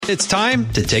It's time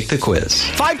to take the quiz.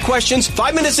 5 questions,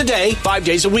 5 minutes a day, 5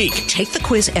 days a week. Take the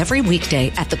quiz every weekday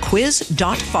at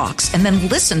thequiz.fox and then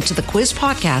listen to the quiz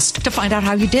podcast to find out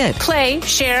how you did. Play,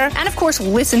 share, and of course,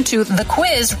 listen to the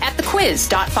quiz at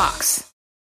thequiz.fox.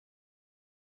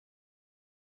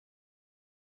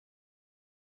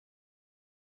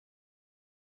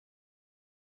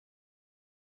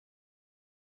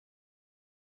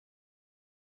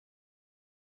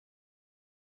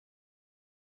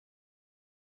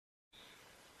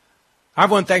 Hi,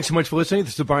 everyone. Thanks so much for listening.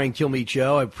 This is the Brian Kilmeade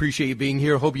Show. I appreciate you being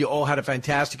here. Hope you all had a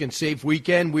fantastic and safe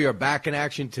weekend. We are back in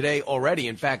action today already.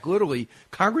 In fact, literally,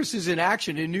 Congress is in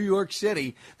action in New York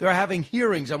City. They're having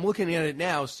hearings. I'm looking at it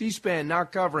now. C-SPAN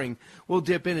not covering. We'll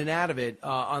dip in and out of it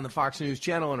on the Fox News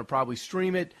channel and I'll probably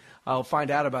stream it. I'll find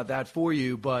out about that for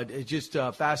you. But it's just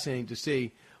fascinating to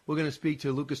see. We're going to speak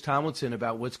to Lucas Tomlinson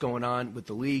about what's going on with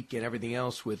the leak and everything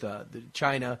else with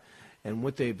China and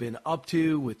what they've been up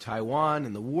to with Taiwan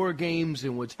and the war games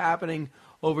and what's happening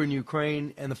over in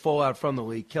Ukraine and the fallout from the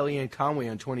leak. Kellyanne Conway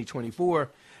on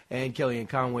 2024, and Kellyanne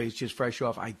Conway is just fresh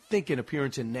off, I think, an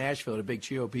appearance in Nashville at a big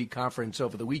GOP conference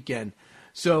over the weekend.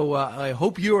 So I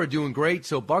hope you are doing great.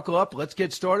 So buckle up. Let's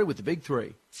get started with the Big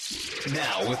Three.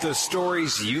 Now, with the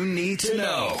stories you need to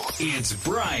know, it's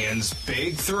Brian's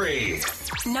Big Three.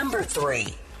 Number 3.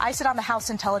 I sit on the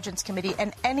House Intelligence Committee,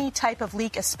 and any type of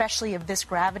leak, especially of this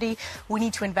gravity, we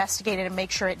need to investigate it and make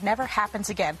sure it never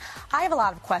happens again. I have a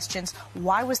lot of questions.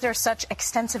 Why was there such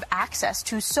extensive access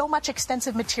to so much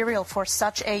extensive material for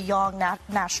such a young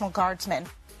National Guardsman?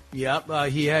 Yep,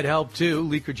 he had help, too.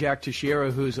 Leaker Jack Teixeira,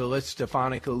 who's Elise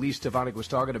Stefanik was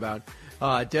talking about.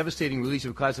 Devastating release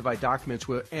of classified documents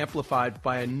were amplified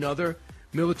by another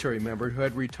military member who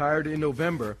had retired in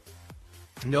November,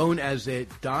 known as the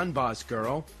Donbass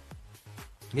girl.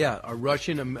 Yeah, a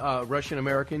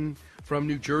Russian-American from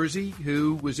New Jersey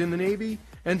who was in the Navy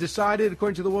and decided,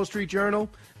 according to the Wall Street Journal,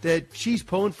 that she's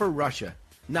pulling for Russia.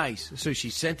 Nice. So she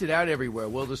sent it out everywhere.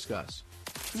 We'll discuss.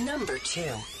 Number 2.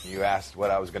 You asked what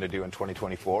I was going to do in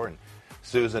 2024, and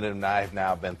Susan and I have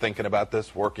now been thinking about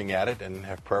this, working at it, and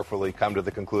have prayerfully come to the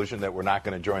conclusion that we're not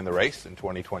going to join the race in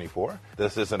 2024.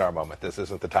 This isn't our moment. This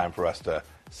isn't the time for us to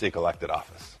seek elected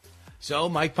office. So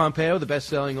Mike Pompeo, the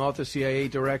best-selling author, CIA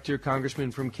director, congressman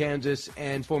from Kansas,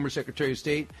 and former Secretary of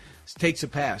State, takes a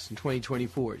pass in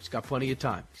 2024. He's got plenty of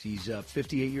time. He's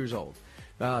 58 years old.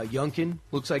 Youngkin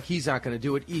looks like he's not going to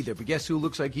do it either. But guess who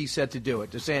looks like he's set to do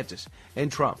it? DeSantis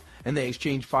and Trump. And they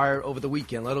exchanged fire over the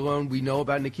weekend, let alone we know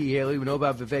about Nikki Haley. We know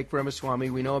about Vivek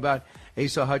Ramaswamy. We know about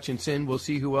Asa Hutchinson. We'll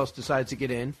see who else decides to get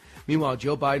in. Meanwhile,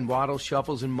 Joe Biden waddles,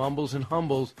 shuffles, and mumbles and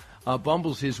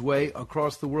bumbles his way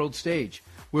across the world stage.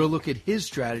 We'll look at his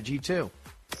strategy, too.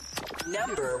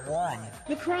 Number 1.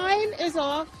 The crime is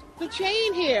off the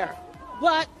chain here,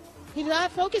 but he's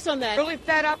not focused on that. Really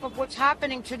fed up of what's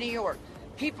happening to New York.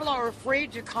 People are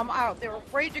afraid to come out. They're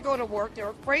afraid to go to work.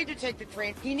 They're afraid to take the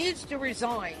train. He needs to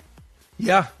resign.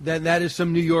 Yeah, that is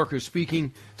some New Yorkers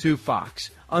speaking to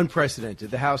Fox. Unprecedented.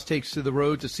 The House takes to the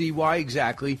road to see why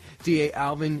exactly DA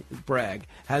Alvin Bragg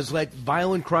has let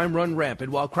violent crime run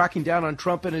rampant while cracking down on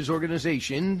Trump and his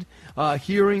organization.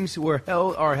 Hearings are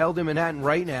held in Manhattan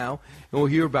right now, and we'll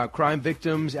hear about crime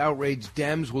victims, outraged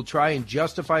Dems will try and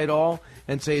justify it all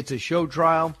and say it's a show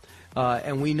trial.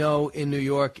 And we know in New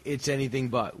York it's anything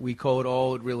but. We call it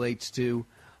all it relates to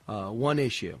one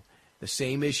issue. The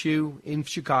same issue in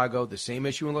Chicago, the same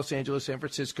issue in Los Angeles, San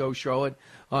Francisco, Charlotte,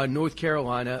 North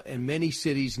Carolina, and many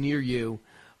cities near you.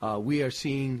 We are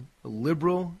seeing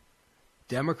liberal,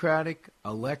 Democratic,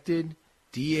 elected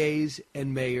DAs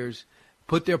and mayors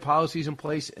put their policies in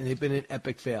place, and they've been an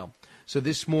epic fail. So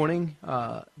this morning,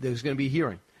 there's going to be a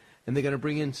hearing, and they're going to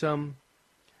bring in some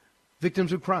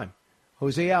victims of crime.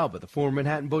 Jose Alba, the former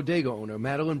Manhattan bodega owner,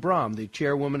 Madeline Brahm, the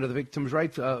chairwoman of the Victims'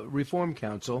 Rights Reform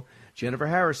Council, Jennifer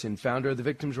Harrison, founder of the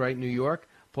Victims' Right New York,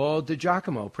 Paul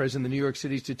DiGiacomo, president of New York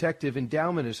City's Detective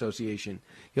Endowment Association.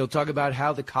 He'll talk about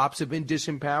how the cops have been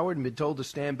disempowered and been told to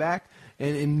stand back,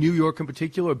 and in New York in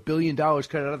particular, $1 billion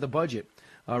cut out of the budget.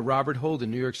 Robert Holden,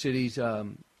 New York City's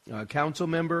council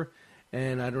member,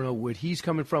 and I don't know where he's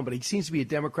coming from, but he seems to be a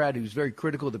Democrat who's very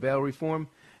critical of the bail reform.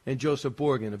 And Joseph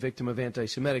Borgen, a victim of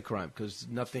anti-Semitic crime, because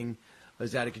nothing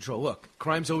is out of control. Look,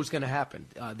 crime's always going to happen.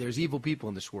 There's evil people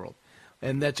in this world,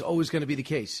 and that's always going to be the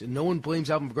case. And no one blames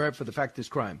Alvin Bragg for the fact there's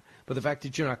crime. But the fact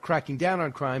that you're not cracking down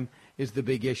on crime is the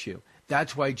big issue.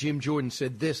 That's why Jim Jordan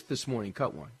said this morning.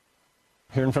 Cut one.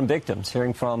 Hearing from victims,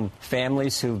 hearing from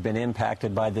families who've been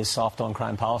impacted by this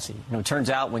soft-on-crime policy. It turns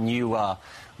out when you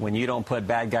don't put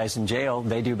bad guys in jail,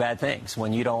 they do bad things.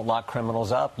 When you don't lock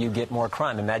criminals up, you get more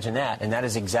crime. Imagine that. And that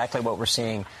is exactly what we're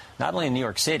seeing, not only in New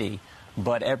York City,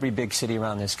 but every big city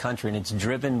around this country, and it's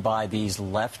driven by these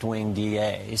left-wing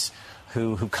DAs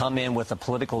who come in with a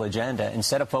political agenda.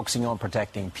 Instead of focusing on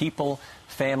protecting people,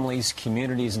 families,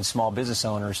 communities, and small business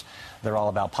owners, they're all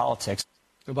about politics.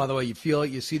 And by the way,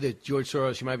 you see that George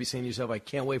Soros, you might be saying to yourself, I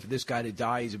can't wait for this guy to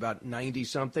die. He's about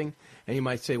 90-something. And you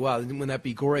might say, wow, wouldn't that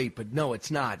be great? But no,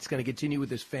 it's not. It's going to continue with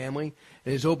his family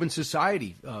and his Open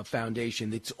Society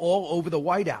Foundation. It's all over the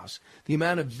White House. The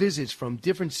amount of visits from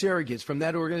different surrogates from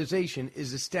that organization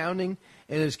is astounding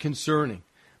and is concerning.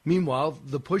 Meanwhile,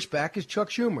 the pushback is Chuck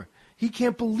Schumer. He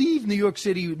can't believe New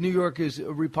York's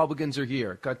Republicans are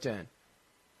here. Cut 10.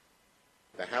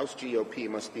 The House GOP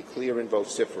must be clear and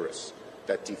vociferous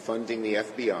that defunding the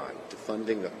FBI,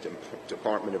 defunding the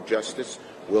Department of Justice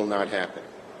will not happen.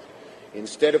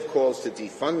 Instead of calls to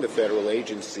defund the federal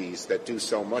agencies that do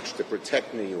so much to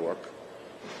protect New York,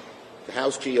 the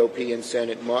House GOP and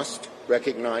Senate must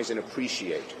recognize and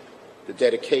appreciate the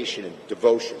dedication and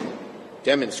devotion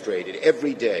demonstrated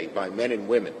every day by men and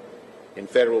women in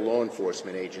federal law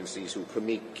enforcement agencies who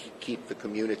keep the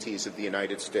communities of the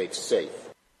United States safe.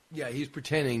 Yeah, he's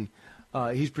pretending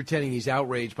he's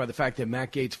outraged by the fact that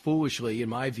Matt Gaetz foolishly, in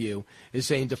my view, is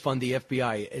saying to fund the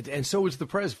FBI. And so is the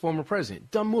former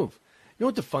president. Dumb move.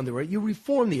 You don't defund the right. You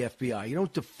reform the FBI. You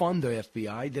don't defund the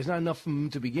FBI. There's not enough of them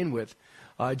to begin with.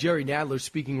 Jerry Nadler's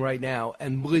speaking right now,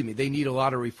 and believe me, they need a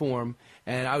lot of reform.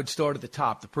 And I would start at the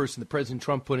top, the person that President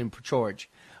Trump put in charge.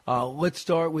 Let's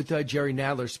start with Jerry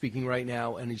Nadler speaking right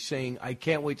now, and he's saying, I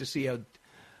can't wait to see how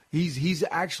he's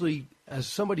actually, as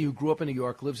somebody who grew up in New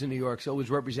York, lives in New York, so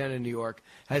always represented in New York,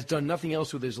 has done nothing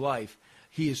else with his life.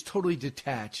 He is totally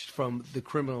detached from the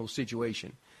criminal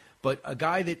situation. But a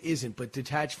guy that isn't, but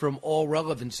detached from all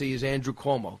relevancy, is Andrew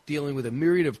Cuomo, dealing with a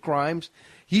myriad of crimes.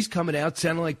 He's coming out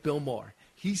sounding like Bill Maher.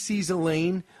 He sees a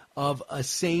lane of a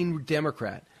sane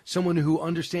Democrat, someone who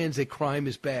understands that crime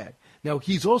is bad. Now,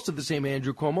 he's also the same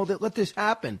Andrew Cuomo that let this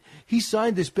happen. He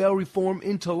signed this bail reform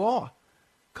into law.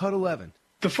 Cut 11.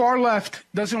 The far left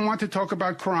doesn't want to talk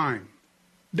about crime.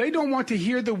 They don't want to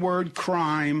hear the word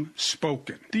crime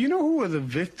spoken. Do you know who are the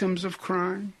victims of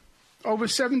crime? Over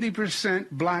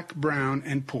 70% black, brown,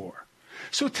 and poor.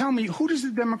 So tell me, who does the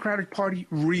Democratic Party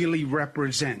really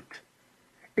represent,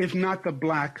 if not the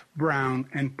black, brown,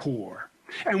 and poor?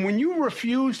 And when you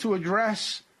refuse to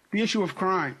address the issue of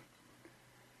crime,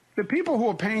 the people who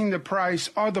are paying the price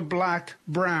are the black,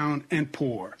 brown, and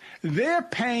poor. They're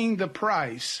paying the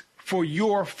price for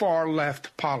your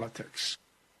far-left politics.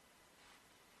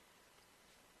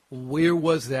 Where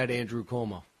was that, Andrew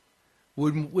Cuomo?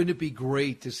 Wouldn't it be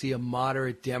great to see a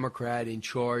moderate Democrat in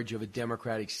charge of a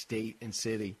Democratic state and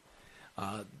city?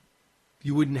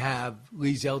 You wouldn't have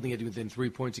Lee Zeldin within 3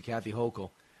 points of Kathy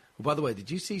Hochul. Well, by the way,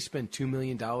 did you see he spent $2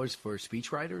 million for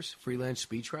speechwriters, freelance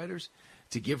speechwriters,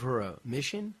 to give her a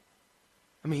mission?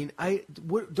 I mean,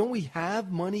 don't we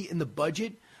have money in the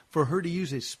budget for her to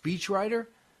use as speechwriter?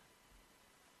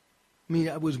 I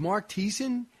mean, was Mark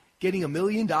Thiessen getting $1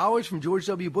 million from George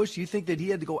W. Bush? Do you think that he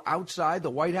had to go outside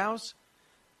the White House?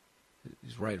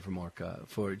 He's right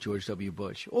for George W.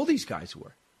 Bush. All these guys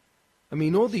were. I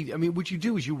mean, what you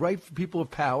do is you write for people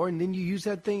of power, and then you use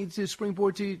that thing to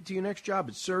springboard to your next job.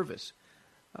 It's service.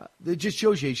 It just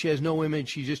shows you she has no image.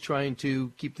 She's just trying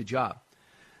to keep the job.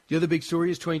 The other big story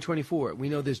is 2024. We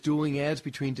know there's dueling ads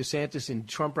between DeSantis and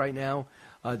Trump right now.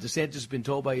 DeSantis has been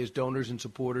told by his donors and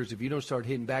supporters, if you don't start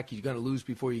hitting back, you're going to lose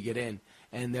before you get in.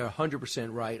 And they're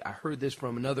 100% right. I heard this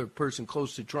from another person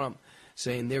close to Trump,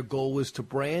 saying their goal was to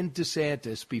brand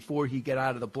DeSantis before he got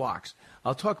out of the blocks.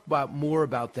 I'll talk more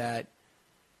about that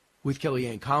with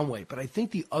Kellyanne Conway. But I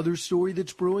think the other story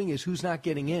that's brewing is who's not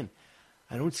getting in.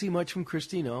 I don't see much from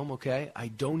Kristi Noem, okay? I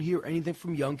don't hear anything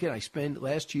from Youngkin. I spent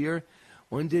last year,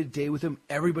 one day a day with him.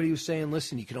 Everybody was saying,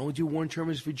 listen, you can only do one term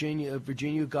as Virginia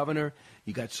governor.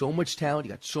 You got so much talent.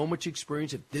 You got so much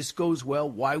experience. If this goes well,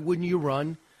 why wouldn't you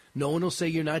run? No one will say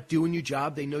you're not doing your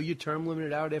job. They know your term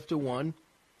limited out after one.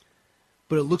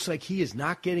 But it looks like he is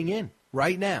not getting in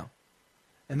right now.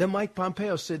 And then Mike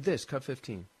Pompeo said this, cut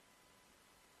 15.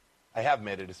 I have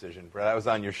made a decision. Brett, I was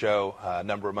on your show a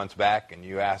number of months back, and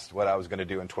you asked what I was going to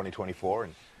do in 2024.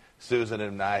 And Susan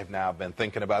and I have now been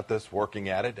thinking about this, working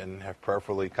at it, and have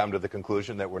prayerfully come to the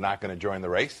conclusion that we're not going to join the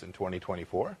race in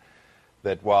 2024.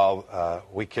 That while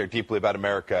we care deeply about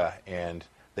America and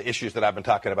the issues that I've been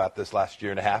talking about this last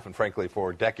year and a half, and frankly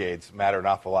for decades, matter an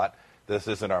awful lot, this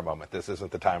isn't our moment. This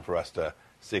isn't the time for us to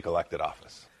seek elected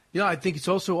office. You know, I think it's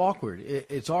also awkward.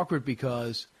 It's awkward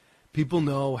because people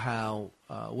know how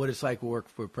what it's like to work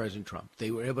for President Trump.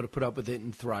 They were able to put up with it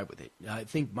and thrive with it. I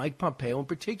think Mike Pompeo in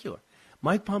particular.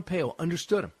 Mike Pompeo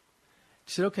understood him.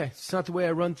 He said, okay, it's not the way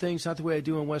I run things, not the way I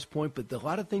do in West Point, but a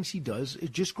lot of things he does is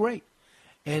just great.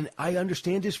 And I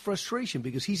understand his frustration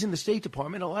because he's in the State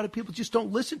Department. A lot of people just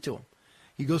don't listen to him.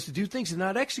 He goes to do things and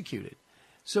not execute it.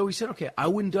 So he said, okay, I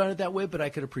wouldn't have done it that way, but I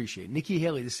could appreciate it. Nikki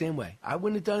Haley, the same way. I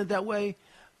wouldn't have done it that way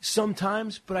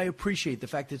sometimes, but I appreciate the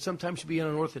fact that sometimes you'd be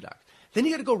unorthodox. Then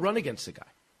you got to go run against the guy.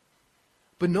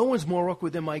 But no one's more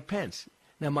awkward than Mike Pence.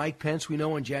 Now, Mike Pence, we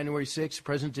know on January 6th, the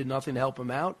president did nothing to help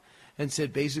him out and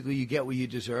said basically you get what you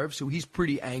deserve. So he's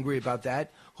pretty angry about that.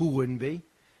 Who wouldn't be?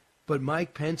 But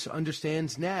Mike Pence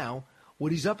understands now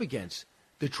what he's up against.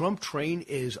 The Trump train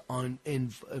is in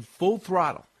full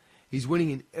throttle. He's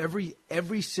winning in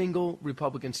every single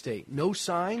Republican state. No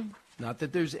sign, not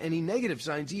that there's any negative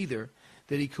signs either,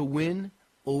 that he could win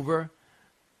over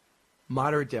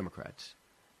moderate Democrats.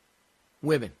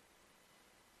 Women,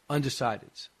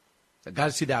 undecideds. I got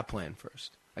to see that plan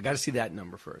first. I got to see that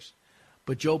number first.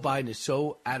 But Joe Biden is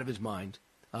so out of his mind,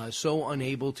 so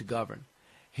unable to govern.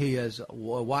 He is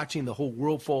watching the whole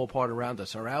world fall apart around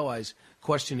us, our allies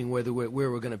questioning where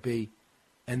we're going to be,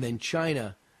 and then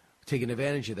China taking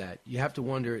advantage of that. You have to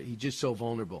wonder, he's just so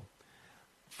vulnerable.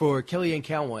 For Kellyanne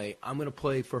Conway, I'm going to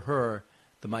play for her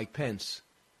the Mike Pence,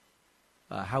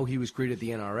 how he was greeted at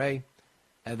the NRA,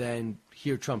 and then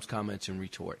hear Trump's comments and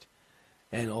retort.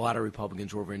 And a lot of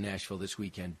Republicans were over in Nashville this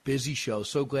weekend. Busy show.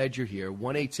 So glad you're here.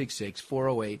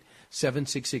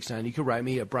 1-866-408-7669. You can write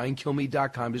me at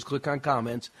briankilmeade.com. Just click on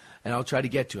comments, and I'll try to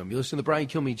get to them. You listen to the Brian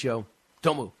Kilmeade Show.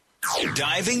 Don't move.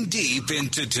 Diving deep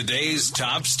into today's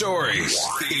top stories,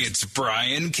 it's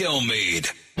Brian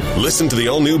Kilmeade. Listen to the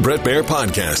all-new Bret Baier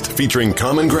podcast featuring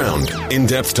Common Ground,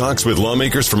 in-depth talks with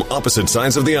lawmakers from opposite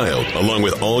sides of the aisle, along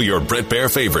with all your Bret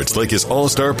Baier favorites like his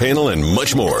all-star panel and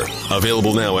much more.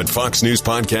 Available now at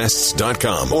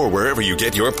foxnewspodcasts.com or wherever you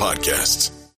get your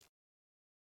podcasts.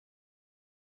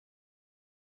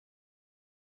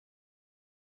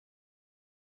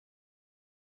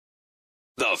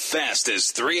 The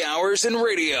fastest 3 hours in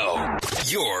radio.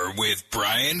 You're with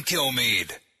Brian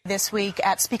Kilmeade. This week,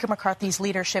 at Speaker McCarthy's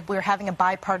leadership, we are having a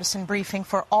bipartisan briefing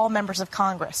for all members of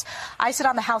Congress. I sit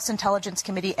on the House Intelligence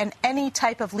Committee, and any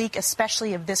type of leak,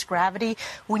 especially of this gravity,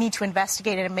 we need to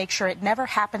investigate it and make sure it never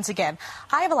happens again.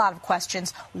 I have a lot of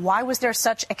questions. Why was there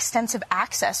such extensive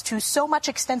access to so much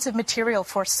extensive material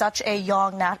for such a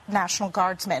young National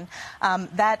Guardsman?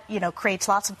 That, creates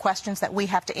lots of questions that we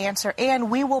have to answer, and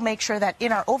we will make sure that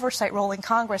in our oversight role in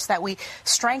Congress that we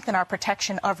strengthen our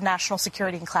protection of national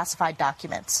security and classified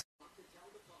documents.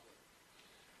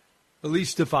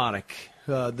 Elise Stefanik,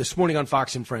 this morning on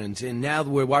Fox and Friends, and now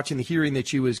we're watching the hearing that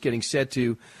she was getting set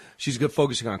to. She's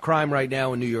focusing on crime right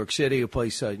now in New York City, a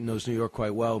place knows New York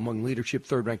quite well, among leadership,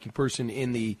 third-ranking person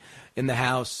in the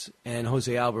House, and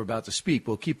Jose Alba about to speak.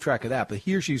 We'll keep track of that. But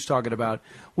here she's talking about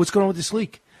what's going on with this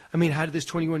leak. I mean, how did this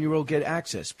 21-year-old get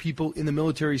access? People in the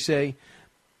military say,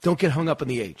 don't get hung up on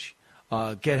the age.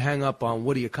 Get hung up on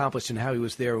what he accomplished and how he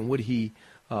was there and what he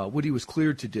was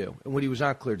cleared to do and what he was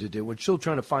not cleared to do. We're still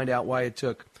trying to find out why it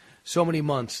took so many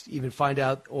months to even find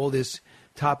out all this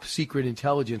top secret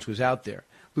intelligence was out there.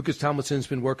 Lucas Tomlinson's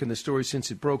been working the story since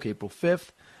it broke April 5th.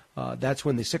 That's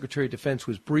when the Secretary of Defense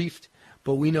was briefed.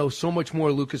 But we know so much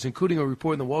more, Lucas, including a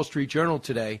report in the Wall Street Journal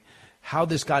today, how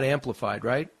this got amplified,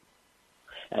 right?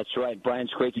 That's right. Brian,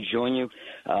 it's great to join you.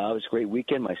 It was a great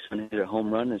weekend. My son hit a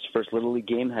home run in his first Little League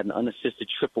game, had an unassisted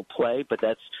triple play, but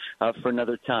that's for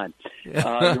another time. You're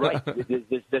right.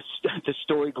 The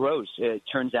story grows. It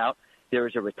turns out there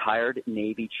is a retired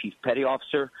Navy Chief Petty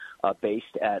Officer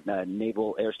based at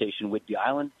Naval Air Station Whidbey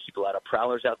Island. Keep a lot of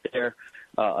prowlers out there,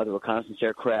 other reconnaissance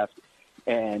aircraft.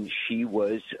 And she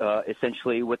was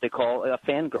essentially what they call a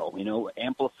fangirl,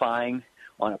 amplifying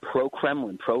on a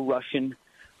pro-Kremlin, pro-Russian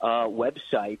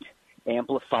website,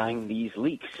 amplifying these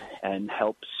leaks and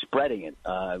help spreading it,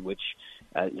 which,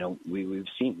 we've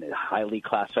seen highly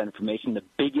classified information, the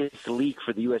biggest leak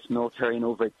for the U.S. military in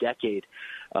over a decade.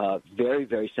 Very,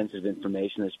 very sensitive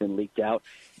information that's been leaked out,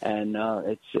 and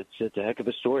it's a heck of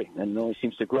a story, and it only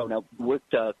seems to grow. Now, what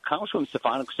Congresswoman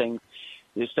Stefanik was saying,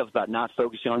 this stuff about not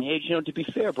focusing on the age, to be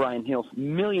fair, Brian Hill,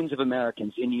 millions of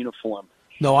Americans in uniform.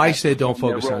 No, I said don't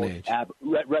focus on age.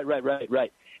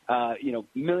 Right.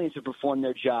 Millions have performed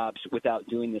their jobs without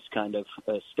doing this kind of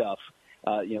stuff.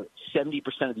 70%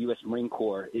 of the U.S. Marine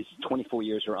Corps is 24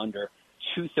 years or under.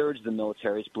 2/3 of the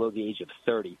military is below the age of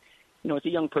 30. It's a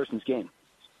young person's game.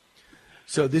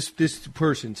 So this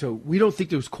person, so we don't think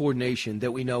there was coordination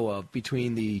that we know of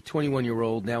between the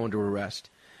 21-year-old now under arrest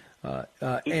it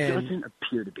doesn't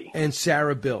appear to be. And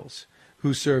Sarah Bills,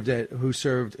 who served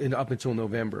up until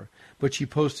November. But she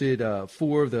posted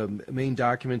 4 of the main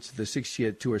documents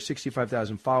to her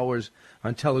 65,000 followers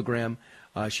on Telegram.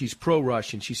 She's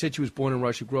pro-Russian. She said she was born in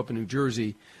Russia, grew up in New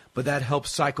Jersey, but that helped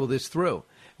cycle this through.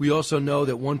 We also know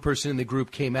that one person in the group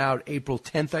came out April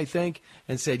 10th, I think,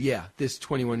 and said, yeah, this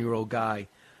 21-year-old guy,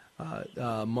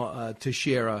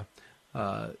 Teixeira,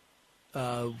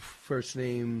 first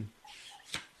name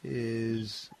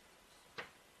is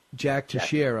Jack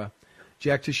Teixeira.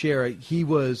 Jack Teixeira, he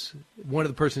was one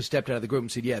of the persons stepped out of the group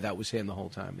and said, yeah, that was him the whole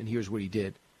time, and here's what he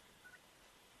did.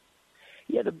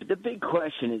 Yeah, the big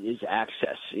question is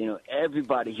access.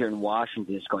 Everybody here in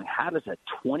Washington is going, how does a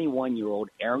 21-year-old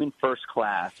airman first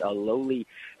class, a lowly,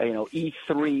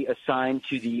 E3 assigned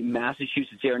to the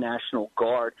Massachusetts Air National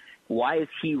Guard, why is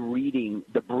he reading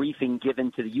the briefing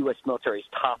given to the U.S. military's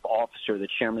top officer, the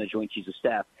chairman of the Joint Chiefs of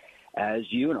Staff? As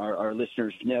you and our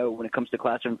listeners know, when it comes to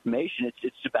classified information,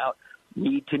 it's about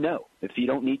need to know. If you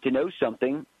don't need to know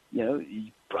something,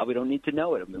 you probably don't need to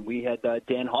know it. I mean, we had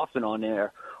Dan Hoffman on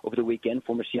there over the weekend,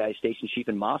 former CIA station chief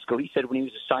in Moscow. He said when he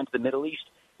was assigned to the Middle East,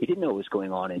 he didn't know what was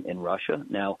going on in Russia.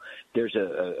 Now, there's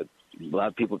a lot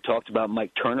of people have talked about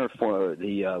Mike Turner, for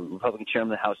the Republican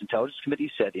chairman of the House Intelligence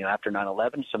Committee, said, after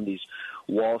 9/11, some of these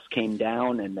walls came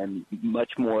down and then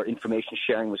much more information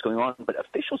sharing was going on. But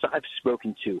officials I've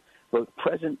spoken to, both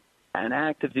present and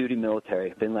active duty military,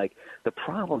 have been like, the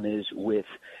problem is with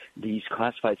these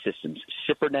classified systems.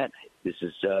 SIPRNet, this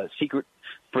is secret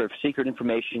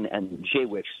information, and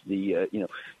JWIX, the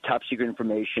top secret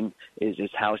information is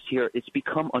housed here. It's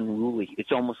become unruly.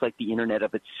 It's almost like the internet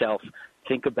of itself.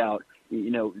 Think about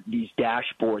these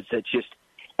dashboards that just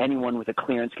anyone with a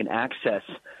clearance can access.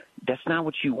 That's not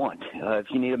what you want. If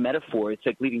you need a metaphor, it's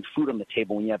like leaving food on the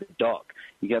table when you have a dog.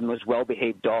 You have the most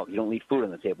well-behaved dog. You don't leave food on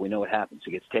the table. We know what happens.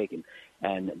 It gets taken.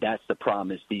 And that's the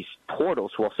problem, is these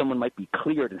portals, while someone might be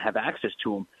cleared and have access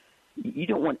to them, you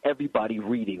don't want everybody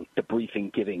reading the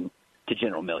briefing giving to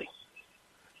General Milley.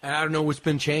 And I don't know what's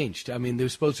been changed. I mean, they're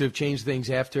supposed to have changed things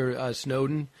after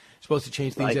Snowden, supposed to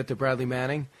change things after Bradley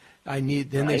Manning.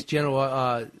 There's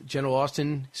General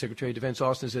Austin, Secretary of Defense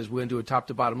Austin, says we're going to do a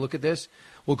top-to-bottom look at this.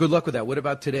 Well, good luck with that. What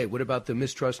about today? What about the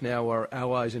mistrust now our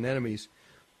allies and enemies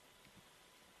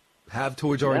have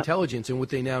towards our intelligence and what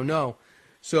they now know?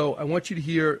 So I want you to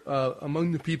hear,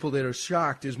 among the people that are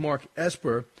shocked is Mark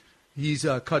Esper. He's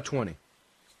cut 20.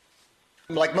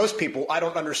 Like most people, I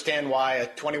don't understand why a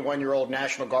 21-year-old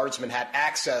National Guardsman had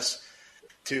access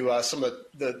to some of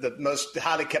the most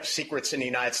highly kept secrets in the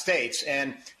United States,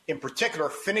 and in particular,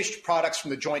 finished products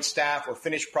from the Joint Staff or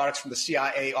finished products from the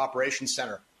CIA Operations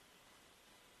Center.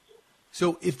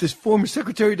 So if this former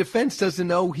Secretary of Defense doesn't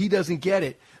know, he doesn't get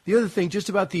it. The other thing, just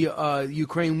about the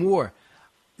Ukraine war,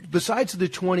 besides the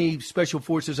 20 special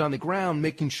forces on the ground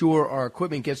making sure our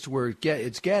equipment gets to where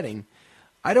it's getting,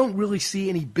 I don't really see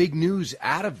any big news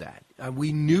out of that.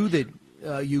 We knew that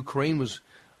Ukraine was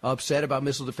upset about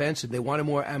missile defense and they wanted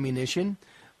more ammunition.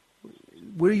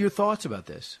 What are your thoughts about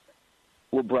this?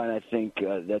 Well, Brian, I think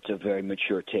that's a very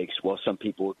mature take. While some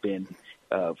people have been,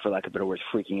 for lack of better words,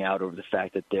 freaking out over the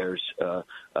fact that there's a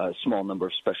small number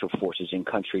of special forces in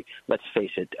country, let's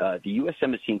face it, the U.S.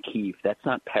 Embassy in Kyiv, that's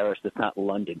not Paris, that's not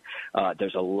London.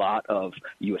 There's a lot of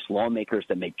U.S. lawmakers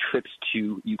that make trips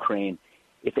to Ukraine.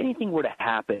 If anything were to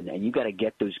happen and you got to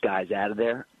get those guys out of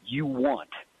there, you want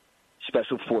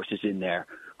special forces in there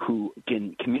who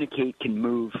can communicate, can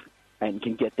move, and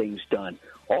can get things done.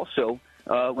 Also,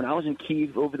 when I was in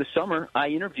Kyiv over the summer, I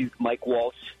interviewed Mike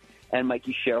Waltz and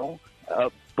Mikey Sherrill,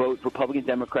 both Republican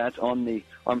Democrats on the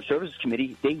Armed Services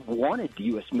Committee. They wanted the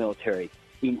U.S. military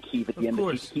in Kyiv at the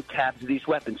embassy to keep tabs of these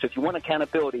weapons. So if you want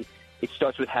accountability, it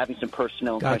starts with having some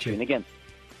personnel in country. And again,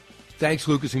 thanks,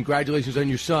 Lucas. Congratulations on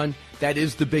your son. That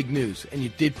is the big news. And you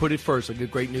did put it first like a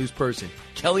great news person.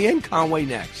 Kellyanne Conway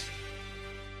next.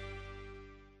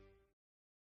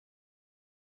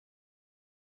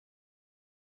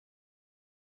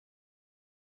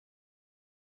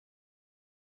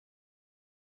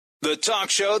 The talk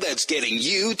show that's getting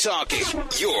you talking.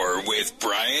 You're with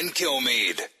Brian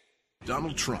Kilmeade.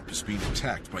 Donald Trump is being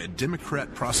attacked by a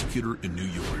Democrat prosecutor in New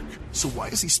York. So why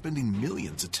is he spending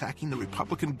millions attacking the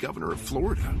Republican governor of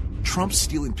Florida? Trump's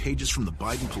stealing pages from the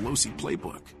Biden-Pelosi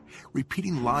playbook,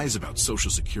 repeating lies about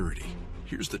Social Security.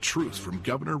 Here's the truth from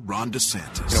Governor Ron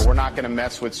DeSantis. We're not going to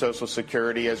mess with Social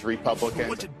Security as Republicans.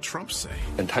 What did Trump say?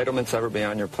 Entitlements ever be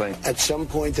on your plane? At some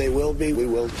point they will be. We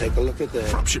will take a look at that.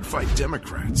 Trump should fight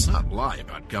Democrats, not lie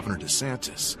about Governor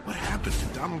DeSantis. What happened to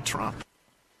Donald Trump?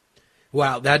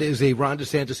 Wow, that is a Ron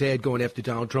DeSantis ad going after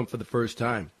Donald Trump for the first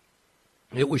time.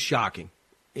 It was shocking,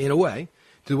 in a way,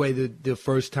 the way the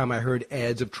first time I heard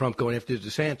ads of Trump going after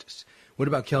DeSantis. What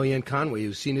about Kellyanne Conway,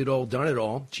 who's seen it all, done it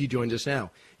all? She joins us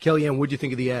now. Kellyanne, what do you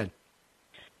think of the ad?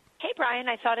 Hey, Brian,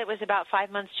 I thought it was about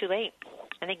 5 months too late.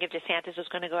 I think if DeSantis was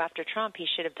going to go after Trump, he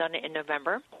should have done it in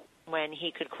November when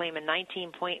he could claim a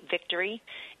 19-point victory,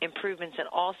 improvements in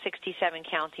all 67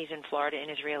 counties in Florida in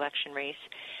his reelection race,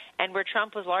 and where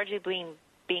Trump was largely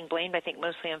being blamed, I think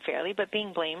mostly unfairly, but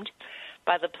being blamed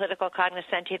by the political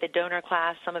cognoscenti, the donor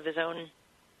class, some of his own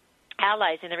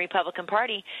allies in the Republican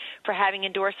Party for having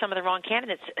endorsed some of the wrong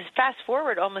candidates. Fast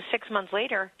forward almost 6 months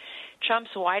later,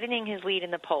 Trump's widening his lead in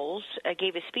the polls,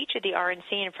 gave a speech at the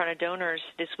RNC in front of donors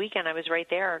this weekend. I was right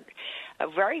there,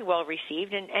 very well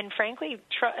received. And frankly,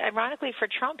 ironically for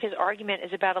Trump, his argument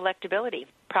is about electability.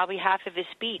 Probably half of his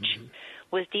speech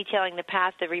was detailing the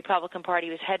path the Republican Party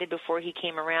was headed before he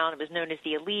came around. It was known as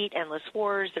the elite, endless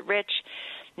wars, the rich.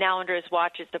 Now under his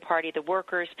watch is the party of the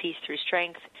workers, peace through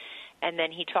strength. And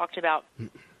then he talked about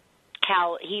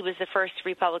how he was the first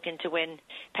Republican to win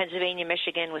Pennsylvania,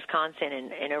 Michigan, Wisconsin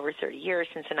in over 30 years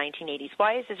since the 1980s.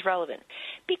 Why is this relevant?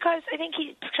 Because I think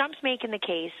Trump's making the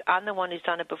case, I'm the one who's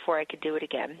done it before, I could do it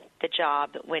again, the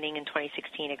job, winning in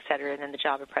 2016, et cetera, and then the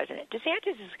job of president.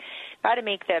 DeSantis has got to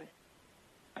make the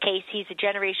case he's a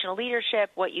generational leadership.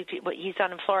 What he's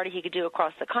done in Florida, he could do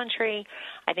across the country.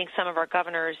 I think some of our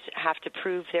governors have to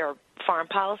prove their foreign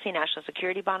policy, national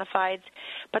security bona fides.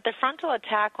 But the frontal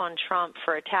attack on Trump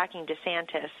for attacking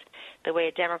DeSantis the way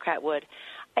a Democrat would,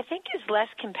 I think is less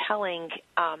compelling.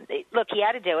 Look, he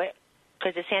had to do it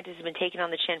because DeSantis has been taken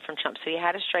on the chin from Trump, so he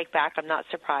had to strike back. I'm not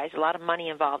surprised. A lot of money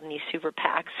involved in these super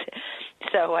PACs,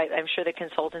 so I'm sure the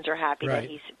consultants are happy that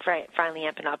he's finally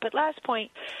amping up. But last point,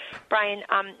 Brian,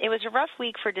 it was a rough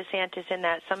week for DeSantis in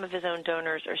that some of his own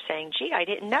donors are saying, gee, I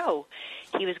didn't know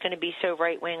he was going to be so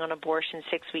right-wing on abortion,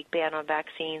 6-week ban on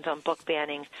vaccines, on book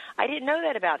banning. I didn't know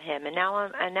that about him, and now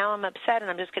I'm upset,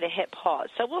 and I'm just going to hit pause.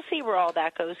 So we'll see where all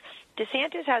that goes.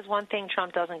 DeSantis has one thing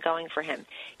Trump doesn't going for him.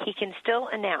 He can still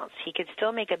announce. He could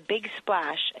still make a big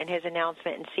splash in his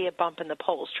announcement and see a bump in the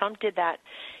polls. Trump did that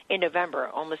in November,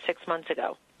 almost 6 months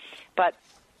ago. But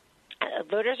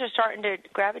voters are starting to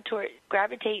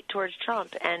gravitate towards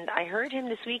Trump, and I heard him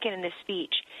this weekend in this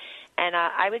speech, and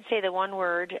I would say the one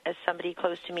word, as somebody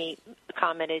close to me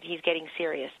commented, he's getting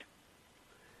serious.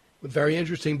 Very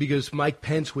interesting, because Mike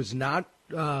Pence was not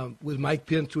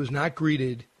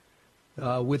greeted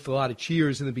with a lot of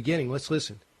cheers in the beginning. Let's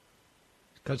listen.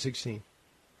 Cut 16.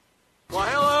 Well,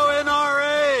 hello,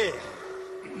 NRA.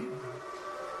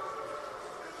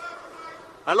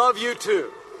 I love you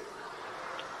too.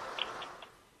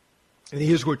 And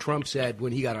here's what Trump said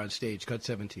when he got on stage. Cut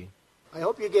 17. I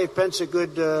hope you gave Pence a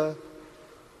good,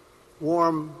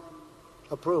 warm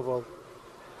approval.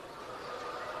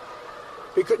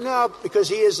 Because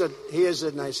he is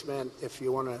a nice man. If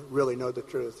you want to really know the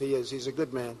truth, he's a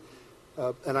good man.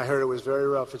 And I heard it was very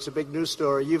rough. It's a big news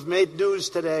story. You've made news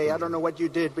today. I don't know what you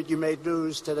did, but you made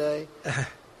news today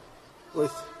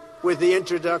with the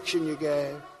introduction you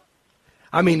gave.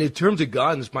 I mean, in terms of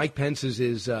guns, Mike Pence is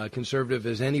as conservative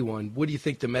as anyone. What do you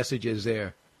think the message is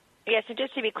there? Yes, and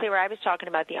just to be clear, I was talking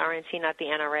about the RNC, not the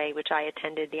NRA, which I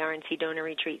attended, the RNC donor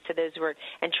retreat. So those were,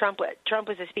 and Trump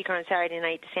was the speaker on Saturday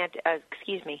night.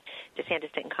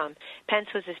 DeSantis didn't come. Pence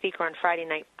was the speaker on Friday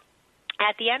night.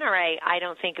 At the NRA, I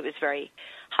don't think it was very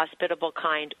hospitable,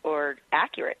 kind, or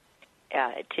accurate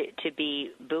to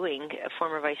be booing a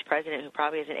former vice president who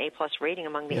probably has an A-plus rating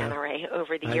among the NRA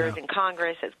over the years in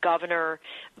Congress, as governor,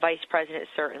 vice president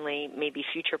certainly, maybe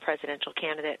future presidential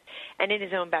candidate, and in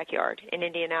his own backyard in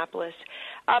Indianapolis.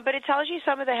 But it tells you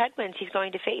some of the headwinds he's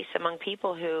going to face among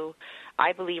people who,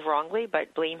 I believe wrongly,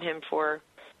 but blame him for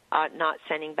not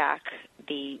sending back to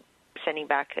the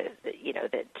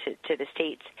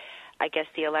states, I guess,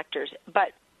 the electors.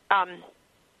 But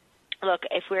look,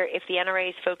 if the NRA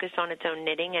is focused on its own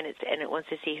knitting and it wants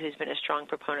to see who's been a strong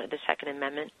proponent of the Second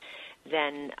Amendment,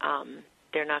 then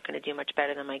they're not going to do much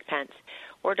better than Mike Pence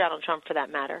or Donald Trump, for that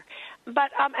matter.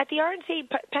 But at the RNC,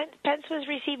 Pence was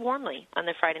received warmly on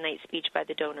the Friday night speech by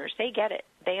the donors. They get it.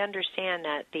 They understand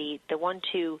that the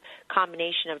 1-2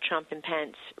 combination of Trump and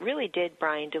Pence really did,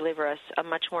 Brian, deliver us a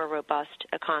much more robust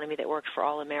economy that worked for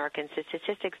all Americans. The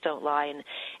statistics don't lie, and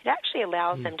it actually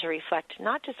allows them to reflect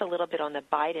not just a little bit on the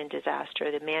Biden disaster,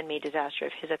 the man-made disaster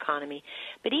of his economy,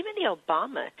 but even the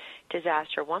Obama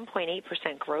disaster,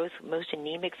 1.8% growth, most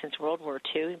anemic since World War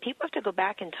II. And people have to go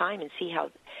back in time and see how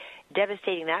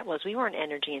devastating that was. We weren't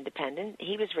energy independent.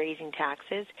 He was raising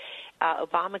taxes.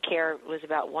 Obamacare was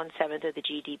about 1/7 of the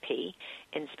GDP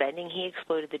in spending. He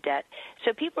exploded the debt.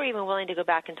 So people are even willing to go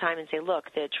back in time and say,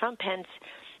 look, the Trump-Pence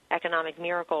economic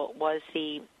miracle was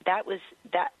that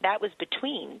was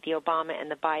between the Obama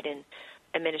and the Biden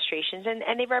administrations,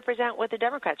 and they represent what the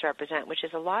Democrats represent, which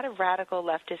is a lot of radical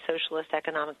leftist socialist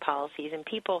economic policies, and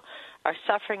people are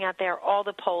suffering out there. All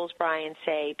the polls, Brian,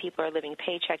 say people are living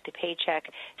paycheck to paycheck.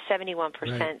 71%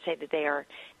 say that they are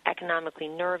economically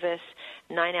nervous.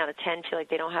 9 out of 10 feel like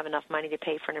they don't have enough money to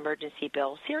pay for an emergency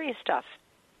bill. Serious stuff.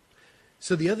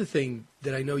 So the other thing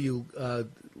that I know you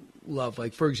love,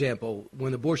 like, for example,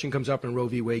 when abortion comes up and Roe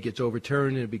v. Wade gets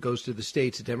overturned and it goes to the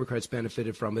states, the Democrats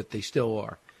benefited from it. They still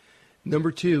are.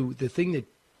 Number two, the thing that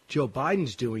Joe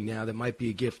Biden's doing now that might be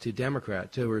a gift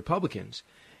to Republicans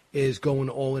is going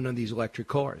all in on these electric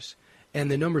cars. And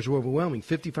the numbers are overwhelming.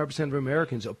 55% of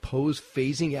Americans oppose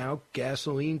phasing out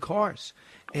gasoline cars.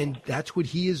 And that's what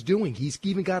he is doing. He's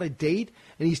even got a date,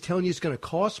 and he's telling you it's going to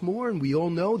cost more. And we all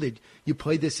know that you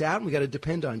play this out, and we got to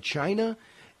depend on China.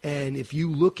 And if you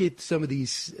look at some of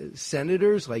these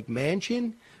senators like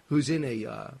Manchin, who's in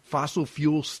a fossil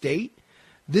fuel state,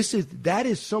 that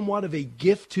is somewhat of a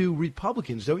gift to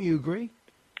Republicans. Don't you agree?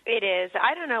 It is.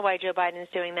 I don't know why Joe Biden is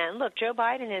doing that. And look, Joe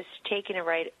Biden is taking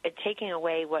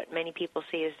away what many people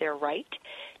see as their right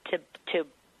to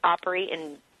operate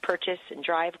and purchase and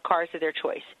drive cars of their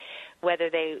choice,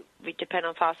 whether they depend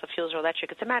on fossil fuels or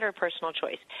electric. It's a matter of personal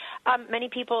choice. Many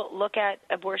people look at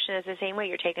abortion as the same way.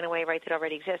 You're taking away a right that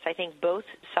already exists. I think both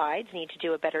sides need to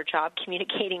do a better job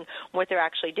communicating what they're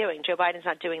actually doing. Joe Biden's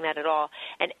not doing that at all,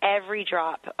 and every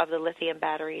drop of the lithium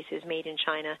batteries is made in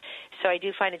China. So I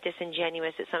do find it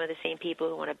disingenuous that some of the same people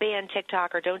who want to ban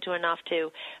TikTok or don't do enough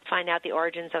to find out the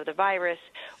origins of the virus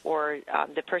or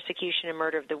the persecution and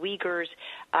murder of the Uyghurs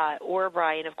or,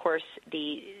 Brian, of course,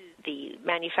 the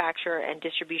manufacture and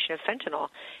distribution of fentanyl,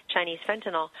 Chinese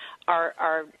fentanyl,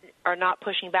 are not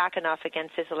pushing back enough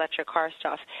against this electric car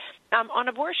stuff. On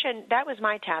abortion, that was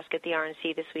my task at the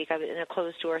RNC this week. I was in a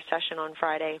closed-door session on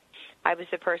Friday. I was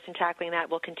the person tackling that,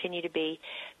 will continue to be,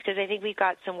 because I think we've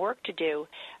got some work to do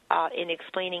in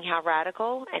explaining how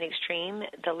radical and extreme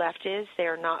the left is. They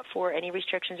are not for any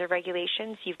restrictions or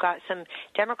regulations. You've got some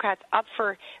Democrats up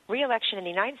for re-election in the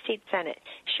United States Senate,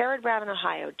 Sherrod Brown in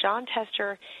Ohio, John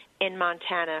Tester in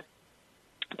Montana,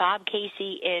 Bob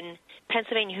Casey in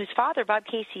Pennsylvania, whose father, Bob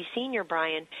Casey Sr.,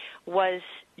 Brian, was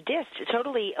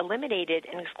totally eliminated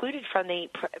and excluded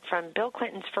from Bill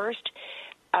Clinton's first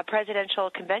presidential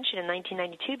convention in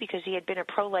 1992 because he had been a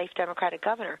pro-life Democratic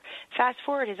governor. Fast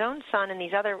forward, his own son and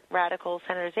these other radical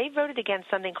senators, they voted against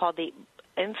something called the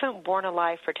Infant Born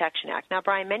Alive Protection Act. Now,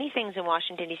 Brian, many things in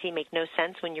Washington, D.C. make no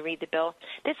sense when you read the bill.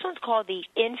 This one's called the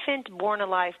Infant Born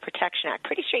Alive Protection Act.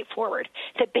 Pretty straightforward.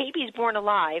 The baby's born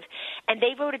alive, and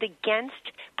they voted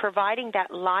against providing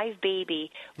that live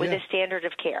baby with a standard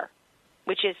of care,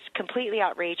 which is completely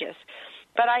outrageous.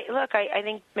 But I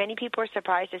think many people are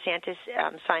surprised DeSantis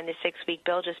signed the 6-week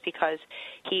bill just because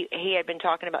he had been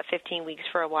talking about 15 weeks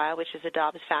for a while, which is the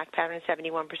Dobbs fact pattern.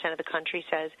 71% of the country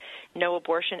says no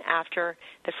abortion after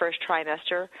the first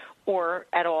trimester or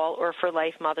at all, or for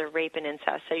life, mother, rape, and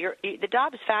incest. So the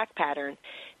Dobbs fact pattern,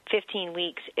 15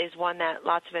 weeks, is one that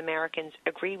lots of Americans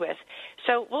agree with.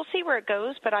 So we'll see where it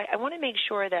goes, but I want to make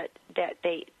sure that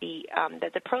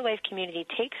the pro-life community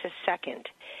takes a second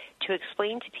to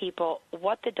explain to people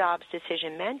what the Dobbs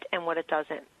decision meant and what it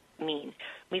doesn't mean.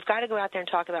 We've got to go out there and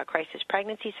talk about crisis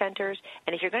pregnancy centers,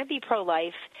 and if you're going to be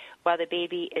pro-life while the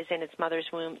baby is in its mother's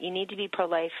womb, you need to be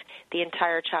pro-life the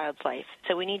entire child's life.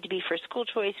 So we need to be for school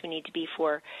choice, we need to be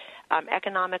for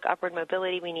economic upward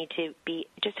mobility, we need to be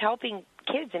just helping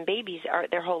kids and babies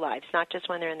their whole lives, not just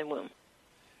when they're in the womb.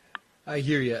 I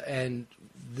hear you. And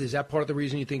is that part of the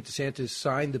reason you think DeSantis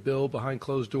signed the bill behind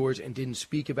closed doors and didn't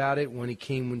speak about it when he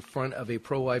came in front of a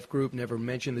pro-life group, never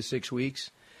mentioned the 6 weeks?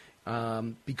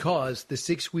 Because the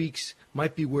 6 weeks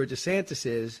might be where DeSantis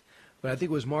is, but I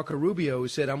think it was Marco Rubio who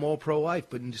said, I'm all pro-life,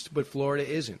 but Florida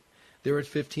isn't. They're at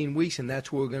 15 weeks, and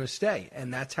that's where we're going to stay.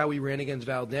 And that's how he ran against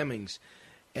Val Demings.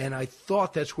 And I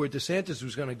thought that's where DeSantis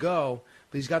was going to go,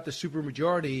 but he's got the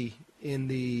supermajority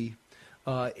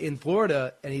in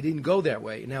Florida, and he didn't go that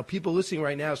way. Now, people listening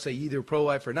right now say either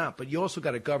pro-life or not, but you also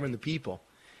got to govern the people.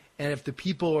 And if the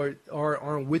people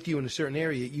aren't with you in a certain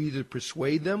area, you either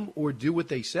persuade them or do what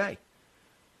they say.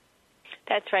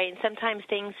 That's right. And sometimes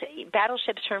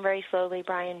battleships turn very slowly,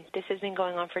 Brian. This has been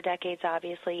going on for decades,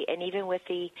 obviously. And even with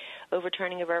the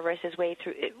overturning of Roe versus Wade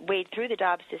through the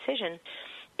Dobbs decision,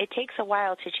 it takes a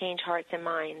while to change hearts and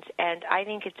minds. And I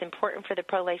think it's important for the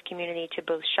pro-life community to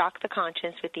both shock the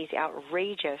conscience with these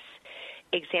outrageous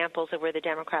examples of where the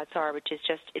Democrats are, which is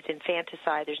just, it's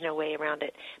infanticide. There's no way around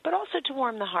it. But also to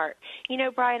warm the heart. You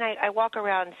know, Brian, I walk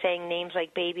around saying names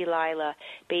like Baby Lila,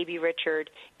 Baby Richard,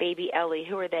 Baby Ellie.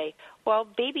 Who are they? Well,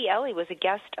 Baby Ellie was a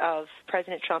guest of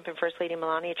President Trump and First Lady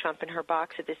Melania Trump in her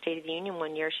box at the State of the Union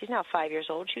one year. She's now 5 years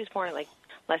old. She was born at like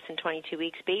less than 22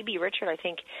 weeks. Baby Richard, I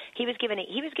think he was given a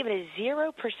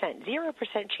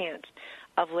 0% chance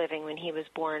of living when he was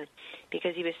born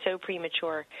because he was so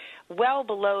premature, well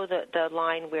below the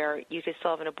line where you could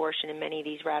still have an abortion in many of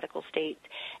these radical states.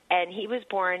 And he was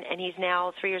born, and he's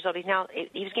now 3 years old. He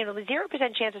was given a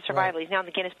 0% chance of survival. Right. He's now in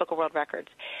the Guinness Book of World Records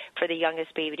for the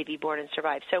youngest baby to be born and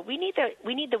survive. So we need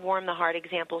the warm the heart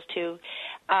examples too.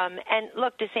 And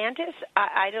look, DeSantis,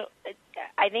 I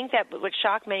think that what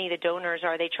shocked many of the donors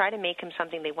are they try to make him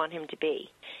something they want him to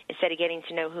be instead of getting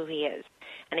to know who he is.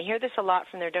 And I hear this a lot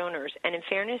from their donors. And in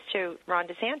fairness to Ron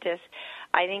DeSantis,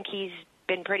 I think he's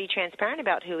been pretty transparent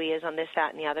about who he is on this,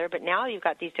 that, and the other. But now you've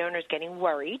got these donors getting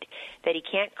worried that he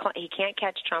can't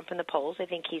catch Trump in the polls. I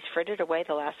think he's frittered away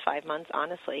the last 5 months,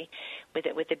 honestly, with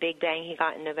the big bang he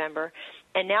got in November.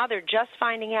 And now they're just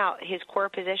finding out his core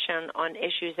position on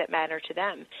issues that matter to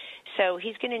them. So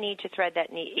he's going to need to thread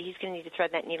that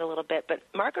needle a little bit. But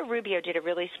Marco Rubio did a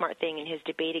really smart thing in his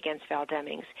debate against Val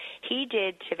Demings. He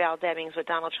did to Val Demings what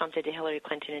Donald Trump did to Hillary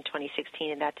Clinton in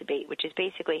 2016 in that debate, which is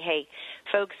basically, hey,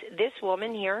 folks, this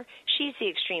woman here, she's the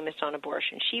extremist on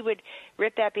abortion. She would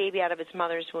rip that baby out of its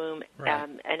mother's womb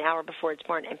an hour before it's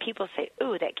born. And people say,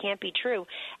 ooh, that can't be true.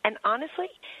 And honestly,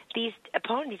 these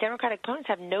Democratic opponents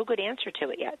have no good answer to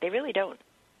it yet. They really don't.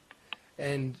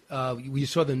 And we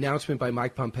saw the announcement by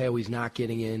Mike Pompeo he's not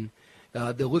getting in.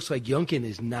 It looks like Youngkin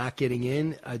is not getting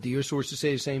in. Do your sources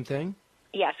say the same thing?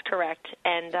 Yes, correct.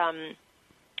 And I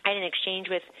had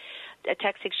a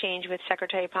text exchange with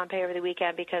Secretary Pompeo over the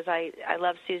weekend because I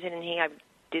love Susan and I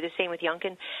do the same with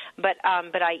Youngkin. But I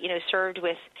served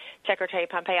with Secretary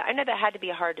Pompeo. I know that had to be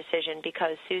a hard decision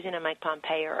because Susan and Mike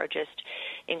Pompeo are just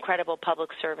incredible public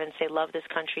servants. They love this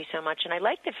country so much. And I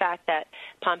like the fact that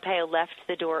Pompeo left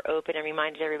the door open and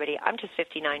reminded everybody, I'm just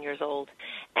 59 years old,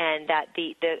 and that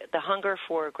the hunger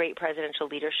for great presidential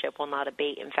leadership will not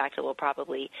abate. In fact, it will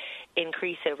probably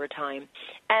increase over time.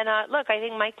 And look, I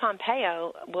think Mike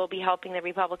Pompeo will be helping the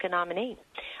Republican nominee.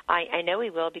 I know he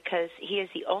will because he is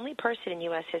the only person in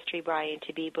U.S. history, Brian,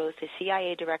 to be both the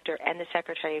CIA director and the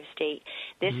Secretary of State.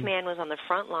 This man was on the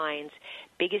front lines,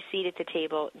 biggest seat at the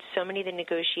table, so many of the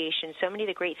negotiations, so many of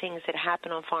the great things that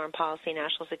happen on foreign policy and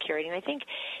national security. And I think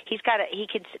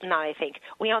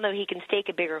we all know he can stake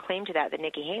a bigger claim to that than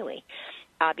Nikki Haley.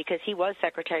 Because he was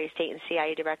Secretary of State and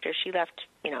CIA director. She left,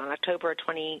 in October of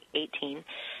 2018.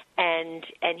 And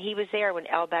he was there when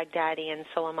al-Baghdadi and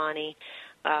Soleimani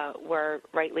were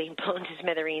rightly blown to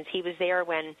smithereens. He was there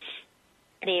when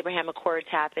the Abraham Accords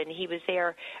happened. He was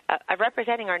there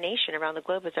representing our nation around the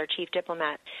globe as our chief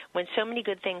diplomat when so many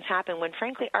good things happened, when,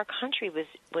 frankly, our country was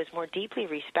more deeply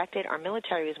respected, our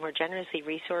military was more generously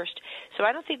resourced. So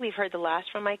I don't think we've heard the last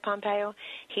from Mike Pompeo.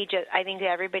 I think that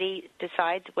everybody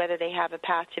decides whether they have a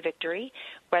path to victory,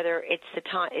 whether it's the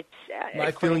time.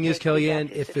 My feeling is, Kellyanne,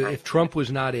 if Trump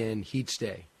was not in, he'd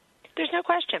stay. There's no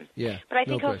question. Yeah, but I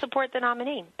think he'll support the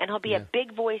nominee, and he'll be a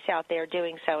big voice out there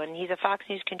doing so. And he's a Fox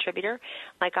News contributor,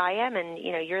 like I am, and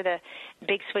you're the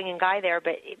big swinging guy there.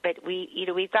 But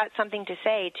we've got something to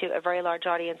say to a very large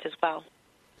audience as well.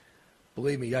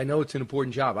 Believe me, I know it's an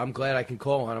important job. I'm glad I can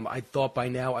call on him. I thought by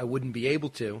now I wouldn't be able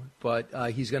to, but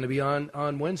he's going to be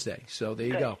on Wednesday. So there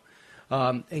you go.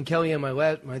 And Kellyanne,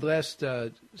 my last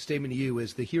statement to you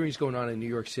is the hearing's going on in New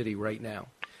York City right now.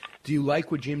 Do you like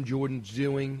what Jim Jordan's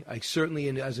doing?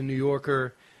 Certainly, as a New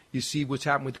Yorker, you see what's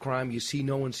happened with crime. You see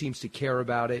no one seems to care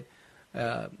about it.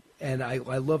 And I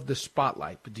love the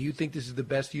spotlight. But do you think this is the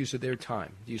best use of their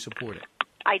time? Do you support it?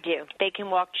 I do. They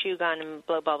can walk, chew gum, and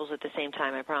blow bubbles at the same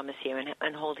time, I promise you,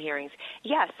 and hold hearings.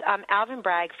 Yes, Alvin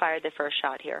Bragg fired the first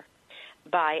shot here.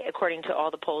 According to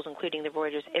all the polls, including the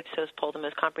Reuters Ipsos poll, the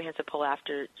most comprehensive poll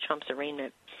after Trump's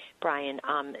arraignment, Brian,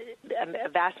 a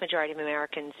vast majority of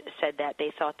Americans said that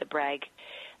they thought the Bragg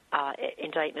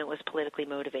indictment was politically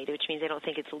motivated, which means they don't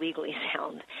think it's legally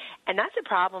sound. And that's a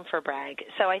problem for Bragg.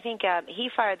 So I think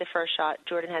he fired the first shot.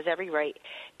 Jordan has every right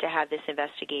to have this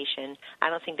investigation.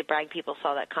 I don't think the Bragg people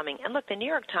saw that coming. And look, the New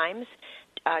York Times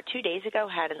 2 days ago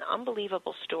had an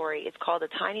unbelievable story. It's called "A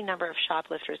Tiny Number of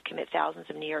Shoplifters Commit Thousands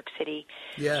of New York City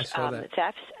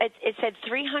Thefts." It said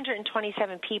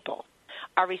 327 people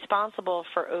are responsible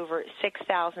for over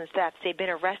 6,000 thefts. They've been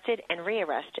arrested and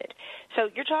rearrested. So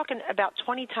you're talking about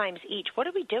 20 times each. What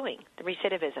are we doing? The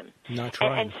recidivism. Not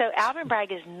trying. And so Alvin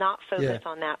Bragg is not focused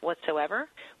on that whatsoever.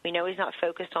 We know he's not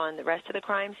focused on the rest of the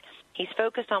crimes. He's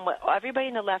focused on what everybody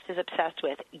in the left is obsessed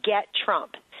with. Get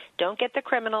Trump. Don't get the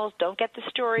criminals. Don't get the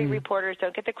story reporters.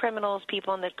 Don't get the criminals,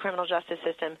 people in the criminal justice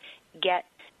system. Get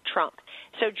Trump.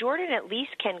 So Jordan at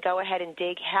least can go ahead and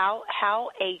dig how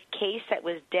a case that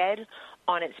was dead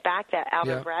on its back that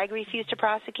Alvin Bragg refused to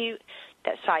prosecute,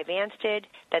 that Cy Vance did,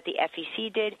 that the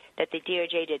FEC did, that the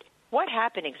DOJ did. What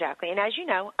happened exactly? And as you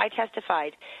know, I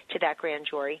testified to that grand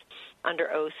jury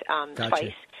under oath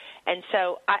twice. And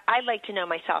so I'd like to know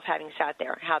myself, having sat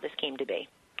there, how this came to be.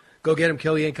 Go get him,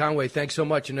 Kellyanne Conway. Thanks so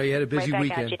much. I know you had a busy right back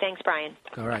weekend. At you. Thanks, Brian.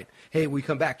 All right. Hey, we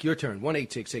come back. Your turn.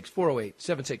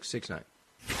 1-866-408-7669.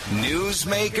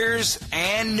 Newsmakers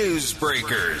and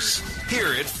newsbreakers.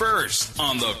 Hear it first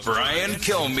on the Brian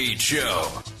Kilmeade Show.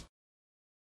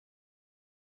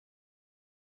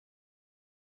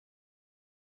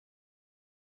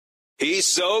 He's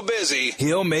so busy,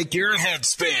 he'll make your head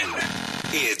spin.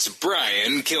 It's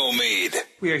Brian Kilmeade.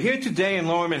 We are here today in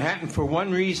Lower Manhattan for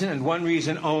one reason and one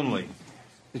reason only.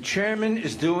 The chairman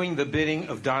is doing the bidding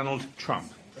of Donald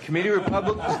Trump. Committee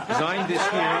Republicans designed this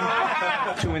hearing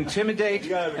to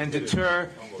intimidate and deter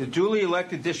the duly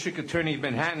elected district attorney of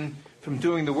Manhattan from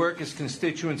doing the work his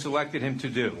constituents elected him to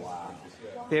do.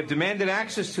 They have demanded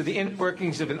access to the inner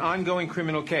workings of an ongoing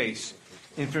criminal case,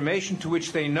 information to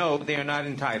which they know they are not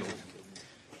entitled.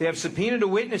 They have subpoenaed a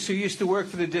witness who used to work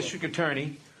for the district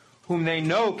attorney, whom they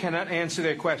know cannot answer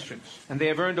their questions. And they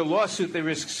have earned a lawsuit that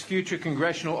risks future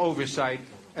congressional oversight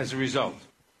as a result.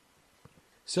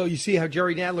 So you see how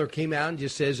Jerry Nadler came out and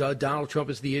just says Donald Trump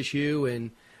is the issue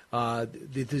and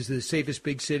this is the safest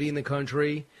big city in the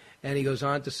country. And he goes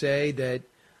on to say that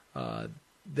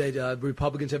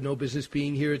Republicans have no business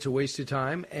being here. It's a waste of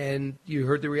time. And you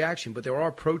heard the reaction. But there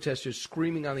are protesters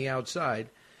screaming on the outside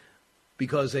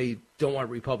because they don't want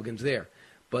Republicans there.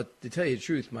 But to tell you the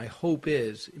truth, my hope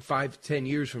is 5-10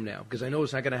 years from now, because I know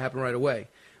it's not going to happen right away,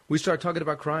 we start talking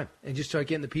about crime and just start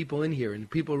getting the people in here and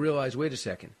people realize, wait a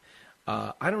second,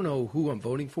 I don't know who I'm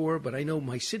voting for, but I know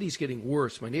my city's getting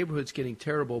worse. My neighborhood's getting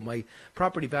terrible. My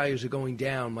property values are going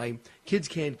down. My kids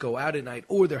can't go out at night,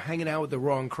 or they're hanging out with the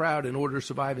wrong crowd in order to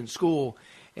survive in school.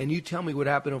 And you tell me what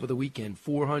happened over the weekend.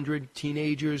 400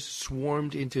 teenagers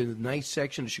swarmed into the nice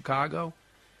section of Chicago.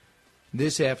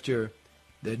 This after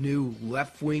the new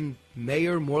left-wing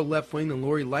mayor, more left-wing than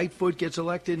Lori Lightfoot, gets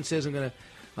elected and says, I'm going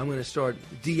to start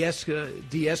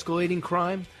de-escalating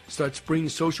crime, start bringing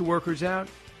social workers out.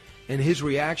 And his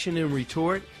reaction and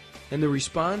retort and the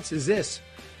response is this: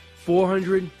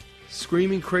 400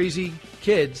 screaming crazy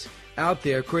kids out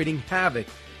there creating havoc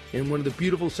in one of the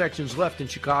beautiful sections left in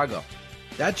Chicago.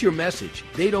 That's your message.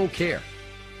 They don't care.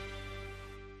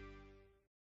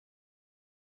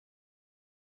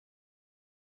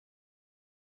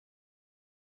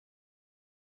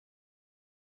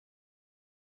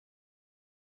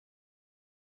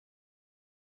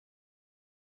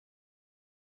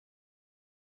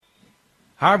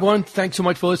 Hi, everyone. Thanks so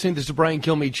much for listening. This is the Brian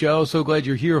Kilmeade Show. So glad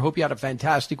you're here. Hope you had a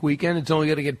fantastic weekend. It's only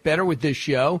going to get better with this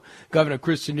show. Governor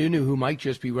Chris Sununu, who might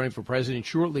just be running for president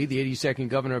shortly, the 82nd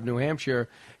governor of New Hampshire,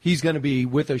 he's going to be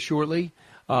with us shortly.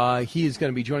 He is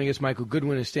going to be joining us. Michael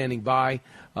Goodwin is standing by.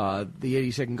 The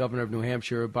 82nd governor of New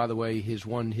Hampshire, by the way, has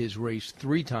won his race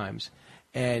 3 times,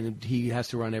 and he has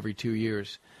to run every 2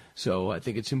 years. So I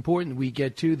think it's important we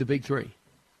get to the big 3.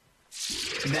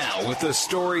 Now, with the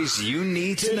stories you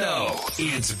need to know,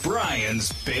 it's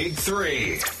Brian's Big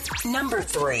 3. Number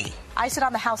 3. I sit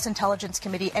on the House Intelligence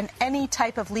Committee, and any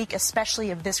type of leak,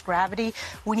 especially of this gravity,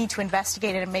 we need to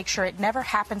investigate it and make sure it never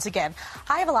happens again.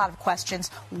 I have a lot of questions.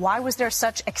 Why was there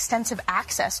such extensive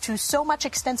access to so much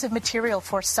extensive material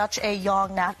for such a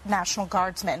young National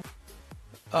Guardsman?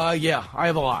 Yeah, I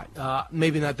have a lot.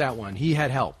 Maybe not that one. He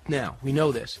had help. Now, we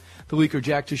know this. The leaker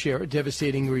Jack Teixeira,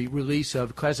 devastating release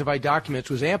of classified documents,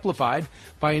 was amplified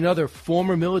by another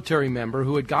former military member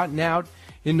who had gotten out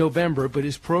in November but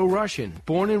is pro-Russian,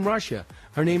 born in Russia.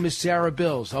 Her name is Sarah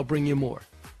Bills. I'll bring you more.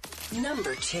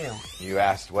 Number 2. You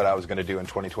asked what I was going to do in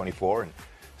 2024, and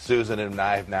Susan and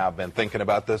I have now been thinking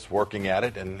about this, working at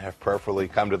it, and have prayerfully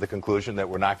come to the conclusion that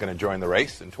we're not going to join the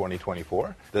race in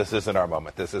 2024. This isn't our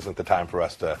moment. This isn't the time for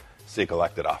us to seek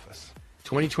elected office.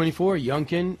 2024,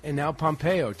 Youngkin and now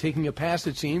Pompeo taking a pass,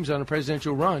 it seems, on a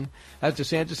presidential run as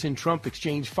DeSantis and Trump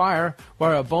exchange fire,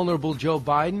 while a vulnerable Joe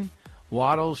Biden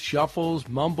waddles, shuffles,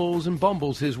 mumbles, and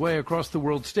bumbles his way across the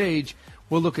world stage.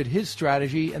 We'll look at his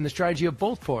strategy and the strategy of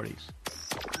both parties.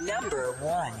 Number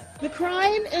 1. The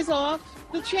crime is off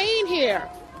the chain here,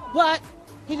 but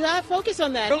he did not focus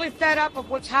on that. Really fed up of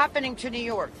what's happening to New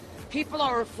York. People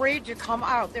are afraid to come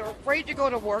out. They're afraid to go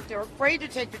to work. They're afraid to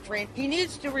take the train. He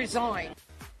needs to resign.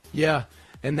 Yeah,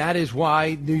 and that is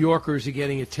why New Yorkers are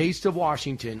getting a taste of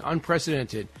Washington,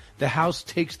 unprecedented. The House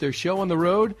takes their show on the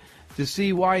road to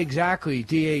see why exactly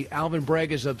DA Alvin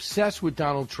Bragg is obsessed with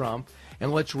Donald Trump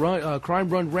and lets crime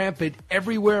run rampant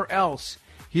everywhere else.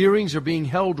 Hearings are being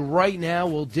held right now.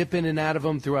 We'll dip in and out of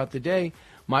them throughout the day.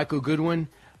 Michael Goodwin,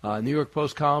 New York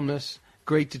Post columnist.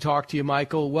 Great to talk to you,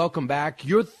 Michael. Welcome back.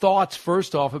 Your thoughts,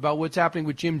 first off, about what's happening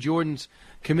with Jim Jordan's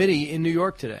committee in New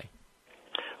York today.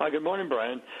 Good morning,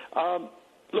 Brian.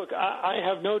 Look, I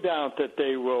have no doubt that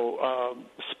they will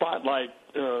spotlight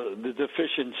the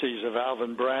deficiencies of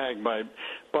Alvin Bragg by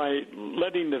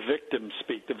letting the victims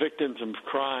speak, the victims of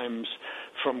crimes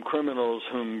from criminals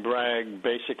whom Bragg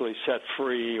basically set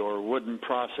free or wouldn't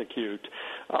prosecute.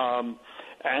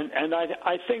 And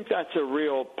I think that's a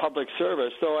real public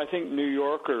service, though I think New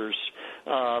Yorkers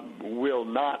will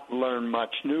not learn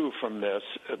much new from this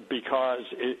because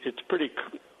it's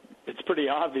pretty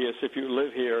obvious if you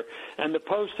live here. And the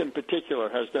Post in particular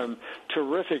has done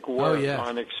terrific work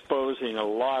on exposing a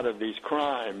lot of these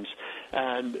crimes.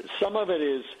 And some of it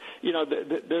is,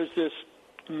 there's this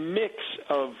mix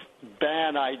of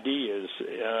bad ideas,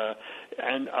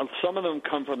 and some of them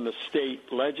come from the state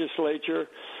legislature,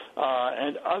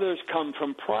 and others come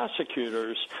from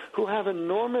prosecutors who have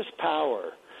enormous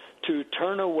power to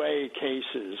turn away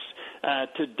cases,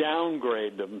 to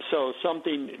downgrade them. So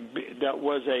something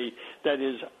that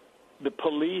is the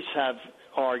police have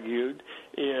argued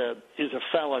is a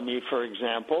felony, for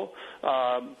example.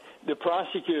 The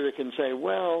prosecutor can say,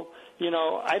 well,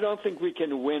 I don't think we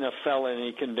can win a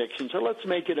felony conviction, so let's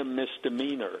make it a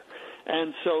misdemeanor.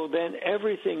 And so then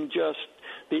everything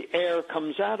the air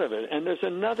comes out of it. And there's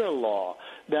another law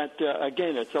that,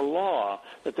 again, it's a law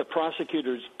that the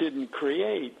prosecutors didn't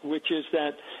create, which is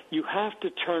that you have to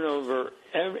turn over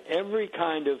every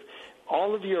kind of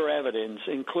all of your evidence,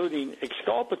 including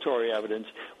exculpatory evidence,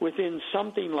 within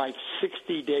something like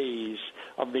 60 days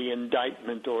of the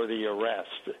indictment or the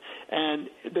arrest. And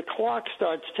the clock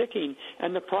starts ticking,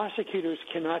 and the prosecutors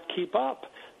cannot keep up.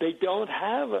 They don't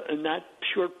have, in that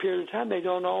short period of time, they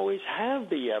don't always have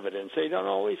the evidence. They don't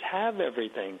always have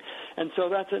everything. And so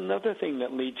that's another thing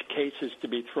that leads cases to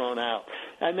be thrown out.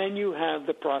 And then you have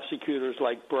the prosecutors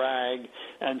like Bragg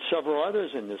and several others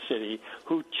in the city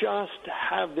who just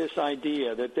have this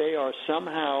idea that they are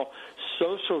somehow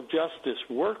social justice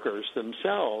workers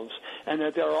themselves and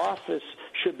that their office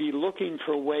should be looking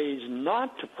for ways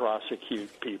not to prosecute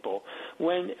people,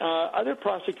 when other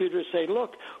prosecutors say,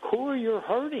 look, who are you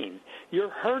hurting? You're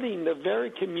hurting the very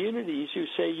communities you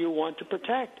say you want to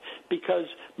protect, because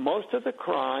most of the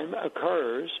crime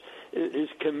is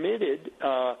committed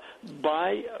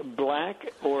by black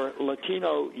or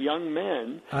Latino young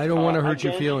men. I don't want to hurt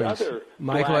your feelings,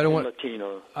 Michael. I don't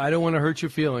want to hurt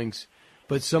your feelings,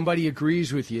 but somebody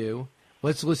agrees with you.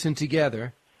 Let's listen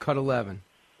together. Cut 11.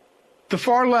 The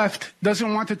far left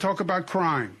doesn't want to talk about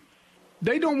crime.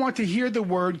 They don't want to hear the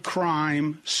word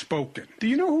crime spoken. Do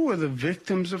you know who are the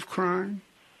victims of crime?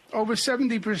 Over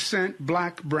 70%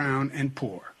 black, brown, and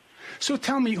poor. So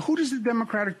tell me, who does the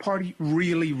Democratic Party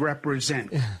really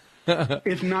represent,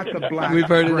 if not the black, We've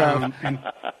heard brown,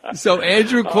 enough. So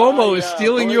Andrew Cuomo is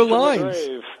stealing your lines.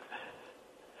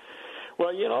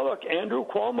 Well, look, Andrew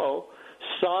Cuomo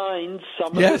signed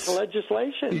some of this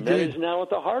legislation that is now at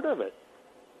the heart of it.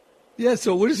 Yeah,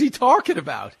 so what is he talking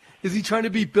about? Is he trying to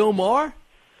beat Bill Maher?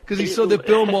 Because he saw that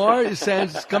Bill Maher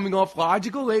sounds coming off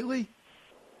logical lately?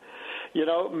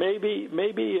 Maybe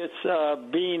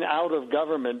it's being out of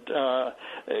government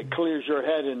clears your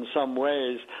head in some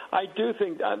ways. I do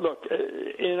think, look,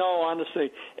 in all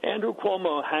honesty, Andrew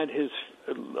Cuomo had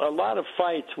a lot of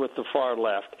fights with the far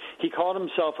left. He called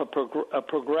himself a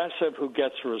progressive who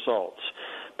gets results.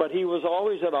 But he was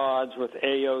always at odds with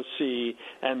AOC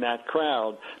and that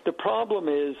crowd. The problem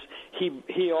is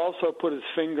he also put his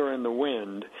finger in the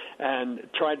wind and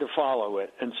tried to follow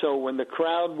it. And so when the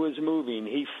crowd was moving,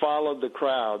 he followed the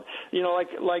crowd.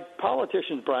 Like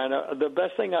politicians, Brian, the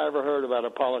best thing I ever heard about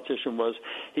a politician was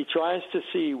he tries to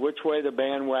see which way the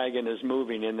bandwagon is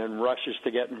moving and then rushes to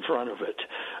get in front of it.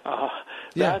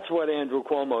 That's what Andrew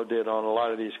Cuomo did on a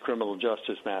lot of these criminal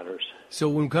justice matters. So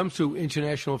when it comes to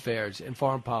international affairs and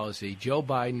foreign policy, Joe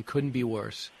Biden couldn't be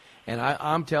worse. And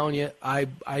I'm telling you,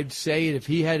 I'd say if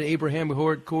he had Abraham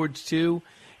Accords too,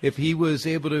 if he was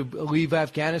able to leave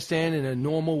Afghanistan in a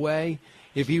normal way,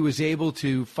 if he was able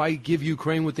to give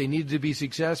Ukraine what they needed to be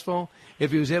successful,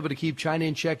 if he was able to keep China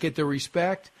in check, get their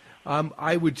respect,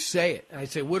 I would say it. I'd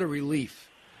say, what a relief.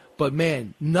 But,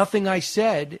 man, nothing I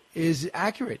said is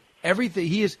accurate.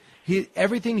 Everything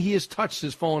everything he has touched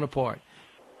has fallen apart.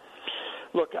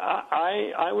 Look,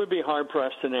 I would be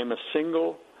hard-pressed to name a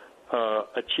single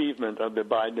achievement of the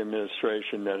Biden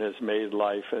administration that has made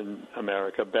life in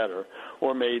America better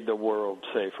or made the world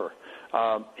safer.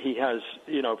 He has,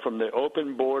 from the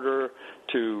open border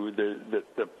to the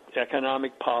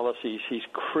economic policies, he's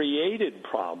created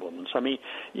problems. I mean,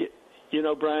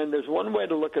 Brian, there's one way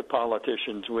to look at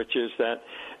politicians, which is that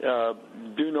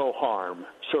do no harm,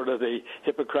 sort of the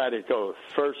Hippocratic Oath,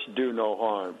 first do no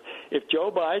harm. If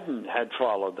Joe Biden had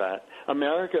followed that,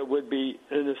 America would be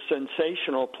in a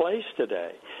sensational place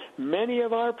today. Many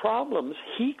of our problems,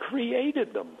 he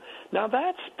created them. Now,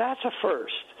 that's a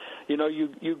first.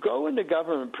 You go into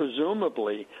government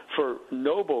presumably for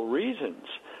noble reasons,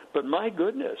 but my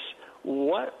goodness,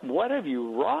 what have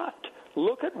you wrought?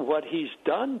 Look at what he's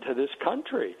done to this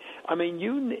country. I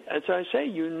mean, as I say,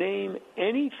 you name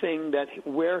anything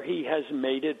where he has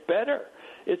made it better.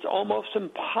 It's almost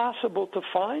impossible to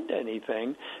find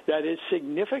anything that is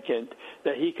significant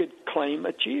that he could claim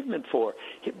achievement for.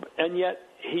 And yet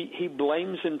he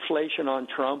blames inflation on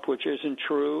Trump, which isn't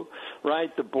true,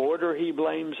 right? The border he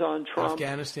blames on Trump.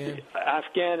 Afghanistan,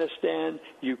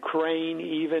 Ukraine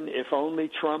even, if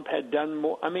only Trump had done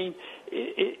more. I mean,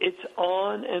 it's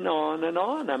on and on and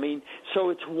on. I mean, so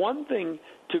it's one thing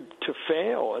to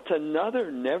fail. It's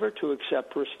another never to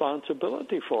accept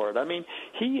responsibility for it. I mean,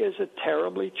 he is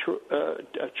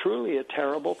truly a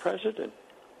terrible president.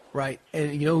 Right.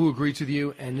 And you know who agrees with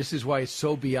you? And this is why it's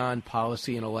so beyond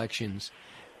policy and elections.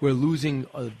 We're losing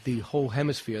the whole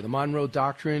hemisphere. The Monroe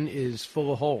Doctrine is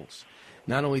full of holes.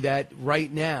 Not only that,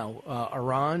 right now,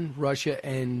 Iran, Russia,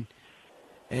 and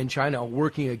China are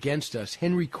working against us.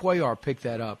 Henry Cuellar picked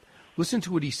that up. Listen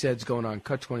to what he said's going on.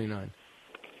 Cut 29.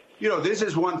 This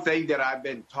is one thing that I've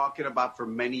been talking about for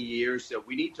many years, that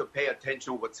we need to pay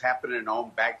attention to what's happening in our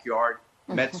own backyard,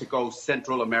 Mexico,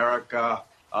 Central America,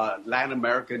 Latin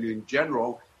America in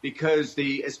general, because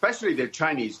especially the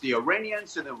Chinese, the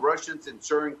Iranians and the Russians in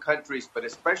certain countries, but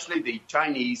especially the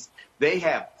Chinese, they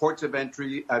have ports of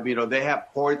entry. They have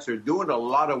ports. They're doing a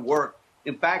lot of work.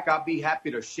 In fact, I'll be happy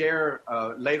to share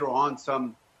later on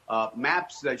some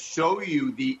maps that show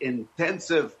you the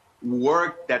intensive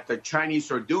work that the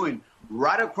Chinese are doing.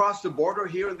 Right across the border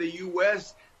here in the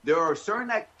U.S., there are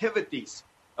certain activities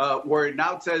where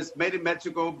now it says made in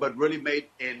Mexico, but really made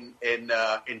in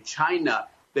China.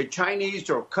 The Chinese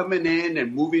are coming in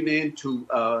and moving into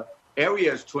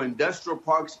areas, to industrial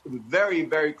parks, very,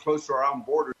 very close to our own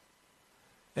border.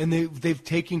 And they've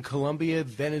taken Colombia,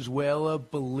 Venezuela,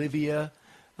 Bolivia,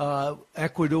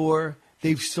 Ecuador.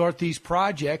 They've started these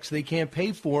projects. They can't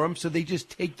pay for them, so they just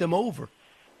take them over.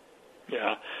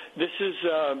 Yeah, this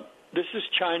is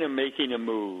China making a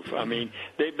move. I mean,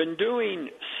 they've been doing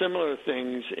similar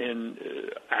things in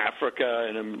Africa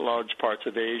and in large parts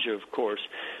of Asia, of course.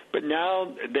 But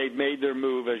now they've made their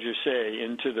move, as you say,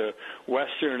 into the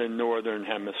western and northern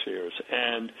hemispheres.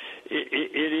 And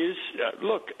it is,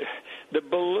 look, the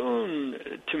balloon,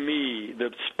 to me, the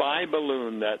spy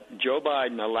balloon that Joe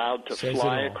Biden allowed to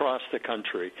fly across the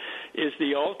country is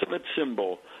the ultimate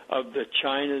symbol of the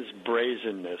China's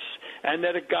brazenness, and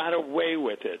that it got away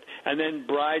with it. And then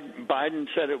Biden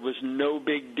said it was no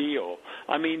big deal.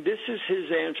 I mean, this is his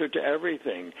answer to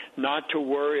everything, not to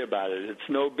worry about it. It's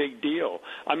no big deal.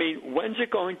 I mean, when's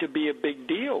it going to be a big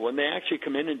deal? When they actually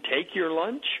come in and take your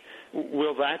lunch?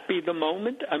 Will that be the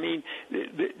moment? I mean,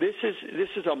 this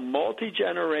is a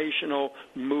multi-generational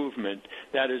movement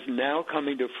that is now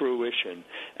coming to fruition.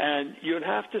 And you'd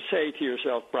have to say to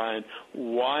yourself, Brian,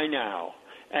 why now?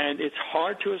 And it's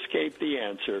hard to escape the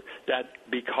answer that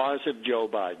because of Joe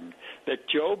Biden, that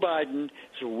Joe Biden's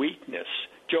weakness,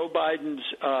 Joe Biden's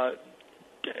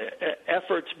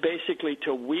efforts basically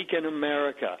to weaken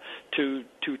America, to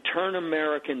turn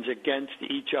Americans against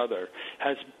each other,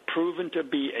 has proven to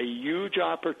be a huge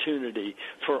opportunity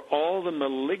for all the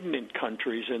malignant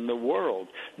countries in the world.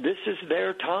 This is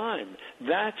their time.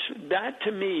 That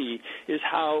to me is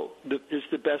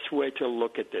the best way to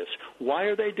look at this. Why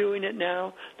are they doing it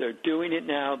now? They're doing it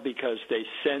now because they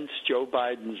sense Joe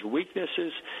Biden's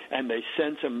weaknesses and they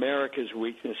sense America's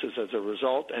weaknesses as a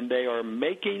result, and they are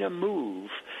making a move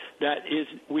that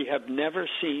we have never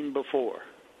seen before.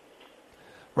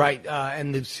 Right,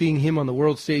 and seeing him on the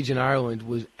world stage in Ireland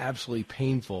was absolutely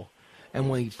painful. And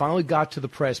when he finally got to the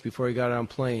press before he got on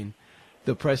plane,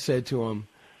 the press said to him,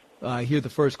 here the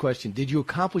first question, did you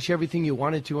accomplish everything you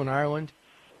wanted to in Ireland?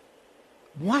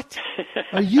 What?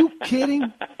 Are you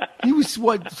kidding? He was,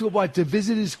 what, to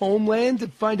visit his homeland to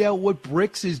find out what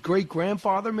bricks his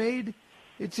great-grandfather made?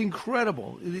 It's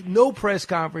incredible. No press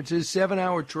conferences,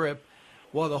 7-hour trip,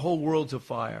 while the whole world's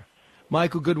afire.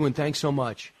 Michael Goodwin, thanks so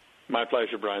much. My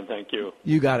pleasure, Brian. Thank you.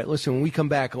 You got it. Listen, when we come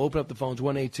back, I'll open up the phones,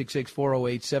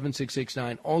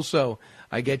 1-866-408-7669. Also,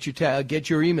 I get your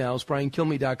emails,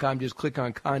 briankilme.com. Just click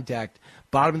on Contact.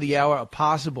 Bottom of the hour, a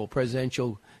possible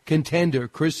presidential contender,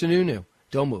 Chris Sununu.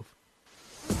 Don't move.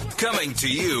 Coming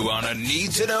to you on a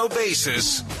need-to-know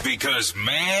basis, because,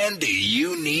 man, do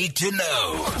you need to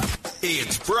know.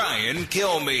 It's Brian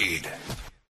Kilmeade.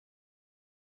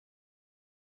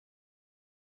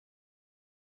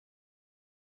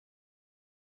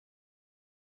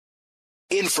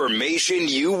 Information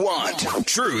you want.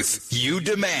 Truth you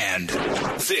demand.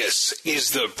 This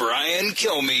is the Brian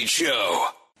Kilmeade Show.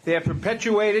 They have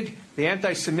perpetuated the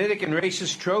anti-Semitic and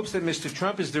racist tropes that Mr.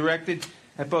 Trump has directed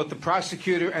at both the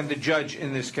prosecutor and the judge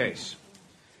in this case.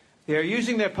 They are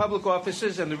using their public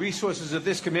offices and the resources of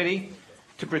this committee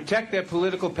to protect their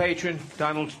political patron,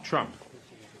 Donald Trump.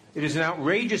 It is an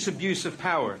outrageous abuse of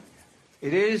power.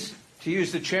 It is, to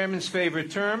use the chairman's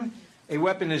favorite term, a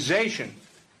weaponization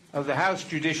of the House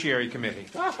Judiciary Committee.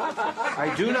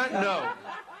 I do not know.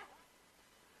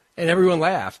 And everyone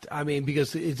laughed. I mean,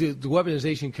 because it's the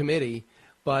weaponization committee,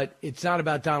 but it's not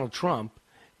about Donald Trump.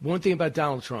 One thing about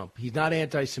Donald Trump, he's not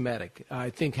anti-Semitic. I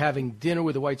think having dinner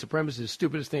with a white supremacist is the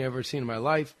stupidest thing I've ever seen in my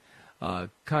life.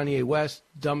 Kanye West,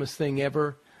 dumbest thing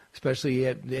ever,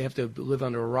 especially they have to live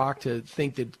under a rock to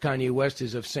think that Kanye West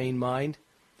is of sane mind.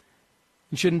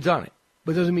 He shouldn't have done it.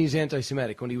 But it doesn't mean he's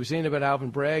anti-Semitic. When he was saying about Alvin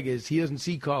Bragg is he doesn't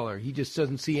see color. He just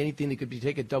doesn't see anything that could be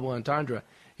taken double entendre.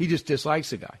 He just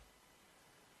dislikes the guy.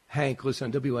 Hank,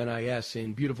 listen on WNIS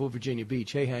in beautiful Virginia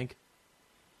Beach. Hey, Hank.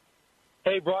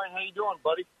 Hey, Brian. How you doing,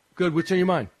 buddy? Good. What's on your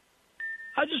mind?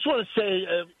 I just want to say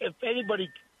if anybody,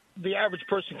 the average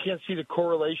person can't see the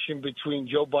correlation between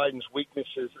Joe Biden's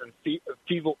weaknesses and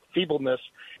feebleness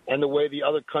and the way the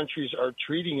other countries are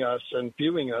treating us and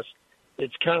viewing us,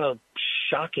 it's kind of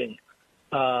shocking.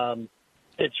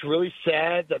 It's really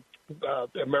sad that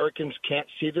Americans can't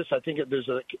see this. I think there's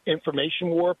an information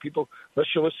war. People, unless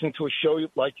you're listening to a show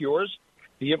like yours,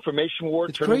 the information war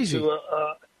turned into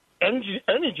an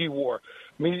energy war.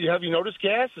 I mean, have you noticed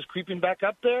gas is creeping back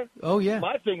up there? Oh, yeah.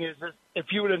 My thing is,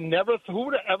 if you would have who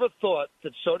would have ever thought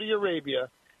that Saudi Arabia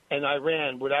and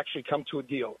Iran would actually come to a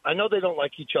deal? I know they don't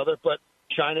like each other, but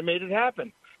China made it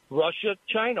happen. Russia,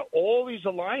 China, all these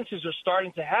alliances are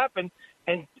starting to happen,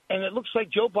 and it looks like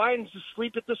Joe Biden's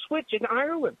asleep at the switch in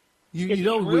Ireland.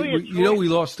 We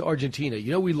lost Argentina.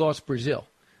 You know, we lost Brazil.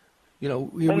 You know,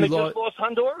 we just lost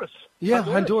Honduras. Yeah,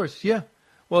 Honduras. Yeah.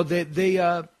 Well, they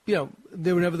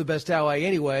were never the best ally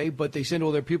anyway, but they send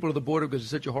all their people to the border because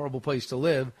it's such a horrible place to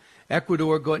live.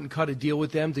 Ecuador got and cut a deal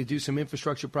with them to do some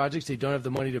infrastructure projects. They don't have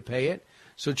the money to pay it,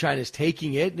 so China's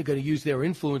taking it and they're going to use their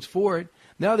influence for it.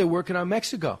 Now they're working on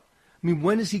Mexico. I mean,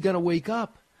 when is he going to wake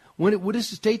up? What is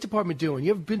the State Department doing?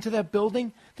 You ever been to that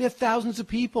building? They have thousands of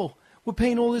people. We're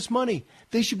paying all this money.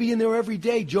 They should be in there every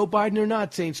day, Joe Biden or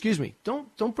not, saying, excuse me,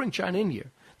 don't bring China in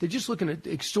here. They're just looking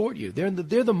to extort you. They're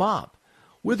the mob.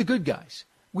 We're the good guys.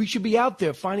 We should be out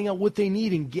there finding out what they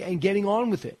need and getting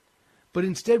on with it. But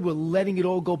instead, we're letting it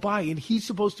all go by, and he's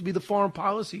supposed to be the foreign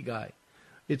policy guy.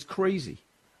 It's crazy.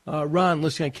 Ron,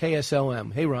 listening on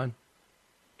KSLM. Hey, Ron.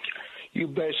 You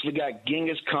basically got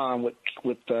Genghis Khan with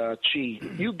Chi.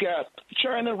 You got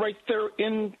China right there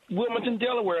in Wilmington,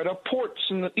 Delaware, at our ports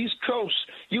in the East Coast.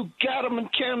 You got them in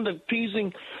Canada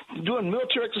doing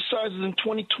military exercises in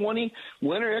 2020,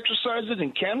 winter exercises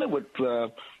in Canada with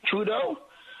Trudeau.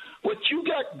 What you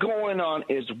got going on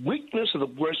is weakness of the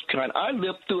worst kind. I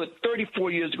lived through it 34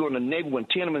 years ago in the Navy when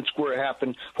Tiananmen Square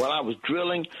happened while I was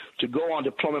drilling to go on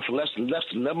deployment for less than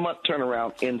 11-month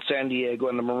turnaround in San Diego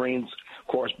in the Marines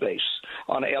Course Base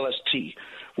on a LST.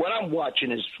 What I'm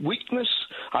watching is weakness.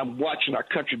 I'm watching our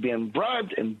country being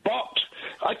bribed and bought.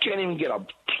 I can't even get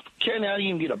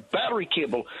a battery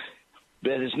cable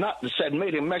that is not said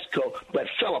made in Mexico, but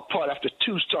fell apart after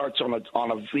 2 starts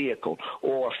on a vehicle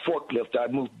or a forklift that I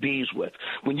moved bees with.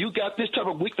 When you got this type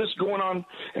of weakness going on,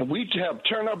 and we have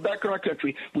turned our back on our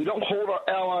country, we don't hold our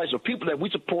allies or people that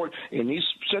we support in these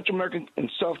Central American and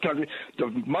South countries. The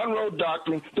Monroe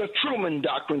Doctrine, the Truman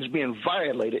Doctrine is being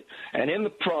violated, and in the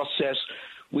process,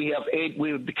 we have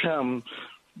become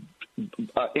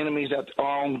enemies at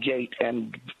our own gate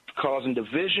and causing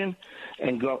division.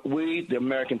 And we, the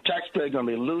American taxpayer, are going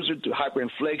to be losers to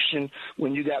hyperinflation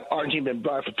when you got Argentina being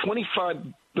bribed for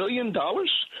 $25 billion.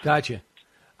 Gotcha.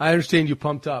 I understand you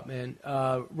pumped up, man.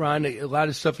 Ron, a lot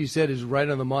of stuff you said is right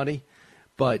on the money,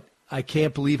 but I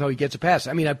can't believe how he gets a pass.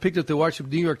 I mean, I picked up the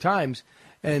New York Times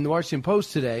and the Washington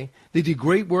Post today. They did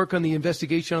great work on the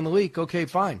investigation on the leak. Okay,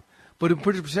 fine. But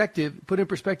put in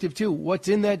perspective too, what's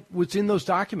in those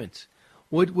documents?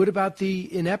 What about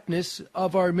the ineptness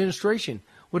of our administration?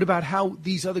 What about how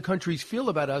these other countries feel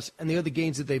about us and the other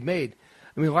gains that they've made?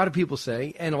 I mean, a lot of people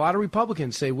say, and a lot of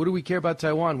Republicans say, what do we care about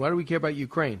Taiwan? Why do we care about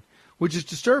Ukraine? Which is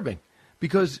disturbing,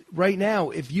 because right now,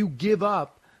 if you give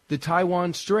up the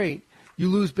Taiwan Strait, you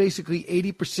lose basically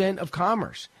 80% of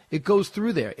commerce. It goes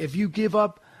through there. If you give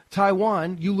up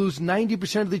Taiwan, you lose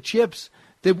 90% of the chips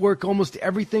that work almost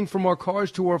everything from our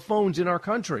cars to our phones in our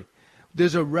country.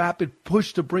 There's a rapid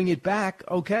push to bring it back.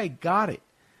 Okay, got it.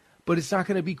 But it's not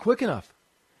going to be quick enough.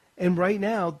 And right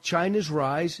now, China's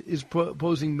rise is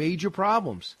posing major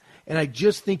problems. And I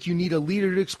just think you need a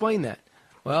leader to explain that.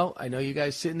 Well, I know you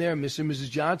guys sitting there, Mr. and Mrs.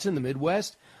 Johnson, the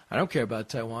Midwest. I don't care about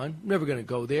Taiwan. I'm never going to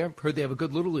go there. Heard they have a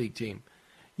good Little League team.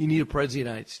 You need a president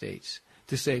of the United States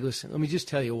to say, listen, let me just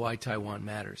tell you why Taiwan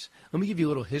matters. Let me give you a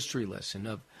little history lesson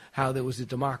of how there was a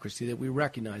democracy that we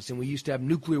recognized, and we used to have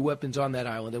nuclear weapons on that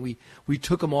island, and we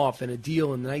took them off in a deal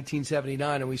in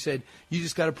 1979, and we said, you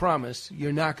just got to promise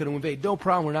you're not going to invade. No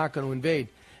problem, we're not going to invade.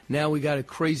 Now we got a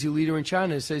crazy leader in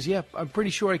China that says, yeah, I'm pretty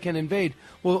sure I can invade.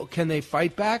 Well, can they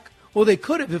fight back? Well, they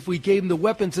could have if we gave them the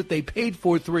weapons that they paid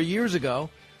for 3 years ago,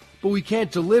 but we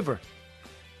can't deliver.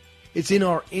 It's in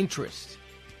our interest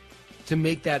to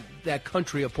make that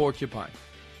country a porcupine,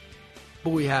 but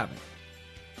we haven't.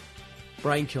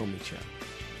 Brian Kilmeade Show.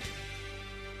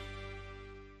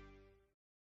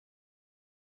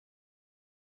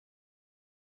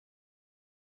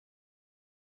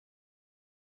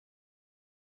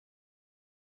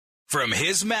 From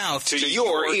his mouth to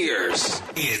your ears,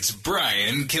 it's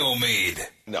Brian Kilmeade.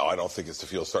 No, I don't think it's the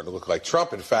field starting to look like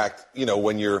Trump. In fact, you know,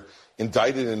 when you're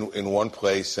indicted in one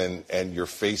place and you're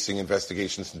facing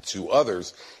investigations in two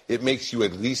others, it makes you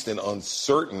at least an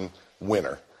uncertain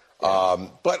winner.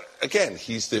 But again,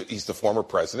 he's the former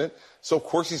president, so of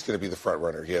course he's going to be the front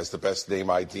runner. He has the best name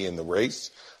ID in the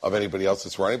race of anybody else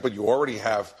that's running. But you already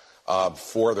have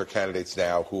 4 other candidates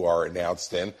now who are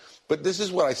announced in. But this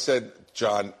is what I said,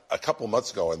 John, a couple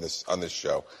months ago on this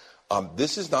show.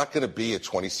 This is not going to be a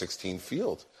 2016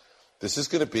 field. This is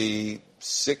going to be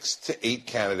 6 to 8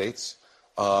 candidates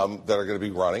that are going to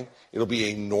be running. It'll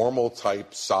be a normal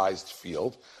type sized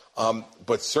field.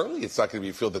 But certainly it's not going to be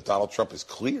a field that Donald Trump has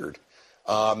cleared.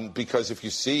 Because if you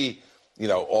see, you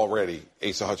know, already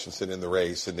Asa Hutchinson in the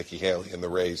race and Nikki Haley in the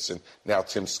race and now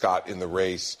Tim Scott in the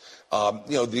race, you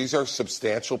know, these are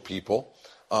substantial people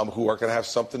who are going to have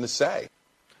something to say.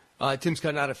 Tim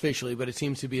Scott not officially, but it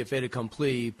seems to be a fait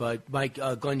accompli. But Mike,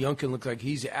 Glenn Youngkin looks like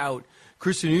he's out.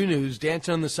 Chris Sununu, who's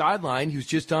dancing on the sideline, he was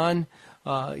just on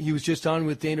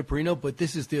with Dana Perino, but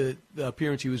this is the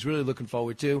appearance he was really looking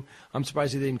forward to. I'm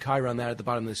surprised he didn't chyron that at the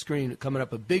bottom of the screen. Coming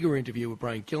up, a bigger interview with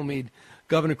Brian Kilmeade.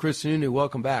 Governor Chris Sununu,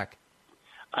 welcome back.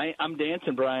 I'm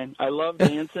dancing, Brian. I love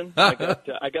dancing. I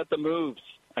got the moves.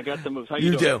 How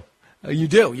you doing? You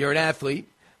do. You're an athlete.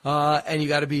 And you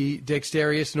got to be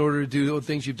dexterous in order to do the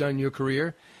things you've done in your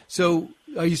career. So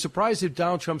are you surprised that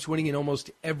Donald Trump's winning in almost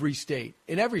every state?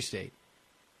 In every state?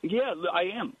 Yeah, I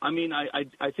am. I mean,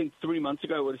 I think 3 months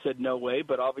ago I would have said no way,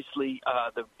 but obviously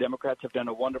the Democrats have done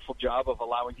a wonderful job of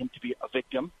allowing him to be a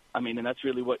victim. I mean, and that's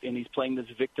really and he's playing this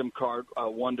victim card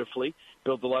wonderfully,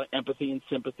 builds a lot of empathy and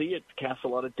sympathy. It casts a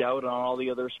lot of doubt on all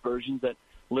the other aspersions that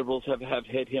liberals have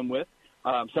hit him with,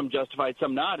 some justified,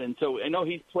 some not. And so I know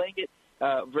he's playing it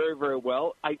very, very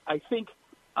well. I think,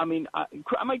 I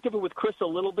might differ with Chris a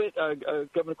little bit,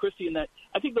 Governor Christie, in that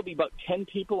I think there'll be about 10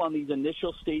 people on these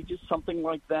initial stages, something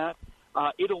like that.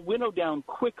 It'll winnow down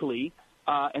quickly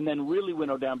and then really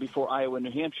winnow down before Iowa and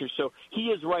New Hampshire. So he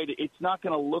is right. It's not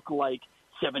going to look like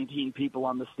 17 people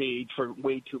on the stage for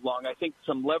way too long. I think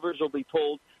some levers will be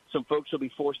pulled. Some folks will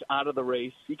be forced out of the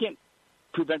race. You can't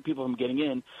prevent people from getting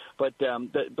in, but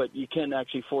you can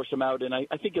actually force them out. And I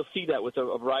think you'll see that with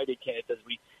a variety of candidates as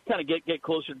we kind of get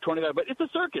closer to 25. But it's a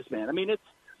circus, man. I mean,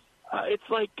 it's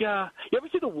like you ever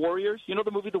see The Warriors? You know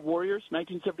the movie The Warriors,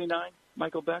 1979,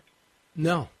 Michael Beck?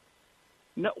 No.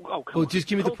 Oh, come well, on. just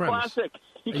give me the premise. Classic.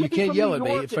 You can't yell at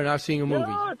me for not seeing a movie.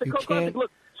 No, it's a cult classic.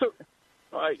 Look, so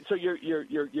all right, so you're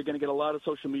going to get a lot of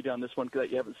social media on this one because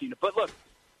you haven't seen it. But look,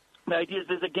 the idea is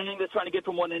there's a gang that's trying to get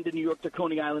from one end of New York to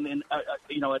Coney Island, and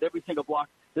at every single block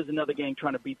there's another gang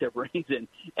trying to beat their brains in.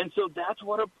 And so that's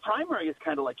what a primary is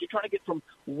kind of like. You're trying to get from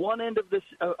one end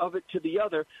of it to the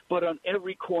other, but on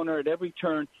every corner, at every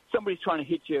turn, somebody's trying to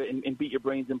hit you and beat your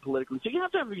brains in politically. So you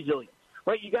have to have resilience,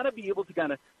 right? You got to be able to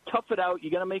kind of tough it out.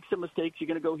 You got to make some mistakes. You're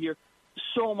going to go here.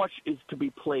 So much is to be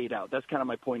played out. That's kind of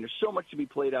my point. There's so much to be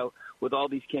played out with all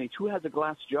these candidates. Who has a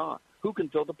glass jaw? Who can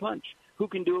throw the punch? Who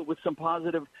can do it with some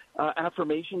positive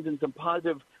affirmations and some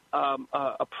positive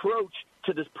approach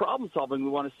to this problem solving we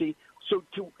want to see? So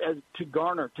to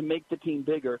garner, to make the team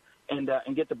bigger, and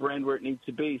get the brand where it needs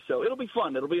to be. So it'll be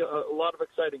fun. It'll be a lot of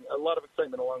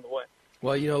excitement along the way.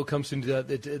 Well, it comes to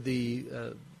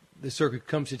the circuit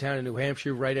comes to town in New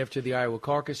Hampshire right after the Iowa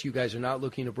caucus. You guys are not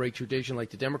looking to break tradition like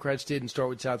the Democrats did and start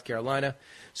with South Carolina.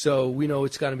 So we know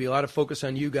it's going to be a lot of focus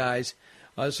on you guys.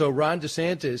 So Ron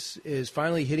DeSantis is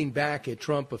finally hitting back at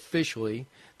Trump officially.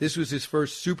 This was his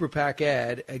first super PAC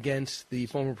ad against the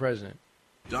former president.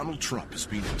 Donald Trump is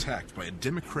being attacked by a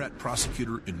Democrat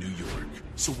prosecutor in New York.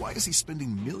 So why is he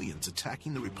spending millions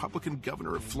attacking the Republican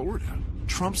governor of Florida?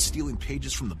 Trump's stealing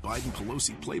pages from the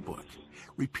Biden-Pelosi playbook,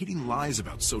 repeating lies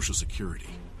about Social Security.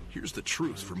 Here's the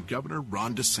truth from Governor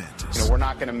Ron DeSantis. We're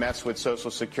not going to mess with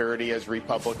Social Security as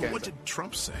Republicans. What did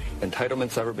Trump say?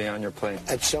 Entitlements ever be on your plane?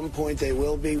 At some point they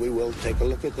will be. We will take a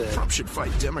look at that. Trump should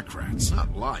fight Democrats,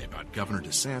 not lie about Governor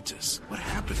DeSantis. What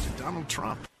happened to Donald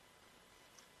Trump?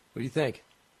 What do you think?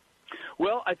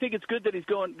 Well, I think it's good that he's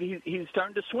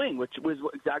starting to swing, which was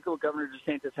exactly what Governor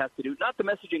DeSantis has to do. Not the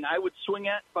messaging I would swing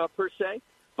at per se,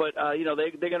 but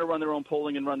they're going to run their own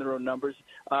polling and run their own numbers.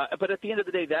 But at the end of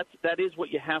the day, that is what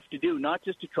you have to do, not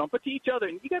just to Trump, but to each other.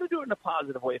 And you got to do it in a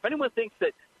positive way. If anyone thinks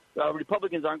that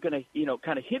Republicans aren't going to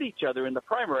kind of hit each other in the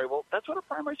primary, well, that's what a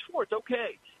primary's for. It's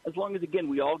okay, as long as again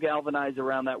we all galvanize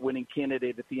around that winning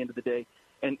candidate at the end of the day.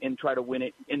 And try to win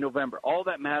it in November. All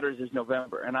that matters is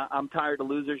November. And I'm tired of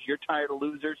losers. You're tired of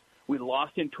losers. We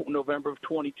lost in November of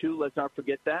 22. Let's not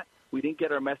forget that. We didn't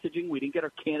get our messaging. We didn't get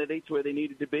our candidates where they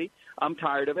needed to be. I'm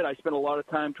tired of it. I spent a lot of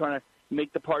time trying to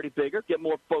make the party bigger, get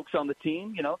more folks on the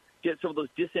team, get some of those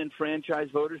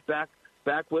disenfranchised voters back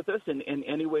with us in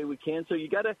any way we can. So you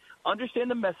got to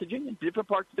understand the messaging in different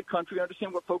parts of the country,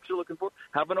 understand what folks are looking for,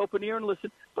 have an open ear and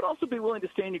listen, but also be willing to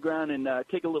stand your ground and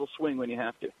take a little swing when you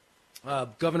have to.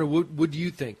 Governor, what do you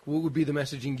think? What would be the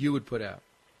messaging you would put out?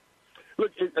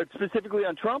 Look, specifically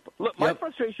on Trump, my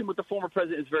frustration with the former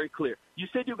president is very clear. You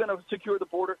said you were going to secure the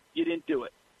border. You didn't do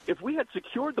it. If we had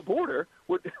secured the border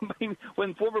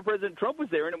when former President Trump was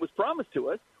there and it was promised to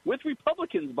us, with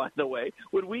Republicans, by the way,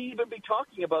 would we even be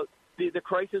talking about the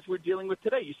crisis we're dealing with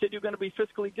today? You said you're going to be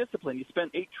fiscally disciplined. You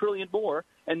spent $8 trillion more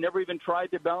and never even tried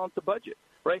to balance the budget,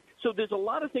 right? So there's a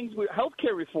lot of things.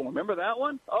 Healthcare reform, remember that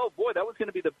one? Oh, boy, that was going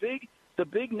to be the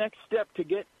big next step to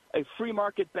get a free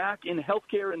market back in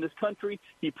healthcare in this country.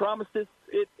 He promised us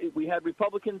it. We had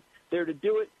Republicans there to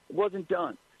do it. It wasn't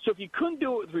done. So if you couldn't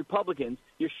do it with Republicans,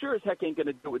 you sure as heck ain't going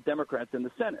to do it with Democrats in the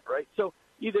Senate, right? So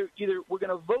either we're going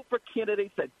to vote for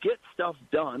candidates that get stuff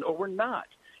done or we're not.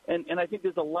 And I think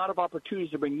there's a lot of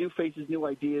opportunities to bring new faces, new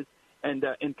ideas, and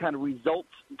kind of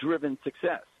results-driven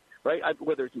success, right?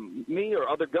 Whether it's me or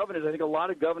other governors, I think a lot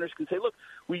of governors can say, look,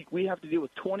 we have to deal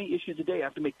with 20 issues a day. I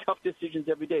have to make tough decisions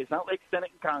every day. It's not like Senate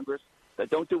and Congress that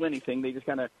don't do anything. They just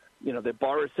kind of, the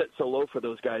bar is set so low for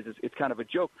those guys. It's kind of a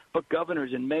joke. But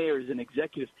governors and mayors and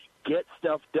executives get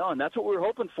stuff done. That's what we were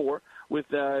hoping for with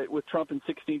Trump in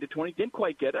 16 to 20. Didn't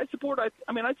quite get it. I supported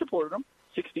him.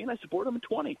 16, I support him in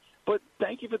 20. But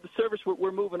thank you for the service.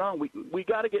 We're moving on. We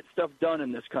got to get stuff done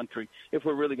in this country if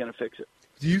we're really going to fix it.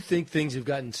 Do you think things have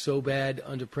gotten so bad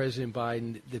under President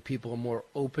Biden that people are more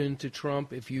open to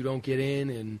Trump if you don't get in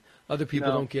and other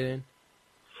people don't get in?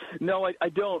 No, I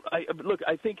don't.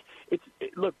 I think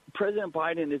President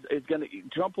Biden is going to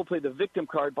 – Trump will play the victim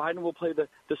card. Biden will play the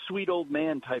sweet old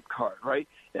man type card, right?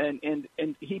 And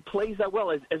he plays that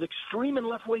well. As extreme and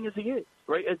left-wing as he is,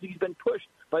 right, as he's been pushed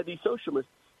by these socialists,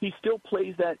 he still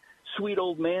plays that sweet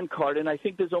old man card, and I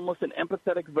think there's almost an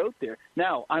empathetic vote there.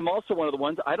 Now, I'm also one of the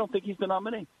ones – I don't think he's the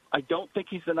nominee. I think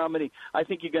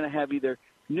you're going to have either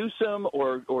Newsom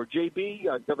or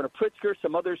JB, Governor Pritzker,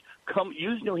 some others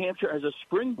use New Hampshire as a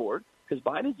springboard, because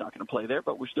Biden's not going to play there,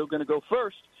 but we're still going to go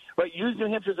first. Right? Use New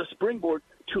Hampshire as a springboard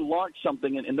to launch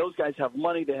something, and those guys have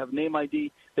money. They have name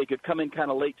ID. They could come in kind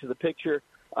of late to the picture.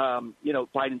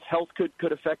 Biden's health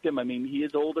could affect him. I mean, he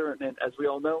is older, and as we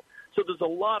all know. So there's a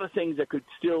lot of things that could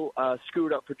still screw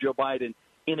it up for Joe Biden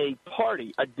in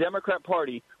a Democrat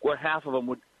party, where half of them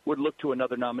would look to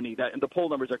another nominee. And the poll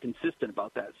numbers are consistent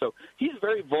about that. So he's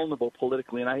very vulnerable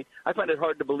politically, and I find it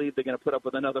hard to believe they're going to put up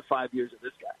with another 5 years of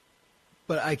this guy.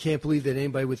 But I can't believe that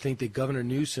anybody would think that Governor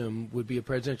Newsom would be a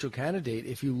presidential candidate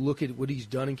if you look at what he's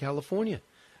done in California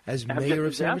as mayor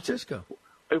of San Francisco.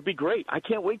 It would be great. I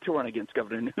can't wait to run against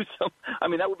Governor Newsom. I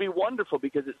mean, that would be wonderful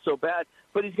because it's so bad.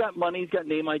 But he's got money, he's got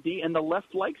name ID, and the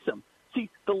left likes him. See,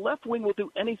 the left wing will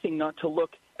do anything not to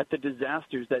look at the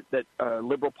disasters that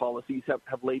liberal policies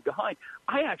have laid behind.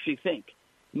 I actually think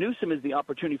Newsom is the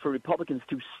opportunity for Republicans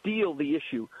to steal the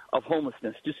issue of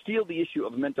homelessness, to steal the issue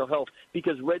of mental health,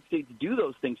 because red states do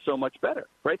those things so much better,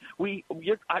 right?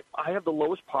 I have the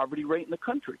lowest poverty rate in the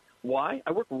country. Why?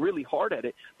 I work really hard at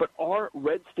it, but our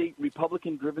red state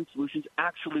Republican-driven solutions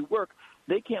actually work.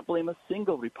 They can't blame a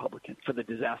single Republican for the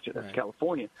disaster that's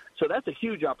California. So that's a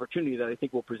huge opportunity that I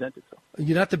think will present itself.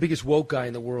 You're not the biggest woke guy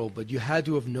in the world, but you had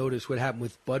to have noticed what happened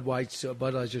with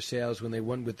Budweiser sales when they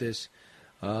went with this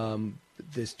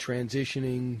this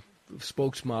transitioning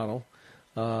spokesmodel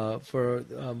for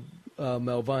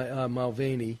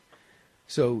Mulvaney.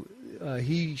 So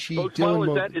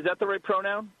Dylan is that the right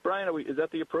pronoun, Brian? Is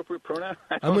that the appropriate pronoun?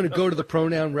 I'm going to go to the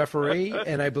pronoun referee,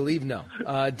 and I believe no.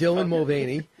 Dylan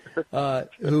Mulvaney,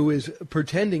 who is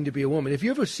pretending to be a woman. If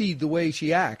you ever see the way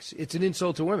she acts, it's an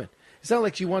insult to women. It's not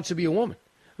like she wants to be a woman.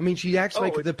 I mean, she acts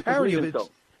like the parody of it.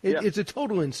 It's a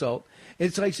total insult.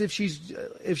 It's like if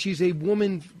she's a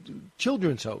woman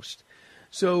children's host.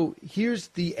 So here's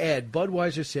the ad: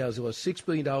 Budweiser sales lost $6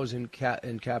 billion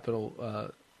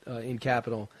in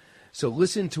capital. So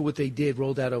listen to what they did,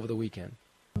 rolled out over the weekend.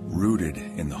 Rooted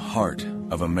in the heart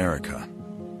of America,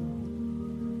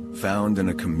 found in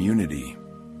a community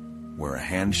where a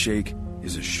handshake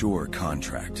is a sure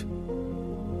contract.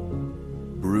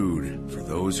 Brewed for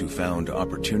those who found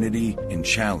opportunity in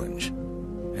challenge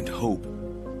and hope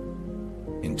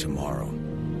in tomorrow.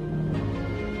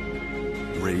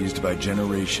 Raised by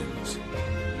generations,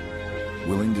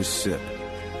 willing to sip,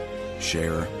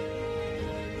 share,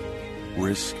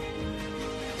 risk,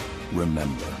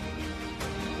 remember.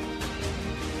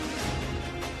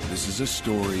 This is a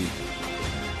story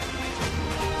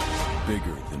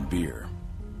bigger than beer.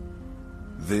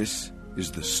 This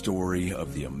is the story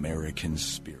of the American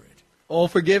spirit. All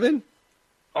forgiven?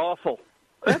 Awful.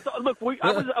 Look,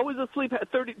 I was asleep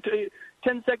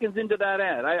 10 seconds into that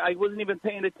ad. I wasn't even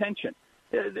paying attention.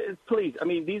 Please, I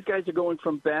mean, these guys are going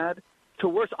from bad to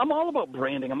worse. I'm all about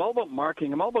branding. I'm all about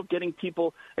marketing. I'm all about getting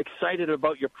people excited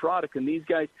about your product. And these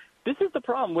guys, this is the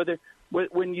problem.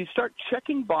 When you start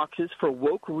checking boxes for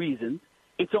woke reasons,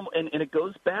 and it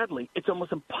goes badly, it's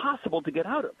almost impossible to get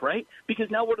out of, right? Because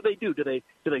now what do? Do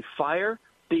they fire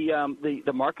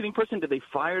the marketing person? Do they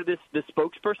fire this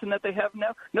spokesperson that they have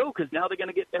now? No, because now they're going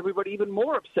to get everybody even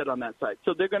more upset on that side.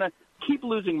 So they're going to keep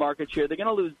losing market share. They're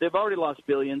going to lose. They've already lost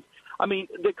billions. I mean,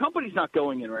 the company's not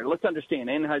going in right. Let's understand,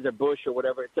 Anheuser-Busch or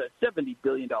whatever, it's a $70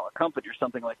 billion company or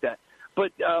something like that.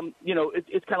 But,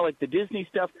 it's kind of like the Disney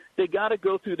stuff. They got to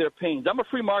go through their pains. I'm a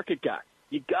free market guy.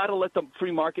 You got to let the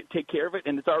free market take care of it,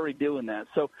 and it's already doing that.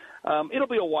 So it'll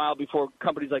be a while before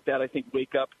companies like that, I think,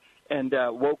 wake up and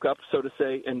woke up, so to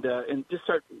say, and just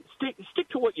stick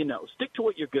to what you know. Stick to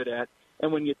what you're good at.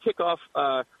 And when you tick off,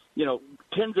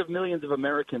 tens of millions of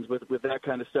Americans with that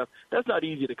kind of stuff, that's not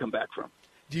easy to come back from.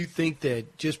 Do you think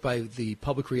that just by the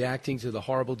public reacting to the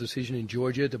horrible decision in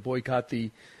Georgia to boycott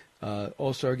the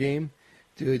All-Star game,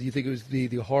 do you think it was the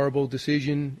horrible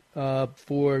decision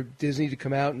for Disney to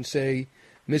come out and say,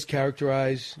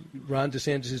 mischaracterize Ron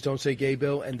DeSantis' Don't Say Gay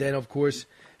bill, and then, of course,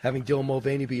 having Dylan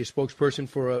Mulvaney be a spokesperson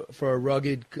for a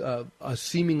rugged, a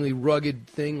seemingly rugged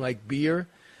thing like beer?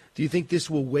 Do you think this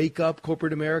will wake up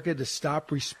corporate America to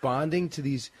stop responding to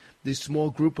this small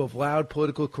group of loud,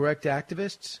 politically correct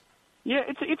activists? Yeah,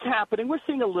 it's happening. We're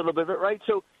seeing a little bit of it, right?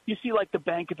 So you see, like the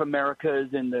Bank of Americas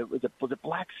and was it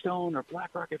Blackstone or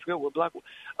BlackRock? I forget what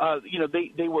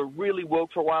they were really woke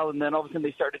for a while, and then all of a sudden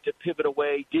they started to pivot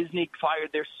away. Disney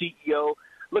fired their CEO.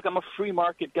 Look, I'm a free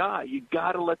market guy. You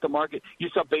got to let the market. You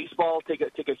saw baseball take a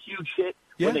huge hit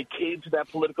when they caved to that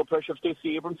political pressure of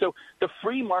Stacey Abrams. So the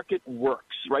free market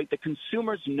works, right? The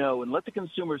consumers know, and let the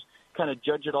consumers kind of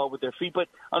judge it all with their feet. But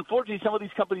unfortunately, some of these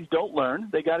companies don't learn.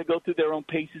 They got to go through their own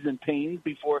paces and pains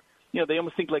before they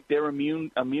almost think like they're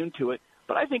immune to it.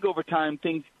 But I think over time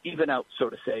things even out, so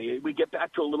to say. We get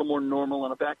back to a little more normal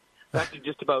and back to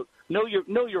just about know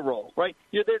your role, right?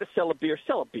 You're there to sell a beer.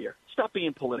 Stop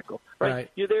being political, right?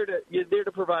 You're there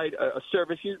to provide a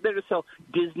service. You're there to sell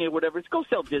Disney or whatever. Go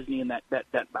sell Disney and that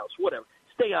mouse, whatever.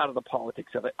 Stay out of the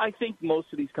politics of it. I think most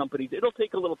of these companies, it'll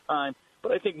take a little time,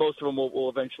 but I think most of them will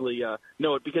eventually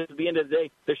know it, because at the end of the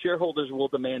day, the shareholders will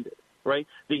demand it, right?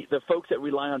 The folks that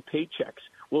rely on paychecks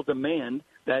will demand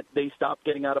that they stop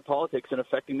getting out of politics and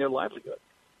affecting their livelihood.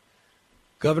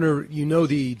 Governor,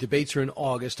 the debates are in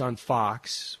August on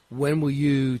Fox. When will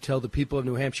you tell the people of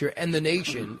New Hampshire and the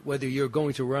nation whether you're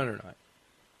going to run or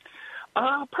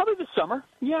not? Probably this summer.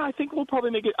 Yeah, I think we'll probably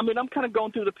make it. I mean, I'm kind of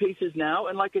going through the paces now,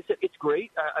 and like I said, it's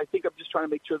great. I think I'm just trying to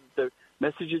make sure that the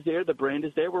message is there, the brand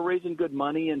is there. We're raising good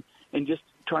money and just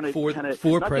trying to kind of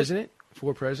for president.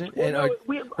 Well, and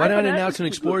why not announce an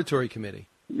exploratory committee?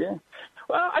 Yeah.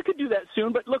 Well, I could do that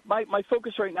soon, but look, my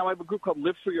focus right now, I have a group called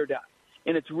Live for Your Dad,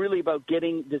 and it's really about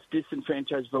getting this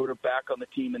disenfranchised voter back on the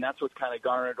team, and that's what's kind of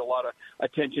garnered a lot of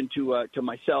attention to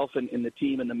myself and the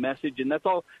team and the message, and that's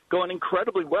all going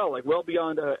incredibly well, like well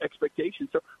beyond expectations.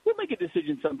 So we'll make a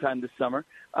decision sometime this summer.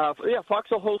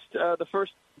 Fox will host the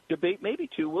first debate, maybe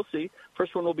two, we'll see.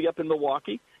 First one will be up in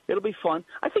Milwaukee. It'll be fun.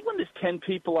 I think when there's 10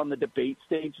 people on the debate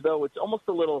stage, though, it's almost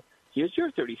a little, here's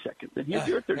your 30 seconds, and here's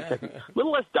your 30 seconds. A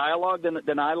little less dialogue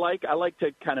than I like. I like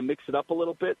to kind of mix it up a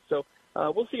little bit. So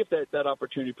we'll see if that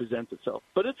opportunity presents itself.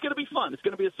 But it's going to be fun. It's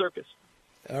going to be a circus.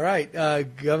 All right,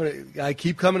 Governor, I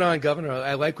keep coming on, Governor.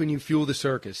 I like when you fuel the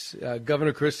circus.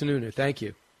 Governor Chris Sununu, thank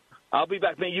you. I'll be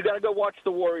back, man. You got to go watch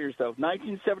the Warriors, though.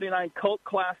 1979 cult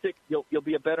classic. You'll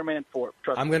be a better man for it.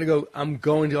 Trust me. I'm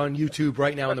going on YouTube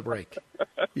right now on the break.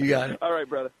 You got it. All right,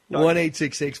 brother.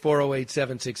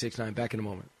 1-866-408-7669. Back in a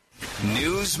moment.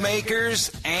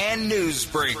 Newsmakers and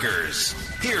newsbreakers.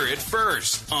 Hear it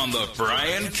first on the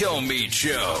Brian Kilmeade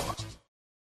Show.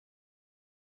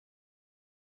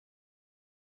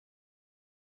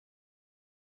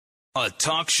 A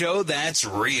talk show that's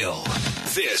real.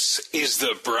 This is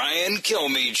the Brian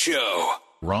Kilmeade Show.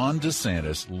 Ron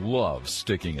DeSantis loves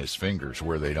sticking his fingers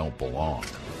where they don't belong.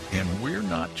 And we're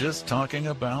not just talking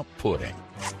about pudding.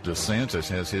 DeSantis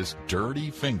has his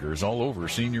dirty fingers all over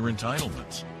senior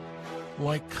entitlements.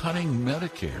 Like cutting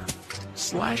Medicare,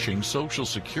 slashing Social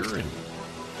Security,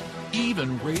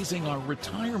 even raising our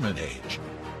retirement age.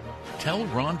 Tell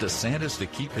Ron DeSantis to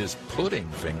keep his pudding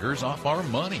fingers off our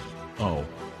money. Oh,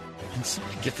 and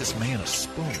somebody get this man a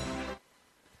spoon.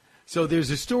 So there's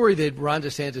a story that Ron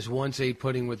DeSantis once ate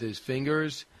pudding with his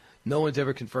fingers. No one's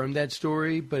ever confirmed that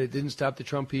story, but it didn't stop the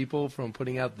Trump people from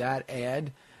putting out that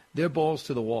ad. They're balls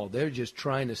to the wall. They're just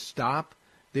trying to stop.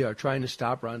 They are trying to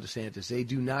stop Ron DeSantis. They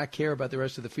do not care about the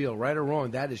rest of the field. Right or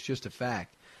wrong, that is just a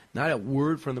fact. Not a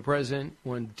word from the president.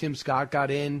 When Tim Scott got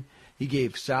in, he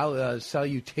gave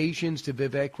salutations to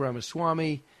Vivek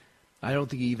Ramaswamy. I don't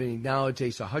think he even acknowledged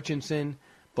Asa Hutchinson.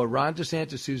 But Ron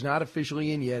DeSantis, who's not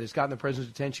officially in yet, has gotten the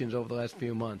president's attention over the last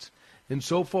few months. And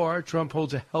so far, Trump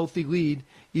holds a healthy lead,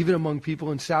 even among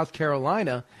people in South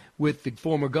Carolina, with the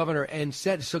former governor and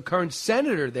current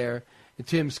senator there,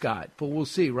 Tim Scott. But we'll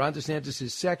see. Ron DeSantis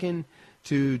is second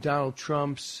to Donald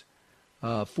Trump's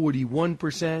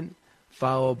 41%,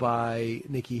 followed by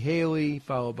Nikki Haley,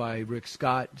 followed by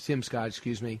Tim Scott,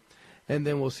 and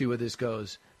then we'll see where this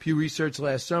goes. Pew Research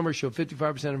last summer showed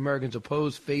 55% of Americans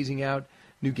oppose phasing out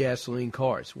new gasoline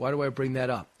cars. Why do I bring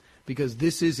that up? Because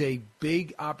this is a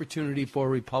big opportunity for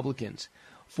Republicans.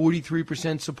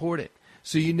 43% support it.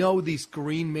 So you know these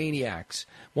green maniacs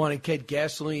want to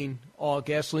get all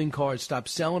gasoline cars, stop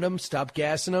selling them, stop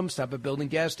gassing them, stop building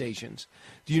gas stations.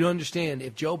 Do you understand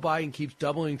if Joe Biden keeps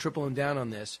doubling, tripling down on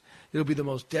this, it'll be the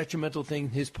most detrimental thing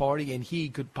his party and he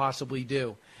could possibly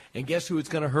do. And guess who it's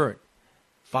going to hurt?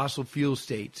 Fossil fuel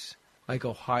states like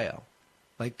Ohio,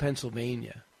 like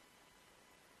Pennsylvania,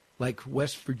 like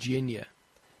West Virginia.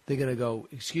 They're going to go,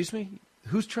 excuse me?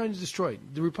 Who's trying to destroy?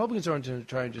 The Republicans aren't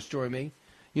trying to destroy me.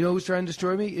 You know who's trying to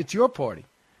destroy me? It's your party.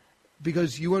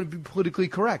 Because you want to be politically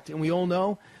correct. And we all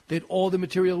know that all the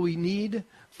material we need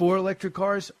for electric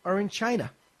cars are in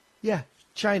China. Yeah,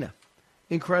 China.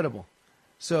 Incredible.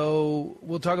 So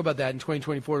we'll talk about that in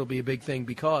 2024. It'll be a big thing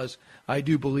because I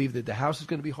do believe that the House is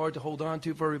going to be hard to hold on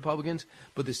to for Republicans,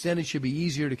 but the Senate should be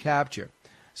easier to capture.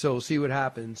 So we'll see what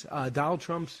happens. Donald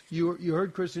Trump's, you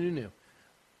heard Chris Sununu.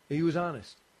 He was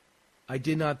honest. I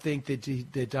did not think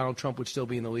that Donald Trump would still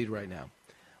be in the lead right now.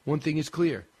 One thing is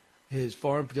clear.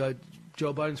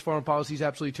 Joe Biden's foreign policy is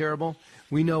absolutely terrible.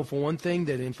 We know for one thing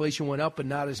that inflation went up, but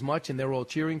not as much, and they're all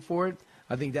cheering for it.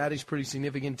 I think that is pretty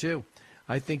significant, too.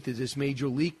 I think that this major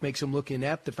leak makes him look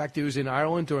inept. The fact that he was in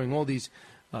Ireland during all these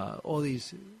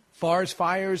forest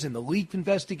fires and the leak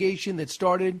investigation that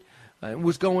started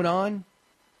was going on,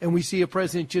 and we see a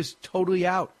president just totally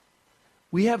out.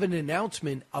 We have an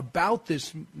announcement about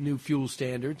this new fuel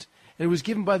standards, and it was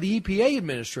given by the EPA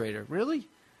administrator. Really?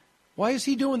 Why is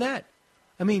he doing that?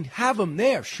 I mean, have him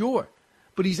there, sure.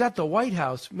 But he's at the White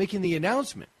House making the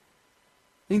announcement.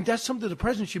 I think that's something the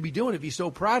president should be doing if he's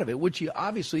so proud of it, which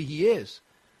obviously he is.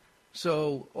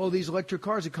 So all these electric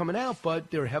cars are coming out,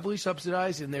 but they're heavily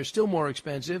subsidized and they're still more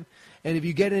expensive. And if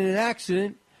you get in an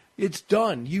accident, it's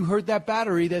done. You hurt that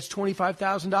battery, that's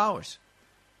 $25,000.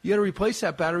 You got to replace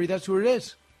that battery, that's what it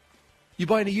is. You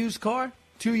buying a used car?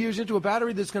 2 years into a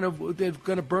battery that's going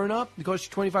to burn up, it costs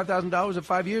you $25,000 in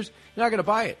 5 years, you're not going to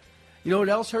buy it. You know what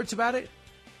else hurts about it?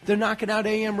 They're knocking out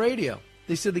AM radio.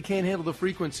 They said they can't handle the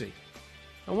frequency.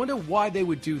 I wonder why they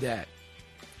would do that.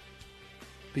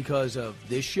 Because of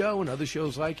this show and other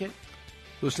shows like it?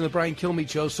 Listen to the Brian Kilmeade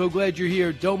Show. So glad you're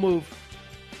here. Don't move.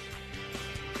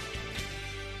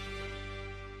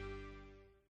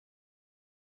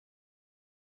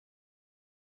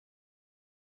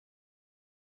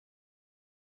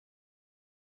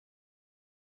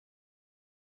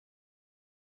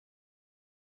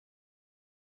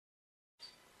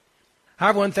 Hi,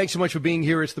 everyone. Thanks so much for being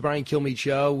here. It's the Brian Kilmeade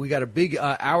Show. We got a big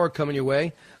hour coming your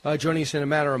way. Joining us in a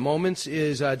matter of moments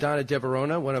is Donna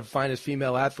DeVerona, one of the finest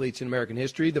female athletes in American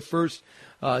history, the first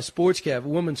woman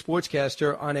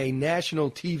sportscaster on a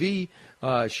national TV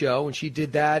show, and she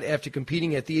did that after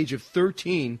competing at the age of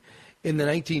 13 in the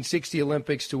 1960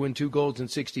 Olympics to win 2 golds in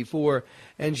 64,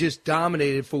 and just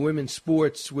dominated for women's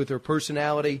sports with her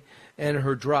personality and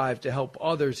her drive to help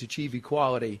others achieve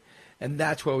equality. And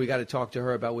that's why we got to talk to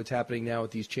her about what's happening now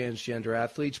with these transgender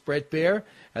athletes. Brett Baer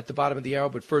at the bottom of the hour.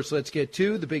 But first, let's get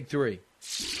to the big three.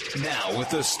 Now,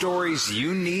 with the stories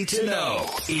you need to know,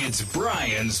 it's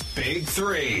Brian's Big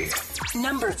Three.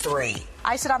 Number 3.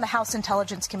 I sit on the House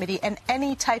Intelligence Committee, and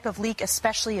any type of leak,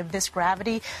 especially of this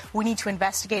gravity, we need to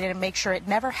investigate it and make sure it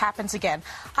never happens again.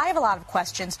 I have a lot of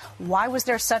questions. Why was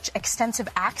there such extensive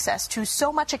access to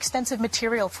so much extensive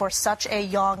material for such a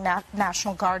young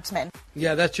National Guardsman?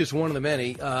 Yeah, that's just one of the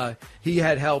many. He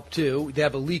had help, too. They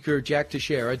have a leaker, Jack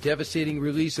Teixeira, devastating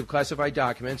release of classified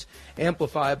documents,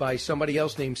 amplified by somebody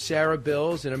else named Sarah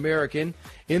Bills, an American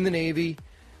in the Navy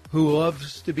who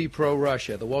loves to be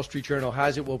pro-Russia. The Wall Street Journal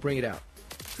has it. We'll bring it out.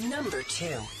 Number 2.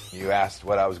 You asked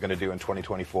what I was going to do in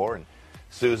 2024, and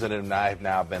Susan and I have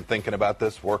now been thinking about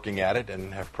this, working at it,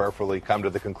 and have prayerfully come to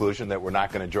the conclusion that we're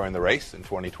not going to join the race in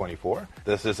 2024.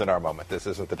 This isn't our moment. This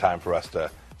isn't the time for us to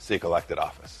seek elected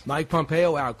office. Mike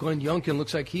Pompeo out. Glenn Youngkin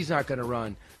looks like he's not going to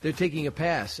run. They're taking a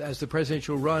pass as the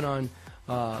presidential run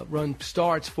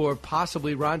starts for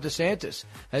possibly Ron DeSantis,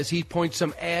 as he points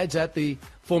some ads at the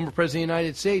former president of the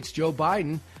United States. Joe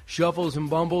Biden shuffles and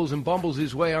bumbles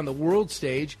his way on the world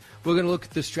stage. We're going to look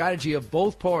at the strategy of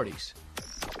both parties.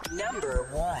 Number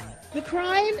 1. The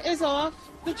crime is off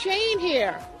the chain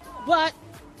here, but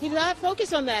he did not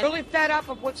focus on that. Really fed up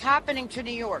of what's happening to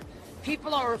New York.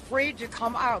 People are afraid to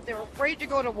come out. They're afraid to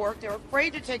go to work. They're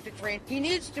afraid to take the train. He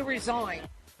needs to resign.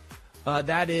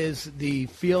 That is the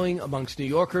feeling amongst New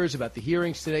Yorkers about the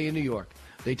hearings today in New York.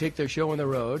 They take their show on the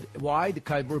road. Why?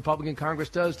 The Republican Congress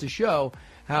does to show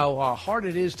how hard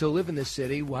it is to live in this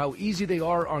city, how easy they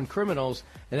are on criminals,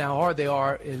 and how hard they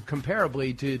are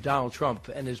comparably to Donald Trump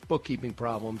and his bookkeeping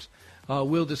problems.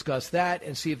 We'll discuss that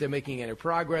and see if they're making any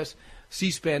progress.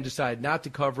 C-SPAN decided not to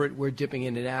cover it. We're dipping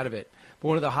in and out of it. But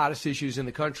one of the hottest issues in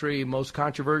the country, most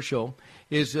controversial,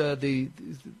 is the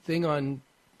thing on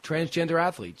transgender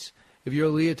athletes. If you're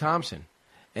Leah Thompson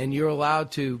and you're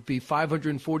allowed to be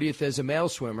 540th as a male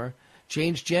swimmer,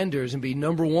 change genders, and be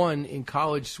number 1 in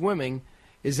college swimming,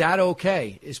 is that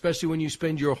okay? Especially when you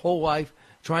spend your whole life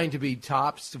trying to be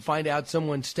tops, to find out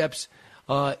someone steps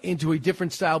into a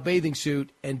different style bathing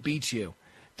suit and beats you.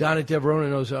 Donna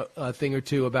DeVerona knows a thing or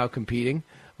two about competing.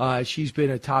 She's been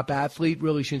a top athlete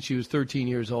really since she was 13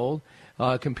 years old.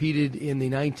 Competed in the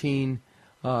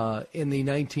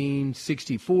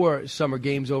 1964 Summer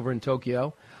Games over in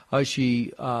Tokyo.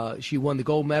 She won the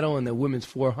gold medal in the women's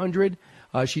 400.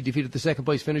 She defeated the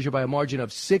second-place finisher by a margin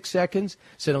of 6 seconds,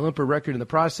 set an Olympic record in the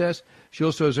process. She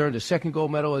also has earned a second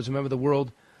gold medal as a member of the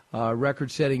world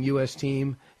record-setting U.S.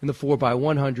 team in the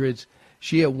 4x100s.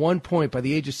 She, at one point, by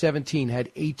the age of 17, had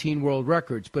 18 world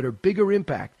records, but her bigger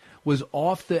impact was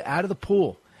out of the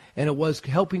pool, and it was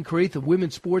helping create the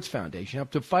Women's Sports Foundation,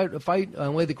 helped to fight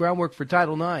and lay the groundwork for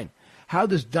Title IX. How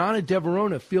does Donna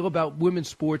DeVerona feel about women's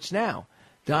sports now?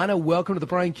 Donna, welcome to the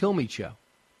Brian Kilmeade Show.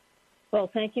 Well,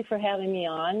 thank you for having me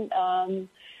on.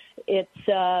 It's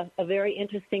a very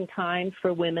interesting time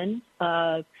for women.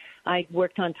 I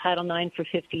worked on Title IX for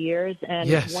 50 years, and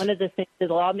yes. One of the things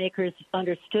that lawmakers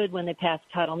understood when they passed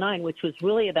Title IX, which was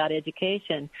really about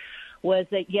education, was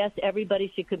that, yes, everybody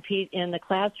should compete in the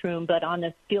classroom, but on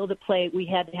the field of play, we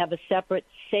had to have a separate,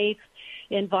 safe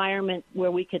environment where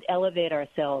we could elevate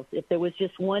ourselves. If there was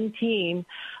just one team,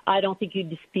 I don't think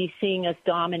you'd be seeing us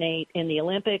dominate in the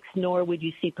Olympics, nor would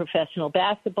you see professional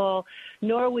basketball,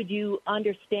 nor would you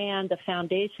understand the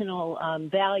foundational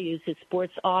values that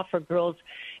sports offer girls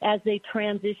as they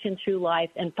transition through life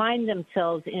and find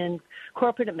themselves in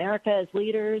corporate America as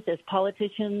leaders, as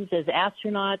politicians, as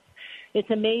astronauts. It's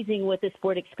amazing what the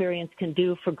sport experience can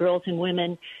do for girls and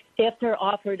women if they're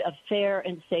offered a fair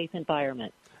and safe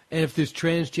environment. And if this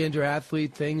transgender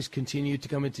athlete things continue to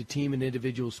come into team and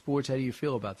individual sports, how do you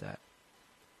feel about that?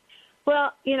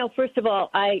 Well, first of all,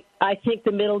 I think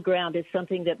the middle ground is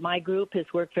something that my group has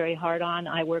worked very hard on.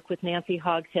 I work with Nancy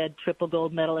Hogshead, triple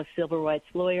gold medalist, civil rights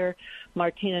lawyer,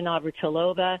 Martina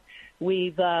Navratilova.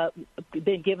 We've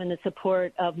been given the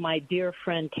support of my dear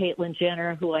friend Caitlyn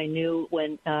Jenner, who I knew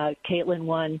when Caitlyn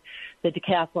won the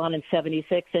decathlon in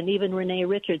 '76, and even Renee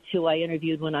Richards, who I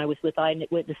interviewed when I was with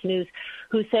Eyewitness News,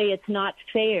 who say it's not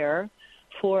fair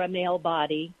for a male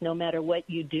body, no matter what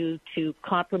you do, to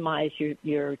compromise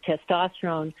your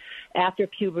testosterone after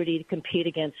puberty to compete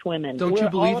against women. Don't you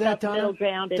believe that, Donna? Middle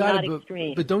ground and Donna, not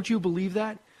extreme. But don't you believe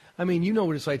that? I mean, you know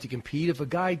what it's like to compete. If a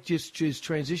guy just is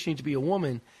transitioning to be a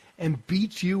woman and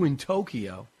beats you in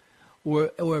Tokyo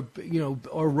or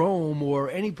Rome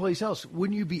or any place else,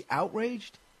 wouldn't you be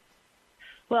outraged?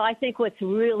 Well, I think what's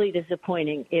really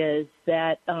disappointing is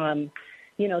that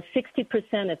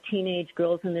 60% of teenage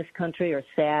girls in this country are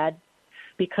sad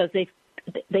because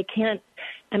they can't.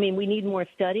 I mean, we need more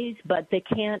studies, but they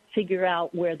can't figure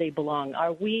out where they belong.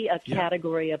 Are we a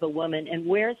category of a woman, and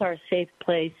where's our safe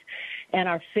place and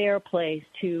our fair place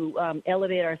to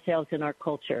elevate ourselves in our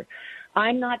culture?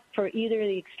 I'm not for either of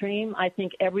the extreme. I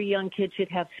think every young kid should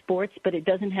have sports, but it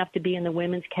doesn't have to be in the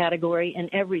women's category in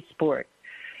every sport.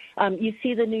 You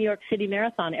see the New York City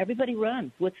Marathon. Everybody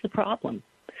runs. What's the problem?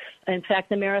 In fact,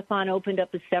 the marathon opened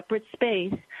up a separate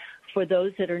space for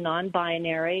those that are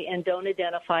non-binary and don't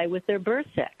identify with their birth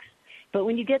sex. But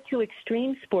when you get to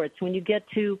extreme sports, when you get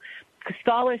to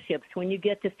scholarships, when you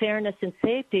get to fairness and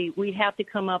safety, we have to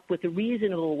come up with a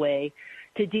reasonable way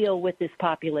to deal with this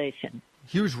population.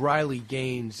 Here's Riley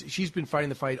Gaines. She's been fighting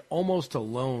the fight almost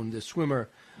alone, the swimmer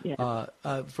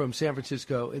from San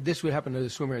Francisco. This would happen to the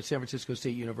swimmer at San Francisco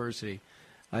State University.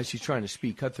 She's trying to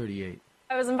speak. Cut 38.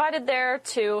 I was invited there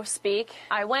to speak.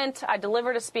 I went, I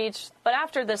delivered a speech, but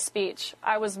after this speech,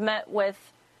 I was met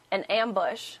with an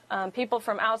ambush. People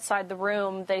from outside the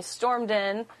room, they stormed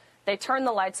in, they turned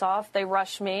the lights off, they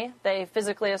rushed me, they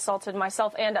physically assaulted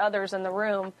myself and others in the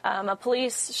room.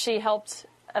 She helped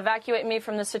evacuate me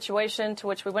from the situation, to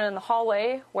which we went in the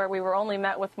hallway where we were only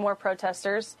met with more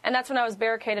protesters. And that's when I was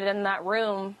barricaded in that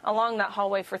room along that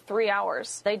hallway for 3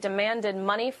 hours. They demanded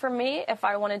money from me if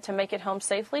I wanted to make it home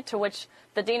safely, to which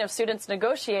the dean of students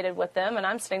negotiated with them. And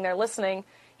I'm sitting there listening.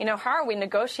 How are we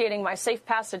negotiating my safe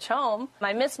passage home?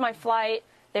 I missed my flight.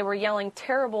 They were yelling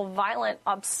terrible, violent,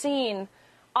 obscene,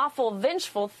 awful,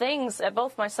 vengeful things at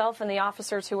both myself and the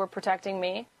officers who were protecting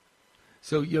me.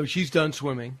 So, she's done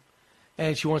swimming.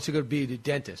 And she wants to go be the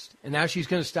dentist. And now she's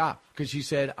going to stop because she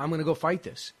said, I'm going to go fight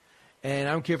this. And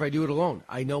I don't care if I do it alone.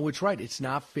 I know it's right. It's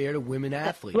not fair to women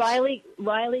athletes. Riley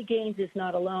Gaines is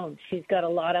not alone. She's got a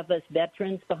lot of us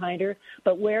veterans behind her.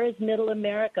 But where is Middle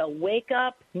America? Wake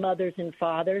up, mothers and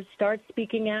fathers. Start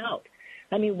speaking out.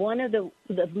 I mean, one of the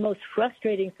most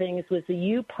frustrating things was the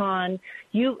UPenn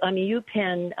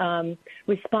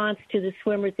response to the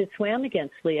swimmers that swam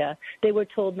against Leah. They were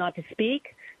told not to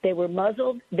speak. They were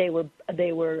muzzled. They were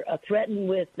threatened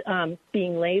with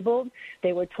being labeled.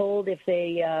 They were told if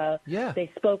they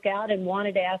spoke out and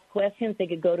wanted to ask questions, they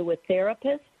could go to a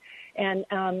therapist. And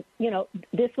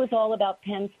this was all about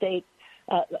Penn State,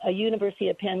 a University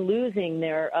of Penn losing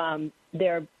their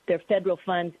federal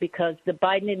funds because the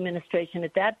Biden administration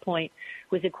at that point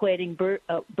was equating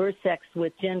birth sex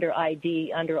with gender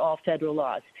ID under all federal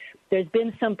laws. There's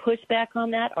been some pushback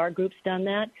on that. Our group's done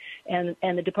that.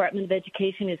 And the Department of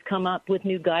Education has come up with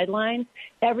new guidelines.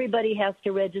 Everybody has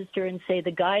to register and say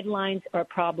the guidelines are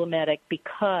problematic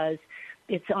because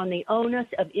it's on the onus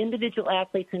of individual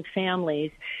athletes and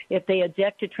families if they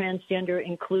object to transgender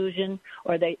inclusion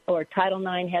or Title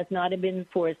IX has not been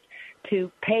enforced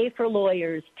to pay for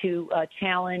lawyers to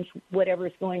challenge whatever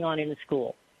is going on in the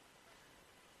school.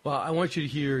 Well, I want you to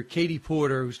hear Katie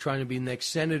Porter, who's trying to be the next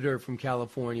senator from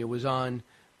California, was on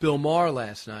Bill Maher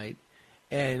last night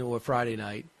or Friday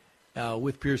night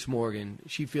with Pierce Morgan.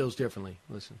 She feels differently.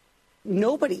 Listen.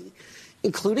 Nobody,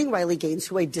 including Riley Gaines,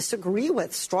 who I disagree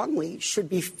with strongly, should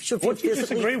feel What do you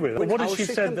disagree with? What has she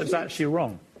said that's actually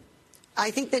wrong? I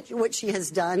think that what she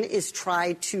has done is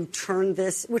try to turn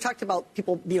this. We talked about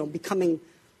people,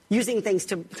 using things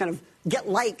to kind of get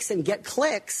likes and get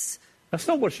clicks. That's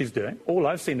not what she's doing. All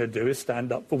I've seen her do is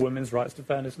stand up for women's rights to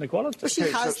fairness and equality.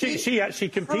 Well, she actually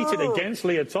competed against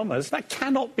Leah Thomas. That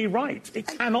cannot be right. It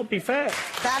cannot be fair.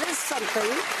 That is something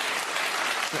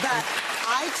that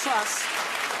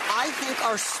I think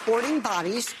our sporting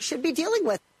bodies should be dealing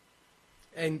with.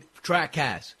 And track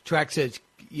says, transgender.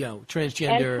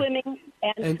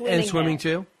 And swimming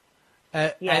too?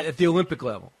 At the Olympic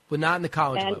level, but not in the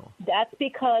college level. That's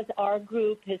because our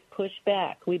group has pushed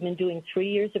back. We've been doing 3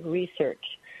 years of research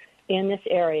in this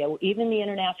area. Even the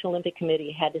International Olympic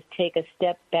Committee had to take a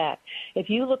step back. If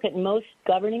you look at most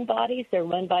governing bodies, they're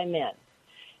run by men,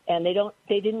 and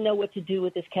they didn't know what to do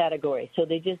with this category, so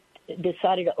they just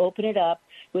decided to open it up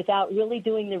without really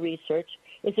doing the research.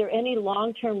 Is there any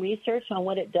long-term research on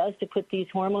what it does to put these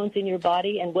hormones in your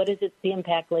body, and what is the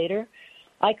impact later?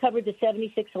 I covered the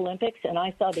 76 Olympics, and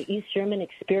I saw the East German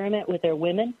experiment with their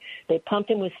women. They pumped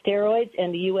them with steroids,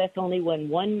 and the U.S. only won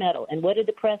 1 medal. And what did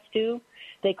the press do?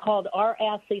 They called our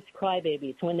athletes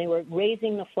crybabies when they were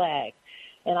raising the flag.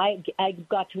 And I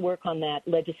got to work on that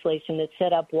legislation that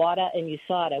set up WADA and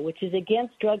USADA, which is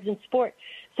against drugs in sport.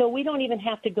 So we don't even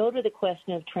have to go to the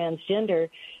question of transgender.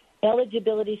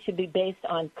 Eligibility should be based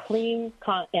on clean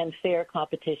and fair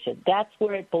competition. That's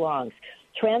where it belongs.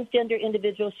 Transgender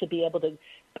individuals should be able to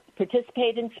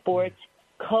participate in sports,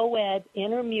 co-ed,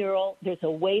 intramural. There's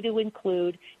a way to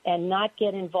include and not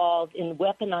get involved in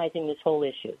weaponizing this whole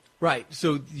issue. Right.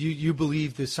 So you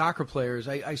believe the soccer players,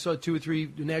 I saw 2 or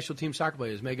 3 national team soccer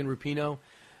players, Megan Rapinoe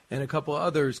and a couple of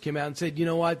others came out and said, you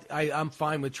know what, I'm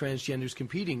fine with transgenders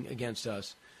competing against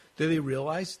us. Do they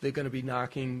realize they're going to be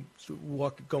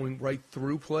going right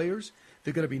through players?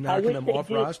 They're going to be knocking them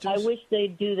off rosters? I wish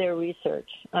they'd do their research.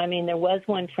 I mean, there was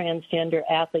one transgender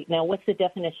athlete. Now, what's the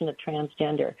definition of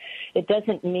transgender? It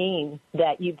doesn't mean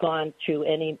that you've gone through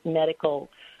any medical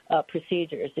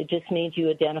procedures. It just means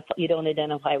you don't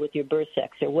identify with your birth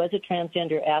sex. There was a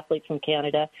transgender athlete from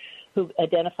Canada who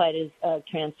identified as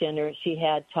transgender. She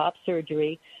had top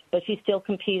surgery, but she still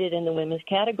competed in the women's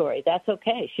category. That's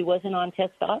okay. She wasn't on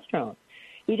testosterone.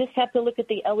 We just have to look at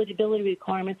the eligibility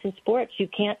requirements in sports. You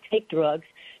can't take drugs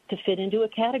to fit into a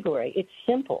category. It's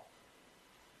simple.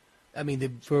 I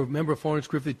mean, remember Florence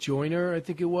Griffith Joyner, I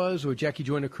think it was, or Jackie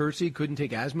Joyner Kersey couldn't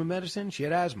take asthma medicine? She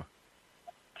had asthma.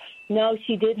 No,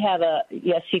 she did have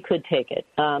yes, she could take it.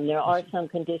 There are some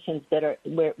conditions that are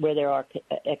where there are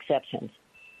exceptions.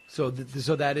 So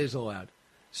that is allowed.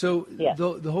 So yeah.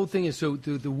 The whole thing is, so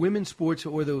the women's sports,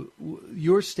 or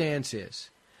your stance is,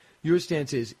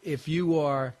 if you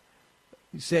are,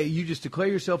 say, you just declare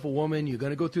yourself a woman, you're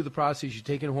going to go through the process, you're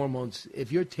taking hormones.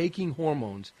 If you're taking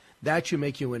hormones, that should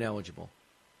make you ineligible.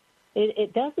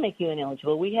 It does make you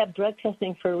ineligible. We have drug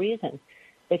testing for a reason.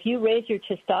 If you raise your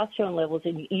testosterone levels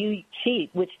and you cheat,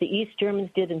 which the East Germans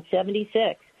did in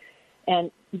 76, and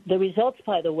the results,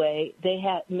 by the way,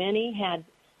 many had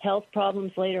health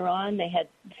problems later on. They had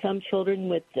some children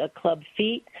with club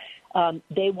feet.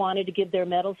 They wanted to give their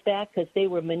medals back because they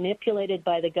were manipulated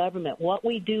by the government. What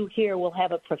we do here will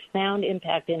have a profound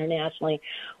impact internationally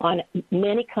on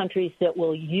many countries that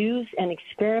will use and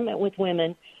experiment with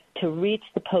women to reach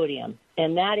the podium.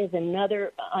 And that is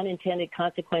another unintended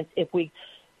consequence if we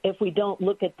don't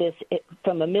look at this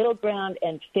from a middle ground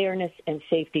and fairness and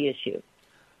safety issue.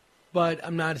 But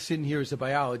I'm not sitting here as a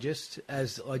biologist,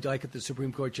 as like at the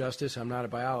Supreme Court Justice. I'm not a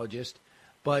biologist.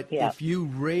 But if you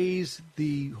raise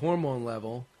the hormone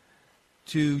level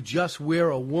to just where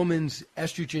a woman's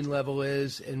estrogen level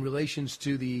is in relations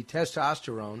to the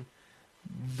testosterone,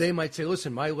 they might say,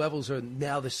 listen, my levels are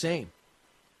now the same.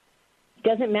 It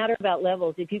doesn't matter about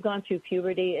levels. If you've gone through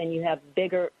puberty and you have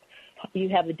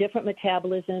a different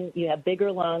metabolism, you have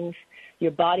bigger lungs,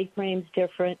 your body frame's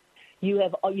different, you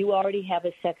already have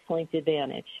a sex-linked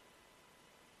advantage.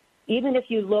 Even if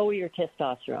you lower your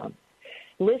testosterone.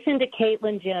 Listen to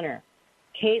Caitlyn Jenner.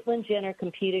 Caitlyn Jenner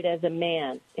competed as a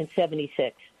man in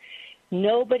 76.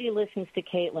 Nobody listens to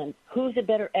Caitlyn. Who's a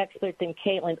better expert than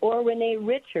Caitlyn? Or Renee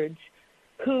Richards,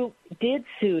 who did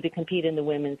sue to compete in the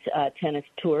women's tennis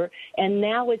tour and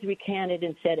now is recanted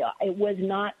and said, it was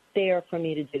not fair for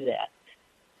me to do that.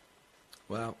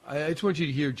 Well, I just want you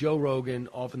to hear Joe Rogan,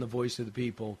 often the voice of the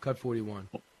people, Cut 41.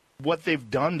 What they've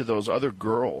done to those other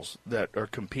girls that are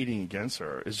competing against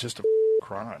her is just a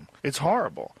crime. It's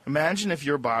horrible. Imagine if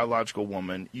you're a biological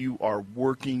woman, you are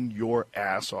working your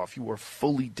ass off. You are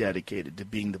fully dedicated to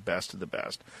being the best of the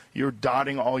best. You're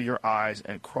dotting all your I's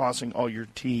and crossing all your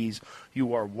T's.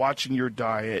 You are watching your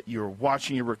diet. You're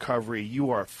watching your recovery.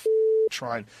 You are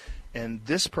trying. And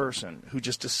this person who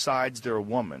just decides they're a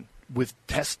woman with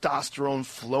testosterone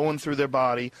flowing through their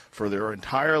body for their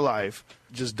entire life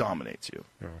just dominates you.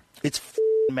 Yeah. It's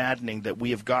maddening that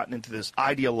we have gotten into this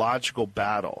ideological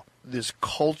battle, this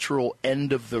cultural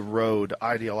end-of-the-road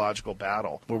ideological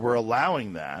battle, where we're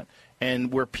allowing that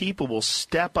and where people will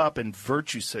step up and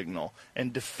virtue signal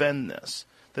and defend this.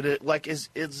 That it as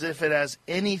if it has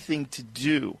anything to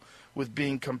do with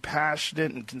being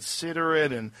compassionate and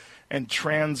considerate and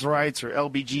trans rights or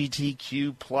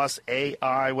LGBTQ plus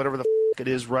AI, whatever the it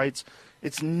is, rights.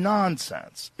 It's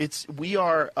nonsense. We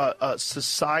are a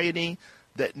society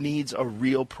that needs a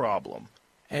real problem.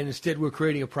 and instead we're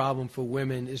creating a problem for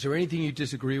women. Is there anything you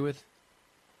disagree with?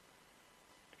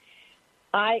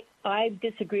 I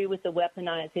disagree with the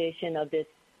weaponization of this.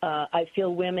 I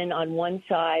feel women on one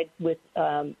side with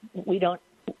our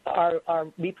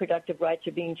reproductive rights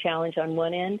are being challenged on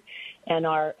one end, and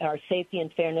our safety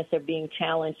and fairness are being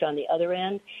challenged on the other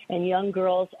end. And young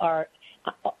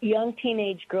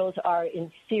teenage girls are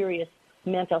in serious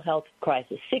mental health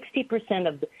crisis. 60%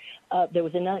 of there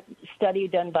was a study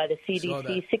done by the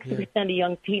CDC. 60% of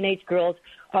young teenage girls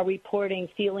are reporting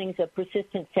feelings of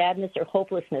persistent sadness or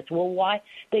hopelessness. Well, why?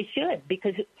 They should,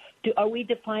 because are we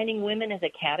defining women as a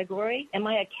category? Am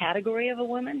I a category of a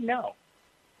woman? No.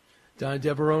 Donna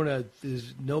DeVerona,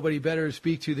 there's nobody better to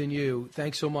speak to than you.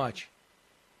 Thanks so much.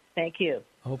 Thank you.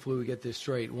 Hopefully we get this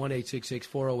straight.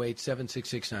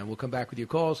 1-866-408-7669. We'll come back with your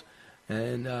calls.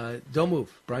 And don't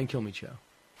move. Brian Kilmeade Show.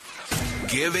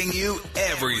 Giving you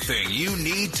everything you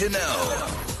need to know.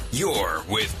 You're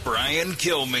with Brian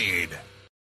Kilmeade.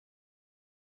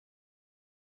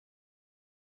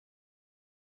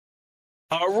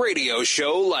 A radio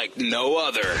show like no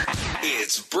other.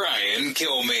 It's Brian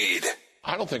Kilmeade.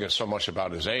 I don't think it's so much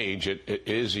about his age. It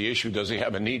is the issue, does he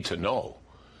have a need to know?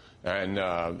 And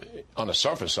on the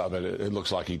surface of it, it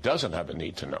looks like he doesn't have a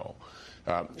need to know.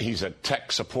 He's a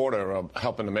tech supporter of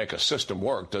helping to make a system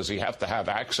work. Does he have to have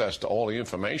access to all the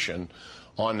information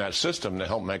on that system to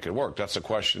help make it work? That's a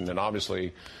question that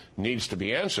obviously needs to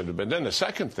be answered. But then the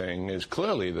second thing is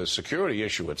clearly the security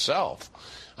issue itself.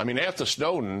 I mean, after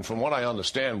Snowden, from what I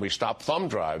understand, we stopped thumb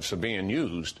drives from being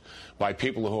used by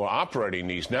people who are operating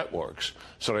these networks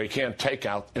so they can't take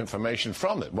out information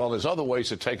from it. Well, there's other ways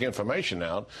to take information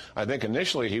out. I think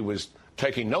initially he was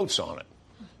taking notes on it.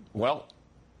 Well,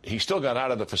 he still got out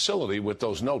of the facility with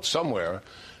those notes somewhere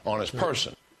on his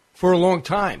person. For a long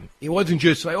time. It wasn't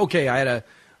just like, okay, I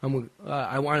want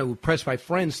to impress my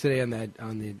friends today on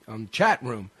the chat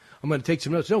room. I'm going to take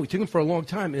some notes. No, we took them for a long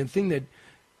time. And the thing that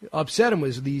upset him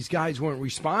was these guys weren't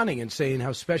responding and saying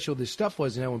how special this stuff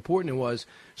was and how important it was.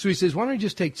 So he says, why don't you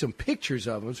just take some pictures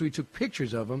of them? So he took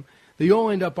pictures of them. They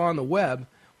all end up on the web.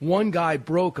 One guy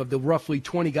broke of the roughly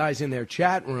 20 guys in their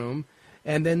chat room.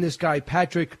 And then this guy,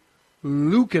 Patrick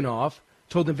Lukanoff,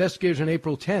 told investigators on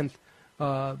April 10th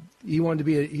he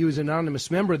was an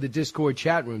anonymous member of the Discord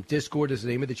chat room. Discord is the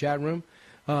name of the chat room.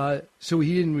 So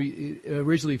he didn't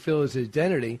originally fill his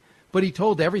identity, but he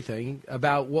told everything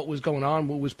about what was going on,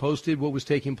 what was posted, what was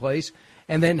taking place,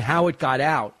 and then how it got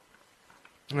out.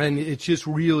 And it's just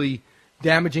really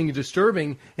damaging and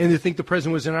disturbing. And to think the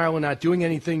president was in Ireland not doing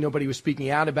anything, nobody was speaking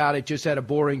out about it, just had a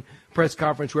boring press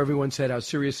conference where everyone said how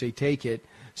serious they take it.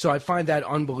 So I find that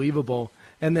unbelievable.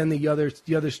 And then the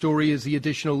other story is the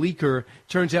additional leaker.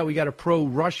 Turns out we got a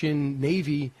pro-Russian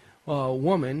Navy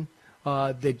woman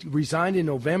that resigned in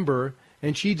November,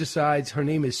 and she decides her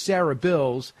name is Sarah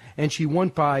Bills, and she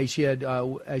was at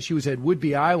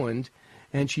Whidbey Island,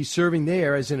 and she's serving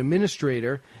there as an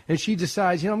administrator, and she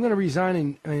decides, I'm going to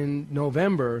resign in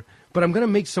November, but I'm going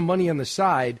to make some money on the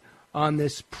side on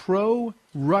this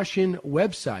pro-Russian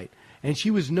website. And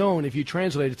she was known, if you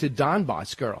translate it, to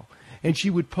Donbass girl. And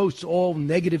she would post all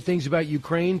negative things about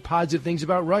Ukraine, positive things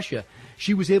about Russia.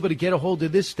 She was able to get a hold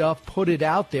of this stuff, put it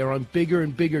out there on bigger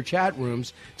and bigger chat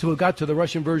rooms till it got to the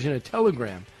Russian version of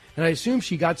Telegram. And I assume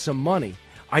she got some money.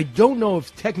 I don't know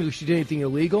if technically she did anything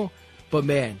illegal, but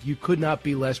man, you could not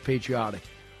be less patriotic.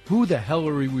 Who the hell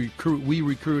are we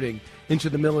recruiting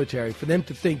into the military for them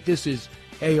to think this is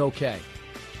A-OK?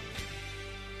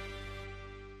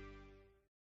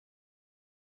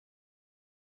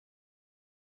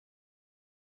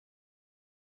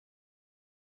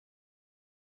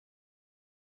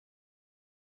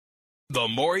 The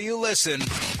more you listen,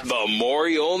 the more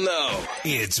you'll know.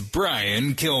 It's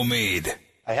Brian Kilmeade.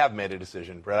 I have made a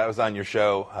decision, Brett. I was on your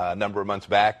show a number of months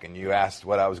back, and you asked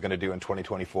what I was going to do in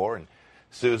 2024. And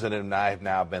Susan and I have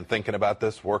now been thinking about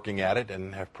this, working at it,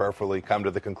 and have prayerfully come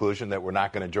to the conclusion that we're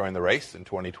not going to join the race in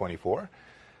 2024.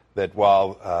 That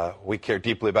while we care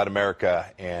deeply about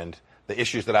America and the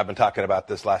issues that I've been talking about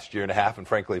this last year and a half, and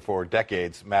frankly for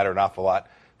decades, matter an awful lot,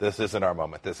 this isn't our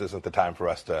moment. This isn't the time for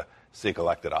us to seek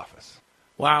elected office.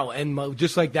 Wow, and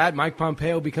just like that, Mike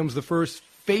Pompeo becomes the first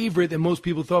favorite that most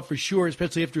people thought for sure,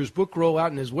 especially after his book rollout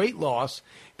and his weight loss,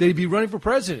 that he'd be running for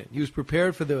president. He was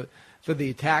prepared for the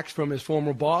attacks from his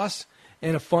former boss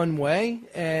in a fun way,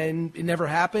 and it never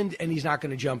happened, and he's not going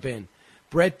to jump in.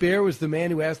 Brett Baer was the man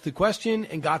who asked the question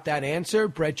and got that answer.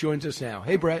 Brett joins us now.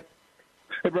 Hey, Brett.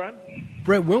 Hey, Brian.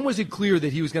 Brett, when was it clear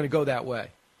that he was going to go that way?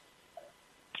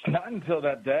 Not until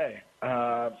that day.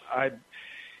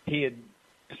 He had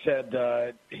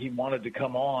said he wanted to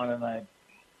come on, and I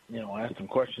asked him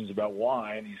questions about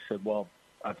why, and he said, well,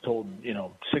 I've told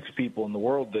 6 people in the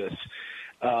world this,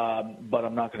 but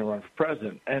I'm not going to run for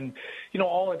president. And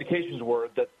all indications were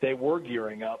that they were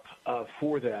gearing up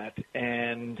for that,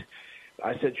 and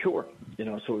I said sure.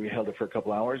 So we held it for a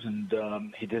couple hours,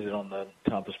 and he did it on the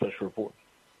top of the special report.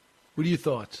 What are your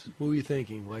thoughts? What were you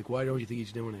thinking? Like, why don't you think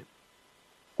he's doing it?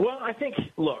 Well, I think,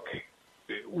 look,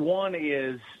 one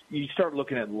is you start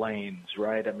looking at lanes,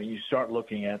 right? I mean, you start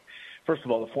looking at, first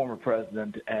of all, the former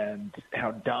president and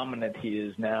how dominant he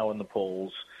is now in the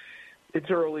polls. It's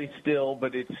early still,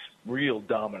 but it's real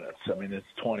dominance. I mean, it's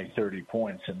 20, 30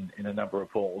 points in a number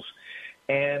of polls.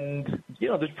 And,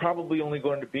 there's probably only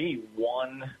going to be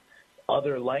one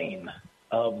other lane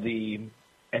of the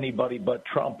anybody but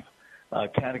Trump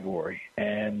category.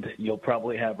 And you'll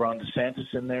probably have Ron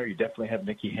DeSantis in there. You definitely have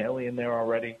Nikki Haley in there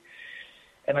already.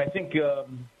 And I think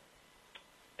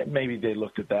maybe they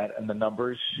looked at that and the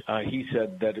numbers. He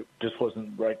said that it just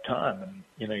wasn't the right time,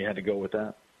 and, you had to go with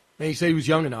that. And he said he was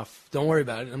young enough. Don't worry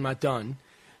about it. I'm not done.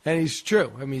 And he's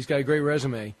true. I mean, he's got a great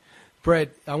resume. Brett,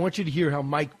 I want you to hear how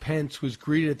Mike Pence was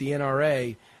greeted at the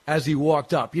NRA as he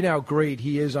walked up. You know how great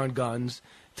he is on guns,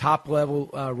 top-level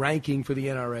ranking for the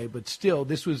NRA, but still,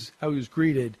 this was how he was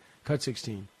greeted. Cut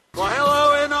 16. Well,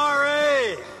 hello,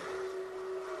 NRA.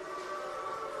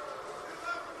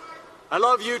 I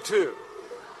love you, too.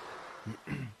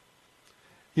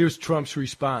 Here's Trump's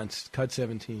response. Cut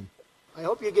 17. I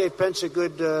hope you gave Pence a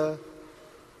good,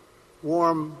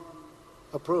 warm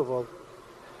approval.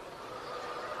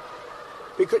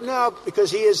 Because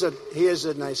he is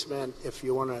a nice man. If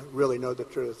you want to really know the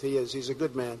truth, he is. He's a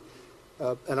good man,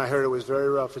 and I heard it was very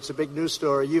rough. It's a big news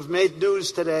story. You've made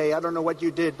news today. I don't know what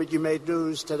you did, but you made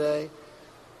news today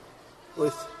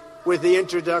with the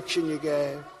introduction you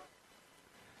gave.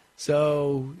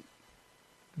 So,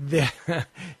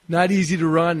 not easy to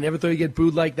run. Never thought you'd get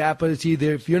booed like that. But it's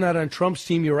either if you're not on Trump's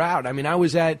team, you're out. I mean, I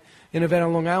was at an event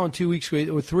on Long Island 3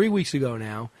 weeks ago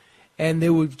now, and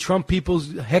there were Trump people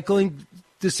heckling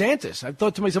DeSantis. I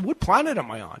thought to myself, what planet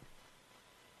am I on?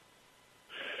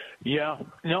 Yeah.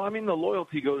 No, I mean, the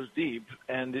loyalty goes deep,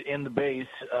 and in the base,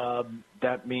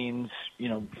 that means,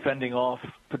 fending off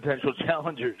potential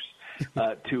challengers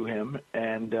to him,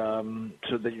 and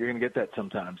so that you're going to get that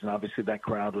sometimes. And obviously that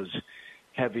crowd was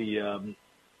heavy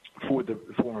for the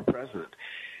former president.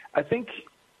 I think,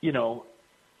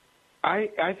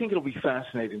 I think it'll be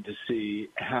fascinating to see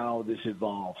how this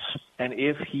evolves. And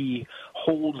if he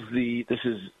holds this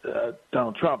is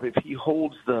Donald Trump, if he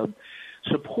holds the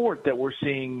support that we're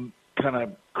seeing kind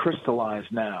of crystallize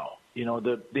now,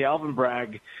 the Alvin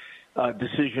Bragg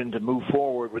decision to move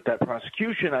forward with that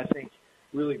prosecution, I think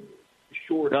really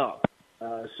shored up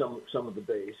some of the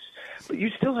base. But you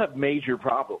still have major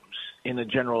problems in a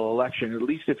general election, at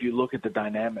least if you look at the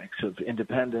dynamics of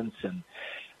independents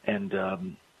and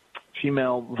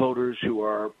female voters who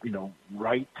are,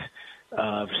 right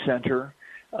center,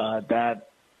 that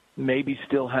maybe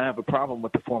still have a problem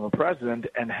with the former president,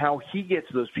 and how he gets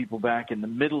those people back in the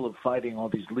middle of fighting all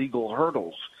these legal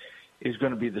hurdles is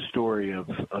going to be the story of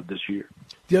this year.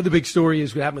 The other big story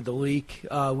is what happened with the leak.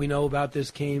 We know about this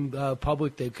came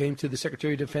public. They came to the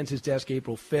Secretary of Defense's desk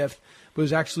April 5th, but it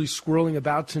was actually swirling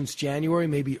about since January,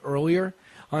 maybe earlier,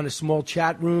 on a small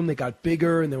chat room. They got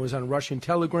bigger, and there was on Russian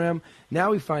Telegram.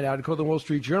 Now we find out, according to the Wall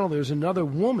Street Journal, there's another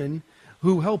woman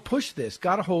who helped push this,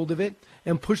 got a hold of it,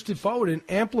 and pushed it forward and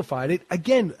amplified it.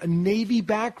 Again, a Navy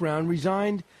background,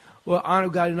 resigned,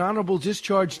 got an honorable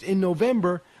discharge in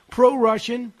November,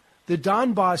 pro-Russian, the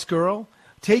Donbass girl,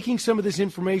 taking some of this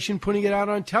information, putting it out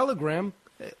on Telegram,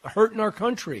 hurting our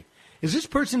country. Is this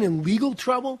person in legal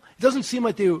trouble? It doesn't seem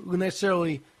like they were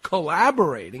necessarily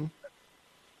collaborating.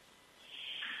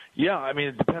 Yeah, I mean,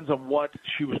 it depends on what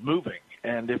she was moving.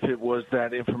 And if it was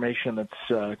that information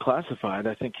that's classified,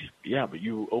 I think, yeah, but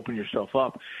you open yourself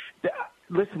up.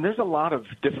 Listen, there's a lot of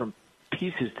different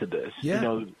pieces to this.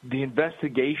 Yeah. The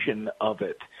investigation of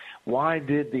it. Why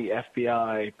did the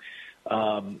FBI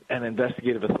and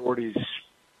investigative authorities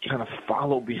kind of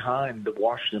follow behind the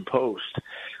Washington Post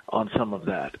on some of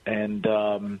that? And,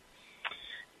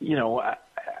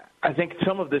 I think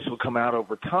some of this will come out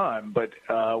over time, but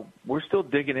we're still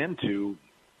digging into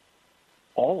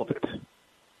all of it.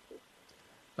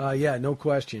 Yeah, no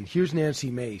question. Here's Nancy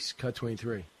Mace, cut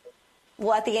 23.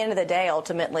 Well, at the end of the day,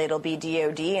 ultimately, it'll be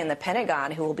DOD and the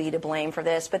Pentagon who will be to blame for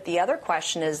this. But the other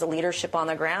question is the leadership on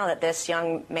the ground that this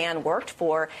young man worked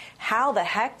for. How the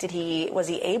heck was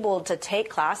he able to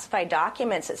take classified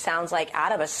documents, it sounds like,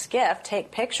 out of a skiff, take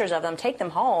pictures of them, take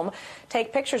them home,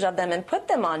 take pictures of them, and put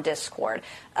them on Discord?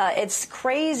 It's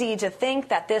crazy to think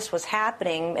that this was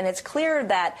happening, and it's clear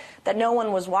that no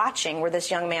one was watching where this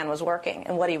young man was working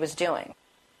and what he was doing.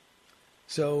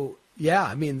 So, yeah,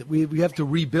 I mean, we have to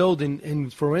rebuild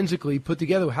and forensically put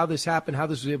together how this happened, how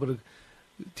this was able to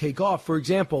take off. For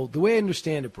example, the way I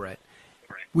understand it, Brett,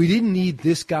 we didn't need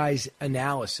this guy's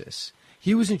analysis.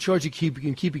 He was in charge of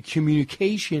keeping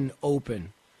communication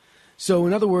open. So,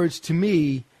 in other words, to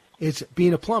me, it's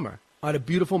being a plumber on a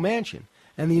beautiful mansion.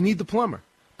 And you need the plumber.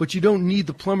 But you don't need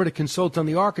the plumber to consult on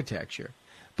the architecture.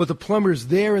 But the plumber's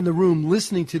there in the room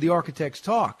listening to the architects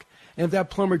talk. And if that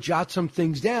plumber jots some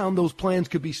things down, those plans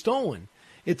could be stolen.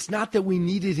 It's not that we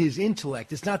needed his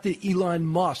intellect. It's not the Elon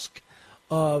Musk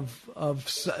of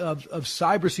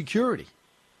cybersecurity.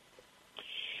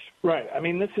 Right. I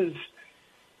mean, this is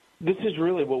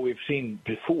really what we've seen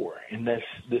before in this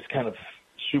kind of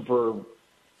super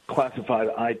classified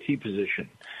IT position.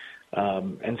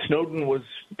 And Snowden was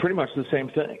pretty much the same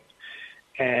thing.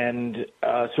 And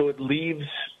so it leaves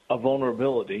a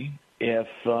vulnerability if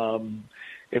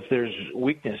there's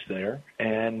weakness there.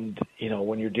 And,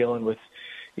 when you're dealing with,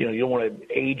 you don't want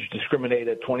to age discriminate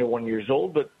at 21 years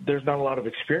old, but there's not a lot of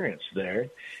experience there.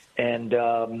 And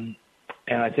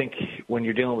I think when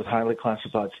you're dealing with highly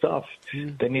classified stuff,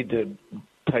 they need to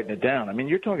tighten it down. I mean,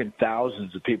 you're talking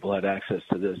thousands of people had access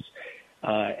to this,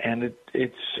 and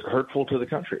it's hurtful to the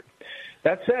country.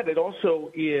 That said, it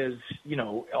also is,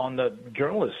 on the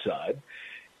journalist side,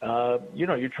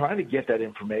 you're trying to get that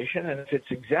information, and if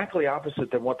it's exactly opposite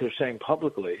than what they're saying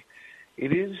publicly,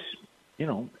 it is,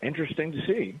 interesting to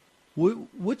see.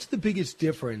 What's the biggest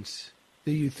difference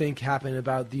that you think happened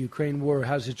about the Ukraine war,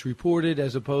 as it's reported,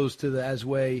 as opposed to as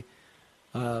the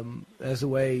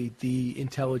way the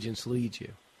intelligence leads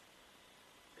you?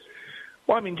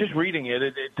 Well, I mean, just reading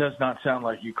it does not sound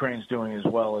like Ukraine's doing as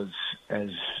well as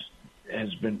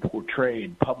has been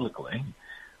portrayed publicly.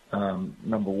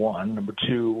 Number one. Number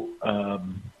two, I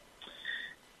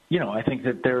think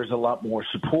that there's a lot more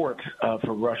support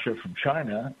for Russia from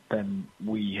China than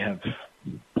we have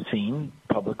seen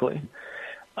publicly.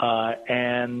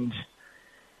 And,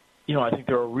 I think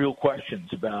there are real questions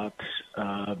about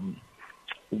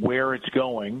where it's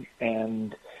going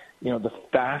and,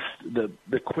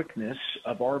 the quickness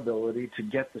of our ability to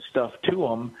get the stuff to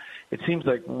them. It seems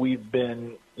like we've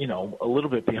been, a little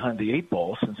bit behind the eight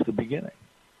ball since the beginning.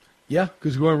 Yeah,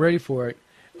 because we weren't ready for it.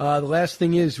 The last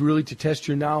thing is really to test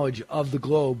your knowledge of the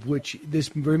globe, which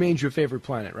this remains your favorite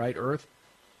planet, right, Earth?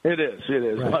 It is.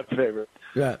 Right. My favorite.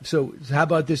 Yeah. So how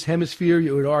about this hemisphere?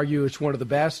 You would argue it's one of the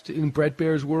best in Brett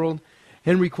Baer's world.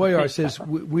 Henry Cuellar says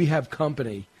we have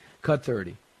company. Cut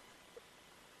 30.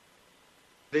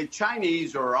 The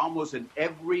Chinese are almost in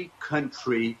every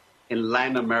country in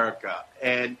Latin America.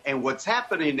 And what's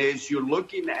happening is you're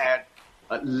looking at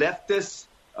leftist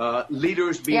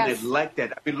leaders being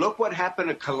elected. I mean, look what happened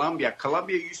to Colombia.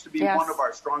 Colombia used to be one of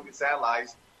our strongest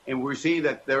allies, and we're seeing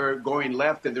that they're going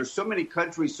left. And there's so many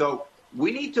countries. So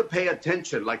we need to pay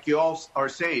attention, like you all are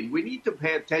saying. We need to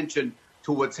pay attention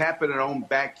to what's happening in our own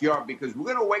backyard, because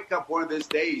we're going to wake up one of these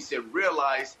days and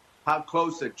realize how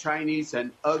close the Chinese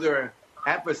and other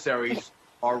adversaries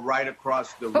are right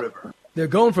across the river. They're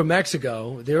going for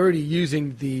Mexico. They're already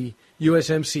using the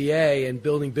USMCA and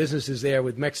building businesses there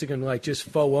with Mexican, just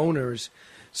faux owners.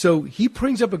 So he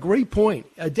brings up a great point.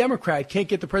 A Democrat can't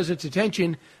get the president's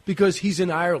attention because he's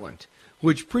in Ireland,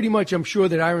 which pretty much I'm sure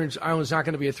that Ireland's not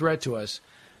going to be a threat to us.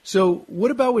 So what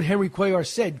about what Henry Cuellar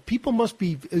said? People must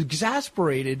be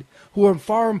exasperated who are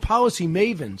foreign policy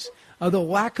mavens of the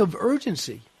lack of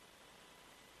urgency.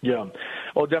 Yeah.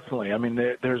 Oh, definitely. I mean,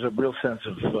 there's a real sense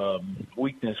of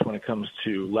weakness when it comes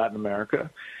to Latin America.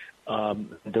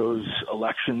 Those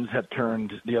elections have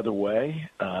turned the other way,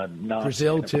 not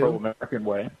Brazil in a too. pro-American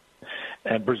way,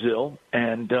 and Brazil.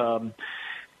 And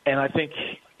I think,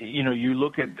 you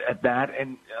look at that,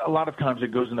 and a lot of times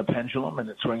it goes in a pendulum and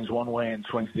it swings one way and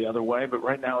swings the other way. But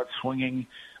right now it's swinging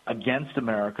against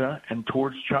America and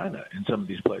towards China in some of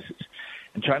these places.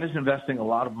 And China's investing a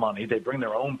lot of money. They bring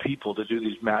their own people to do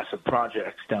these massive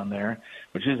projects down there,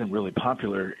 which isn't really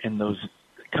popular in those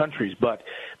countries. But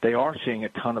they are seeing a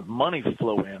ton of money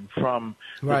flow in from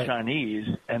the Chinese,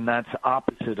 and that's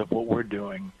opposite of what we're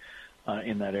doing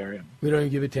in that area. We don't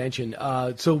even give attention.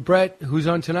 So, Brett, who's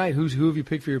on tonight? Who have you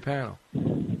picked for your panel?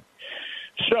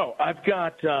 So I've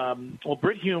got,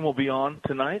 Britt Hume will be on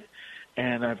tonight,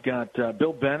 and I've got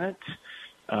Bill Bennett.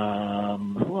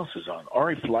 Who else is on?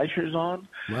 Ari Fleischer's on.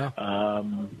 Wow.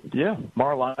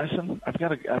 Mara Liasson. I've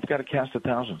got a cast of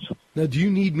thousands. Now, do you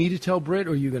need me to tell Britt,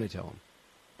 or are you going to tell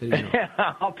him?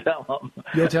 I'll tell him.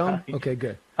 You'll tell him? Okay,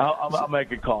 good. I'll make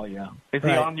a call. Yeah. Is he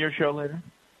on your show later?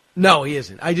 No, he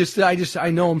isn't. I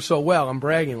know him so well. I'm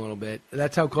bragging a little bit.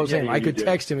 That's how close I am. I could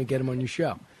text him and get him on your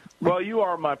show. Well, you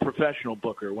are my professional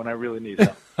booker when I really need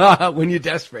help. When you're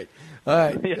desperate. All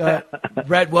right.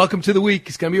 Brett, welcome to the week.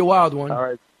 It's going to be a wild one. All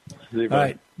right. See you, All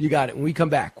right. You got it. When we come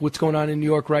back, what's going on in New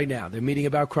York right now? They're meeting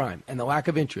about crime and the lack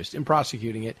of interest in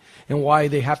prosecuting it and why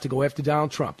they have to go after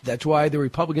Donald Trump. That's why the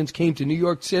Republicans came to New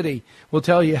York City. We'll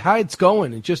tell you how it's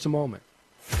going in just a moment.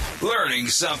 Learning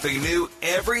something new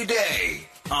every day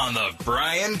on the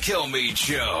Brian Kilmeade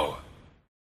Show.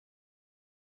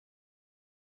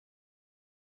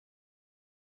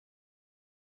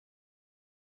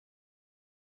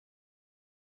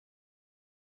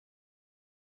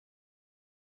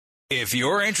 If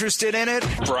you're interested in it,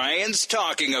 Brian's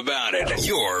talking about it.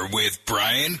 You're with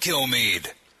Brian Kilmeade.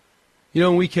 You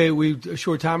know, a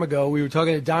short time ago, we were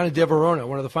talking to Donna DeVerona,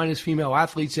 one of the finest female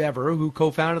athletes ever, who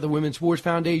co-founded the Women's Sports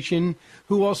Foundation,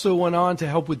 who also went on to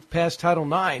help with pass Title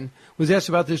IX, was asked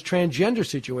about this transgender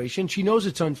situation. She knows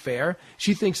it's unfair.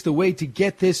 She thinks the way to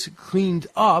get this cleaned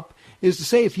up is to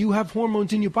say if you have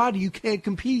hormones in your body, you can't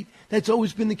compete. That's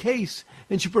always been the case.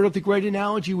 And she brought up the great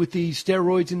analogy with the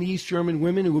steroids in the East German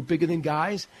women who were bigger than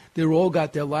guys. They all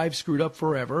got their lives screwed up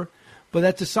forever. But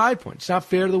that's a side point. It's not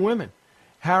fair to the women.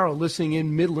 Harold, listening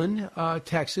in Midland,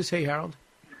 Texas. Hey, Harold.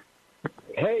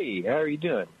 Hey, how are you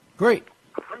doing? Great.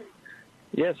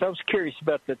 Yes, I was curious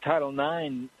about the Title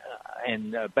IX,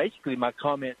 and basically my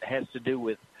comment has to do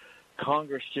with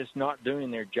Congress just not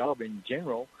doing their job in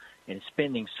general and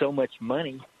spending so much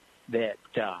money that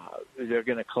they're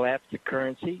going to collapse the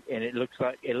currency, and it looks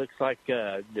like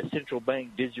the central bank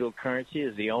digital currency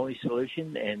is the only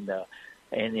solution, and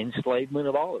enslavement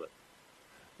of all of it.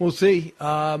 We'll see.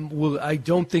 I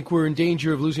don't think we're in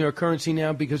danger of losing our currency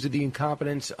now because of the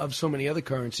incompetence of so many other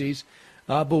currencies.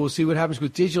 But we'll see what happens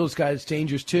with digital. It's got its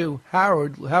dangers, too.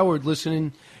 Howard,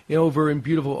 listening over in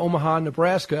beautiful Omaha,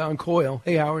 Nebraska on Coil.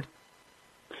 Hey, Howard.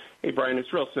 Hey, Brian,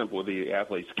 it's real simple with the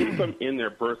athletes. Keep them in their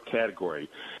birth category.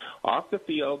 Off the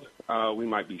field, we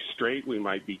might be straight, we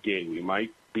might be gay, we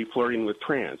might be flirting with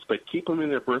trans, but keep them in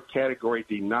their birth category,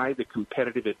 deny the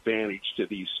competitive advantage to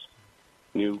these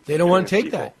new They don't want to take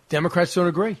people. that. Democrats don't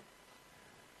agree.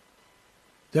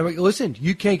 Listen,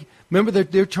 you can't. Remember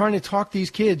that they're trying to talk these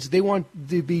kids. They want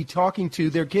to be talking to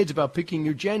their kids about picking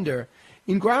your gender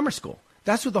in grammar school.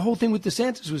 That's what the whole thing with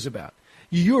DeSantis was about.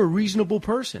 You're a reasonable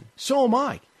person. So am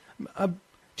I. I'm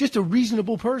just a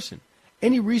reasonable person.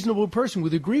 Any reasonable person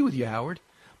would agree with you, Howard.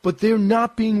 But they're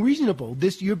not being reasonable.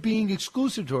 You're being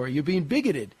exclusatory. You're being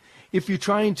bigoted if you're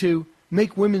trying to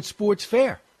make women's sports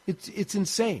fair. It's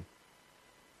insane.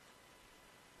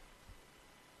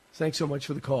 Thanks so much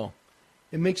for the call.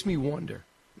 It makes me wonder,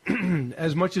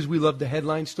 as much as we love the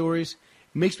headline stories,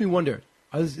 it makes me wonder,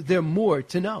 is there more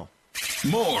to know?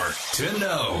 More to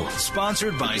know.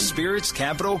 Sponsored by Spirits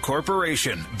Capital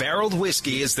Corporation. Barreled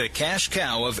whiskey is the cash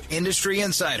cow of industry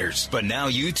insiders. But now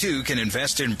you too can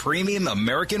invest in premium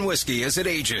American whiskey as it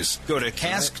ages. Go to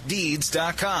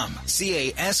caskdeeds.com.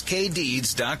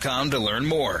 CASKdeeds.com to learn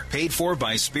more. Paid for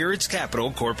by Spirits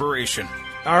Capital Corporation.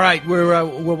 All right,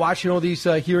 we're watching all these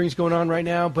hearings going on right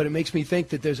now, but it makes me think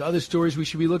that there's other stories we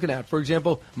should be looking at. For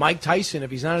example, Mike Tyson, if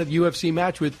he's not at the UFC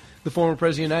match with the former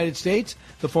president of the United States,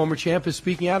 the former champ is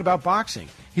speaking out about boxing.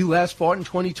 He last fought in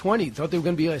 2020. Thought they were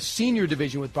going to be a senior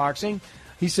division with boxing.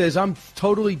 He says, I'm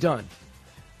totally done,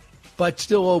 but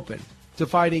still open to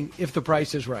fighting if the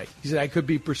price is right. He said, I could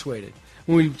be persuaded.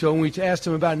 When we asked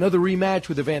him about another rematch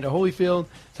with Evander Holyfield,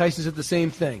 Tyson said the same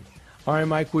thing. Iron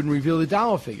Mike wouldn't reveal the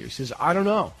dollar figure. He says, I don't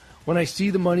know. When I see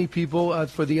the money people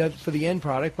for the end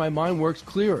product, my mind works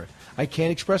clearer. I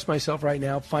can't express myself right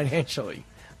now financially.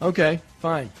 Okay,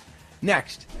 fine.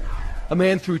 Next, a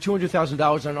man threw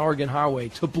 $200,000 on Oregon Highway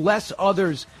to bless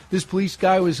others. This police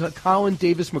guy was Colin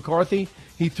Davis McCarthy.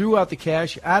 He threw out the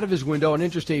cash out of his window on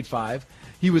Interstate 5.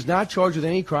 He was not charged with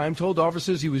any crime, told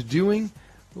officers he was doing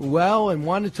well and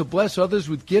wanted to bless others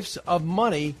with gifts of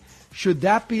money. Should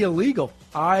that be illegal?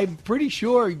 I'm pretty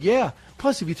sure, yeah.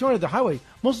 Plus, if you throw it at the highway,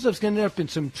 most of the stuff's going to end up in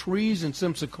some trees and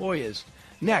some sequoias.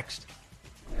 Next,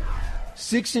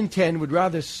 6 in 10 would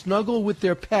rather snuggle with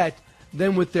their pet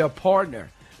than with their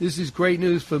partner. This is great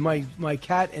news for my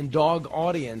cat and dog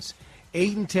audience.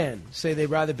 8 in 10 say they'd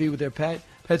rather be with their pet.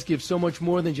 Pets give so much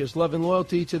more than just love and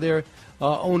loyalty to their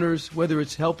owners, whether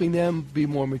it's helping them be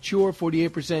more mature,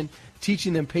 48%,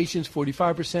 teaching them patience,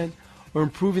 45%, or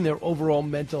improving their overall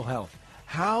mental health.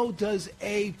 How does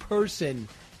a person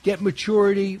get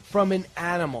maturity from an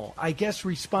animal? I guess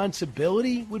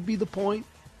responsibility would be the point.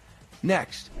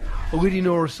 Next, a leading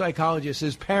neuropsychologist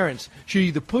says parents should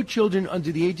either put children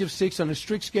under the age of 6 on a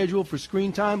strict schedule for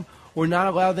screen time or not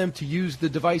allow them to use the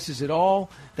devices at all.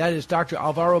 That is Dr.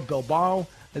 Alvaro Bilbao,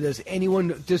 And does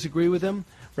anyone disagree with him?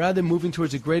 Rather than moving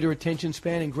towards a greater attention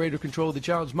span and greater control of the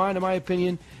child's mind, in my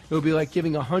opinion, it would be like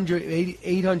giving a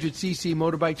 800cc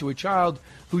motorbike to a child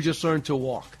who just learned to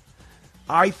walk.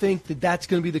 I think that that's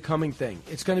going to be the coming thing.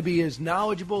 It's going to be as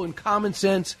knowledgeable and common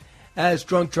sense as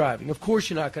drunk driving. Of course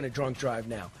you're not going to drunk drive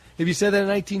now. If you said that in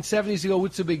the 1970s ago,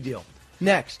 what's the big deal?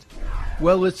 Next,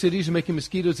 well-lit cities are making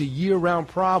mosquitoes a year-round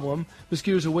problem.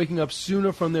 Mosquitoes are waking up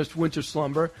sooner from their winter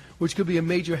slumber, which could be a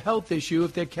major health issue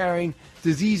if they're carrying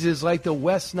diseases like the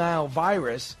West Nile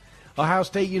virus. Ohio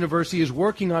State University is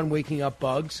working on waking up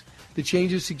bugs. The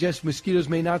changes suggest mosquitoes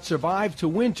may not survive to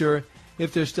winter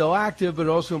if they're still active, but it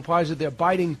also implies that they're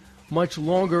biting much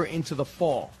longer into the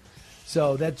fall.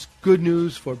 So that's good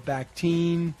news for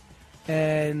Bactine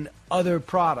and other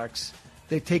products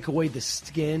that take away the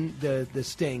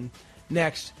sting.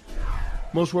 Next,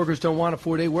 most workers don't want a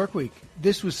 4-day work week.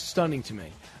 This was stunning to me.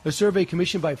 A survey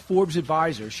commissioned by Forbes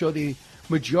Advisors showed the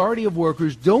majority of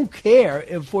workers don't care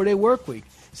if a 4-day work week.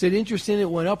 Said interest in it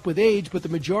went up with age, but the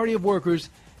majority of workers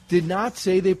did not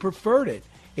say they preferred it.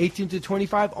 18 to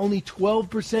 25, only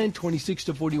 12%, 26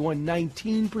 to 41,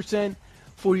 19%,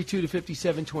 42 to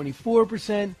 57,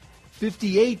 24%,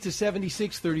 58 to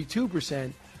 76,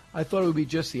 32%. I thought it would be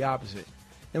just the opposite.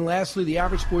 And lastly, the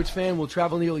average sports fan will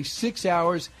travel nearly 6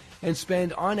 hours and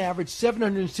spend, on average,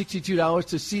 $762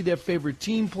 to see their favorite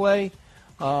team play.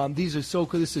 This is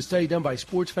a study done by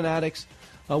Sports Fanatics.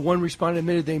 One respondent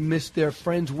admitted they missed their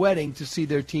friend's wedding to see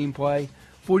their team play.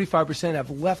 45% have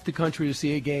left the country to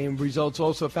see a game. Results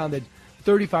also found that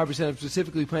 35% have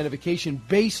specifically planned a vacation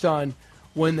based on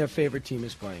when their favorite team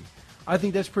is playing. I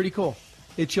think that's pretty cool.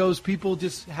 It shows people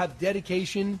just have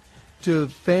dedication to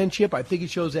fanship. I think it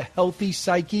shows a healthy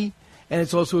psyche, and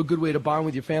it's also a good way to bond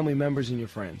with your family members and your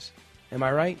friends. Am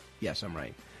I right? Yes, I'm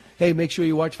right. Hey, make sure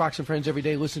you watch Fox and Friends every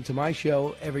day. Listen to my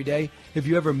show every day. If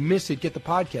you ever miss it, get the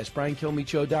podcast,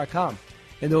 BrianKilmeadshow.com.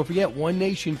 And don't forget, One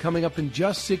Nation coming up in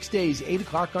just 6 days, 8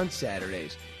 o'clock on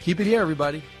Saturdays. Keep it here,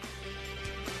 everybody.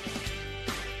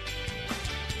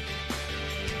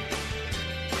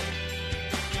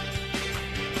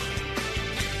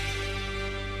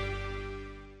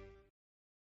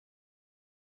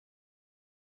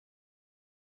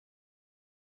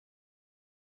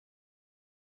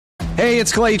 Hey,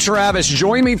 it's Clay Travis.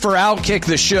 Join me for Outkick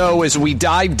the Show as we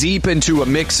dive deep into a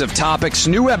mix of topics.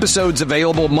 New episodes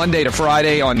available Monday to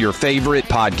Friday on your favorite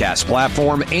podcast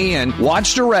platform, and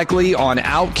watch directly on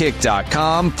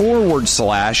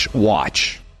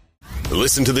Outkick.com/watch.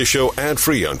 Listen to the show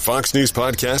ad-free on Fox News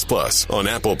Podcast Plus, on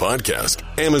Apple Podcast,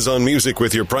 Amazon Music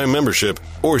with your Prime membership,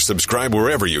 or subscribe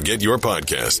wherever you get your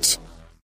podcasts.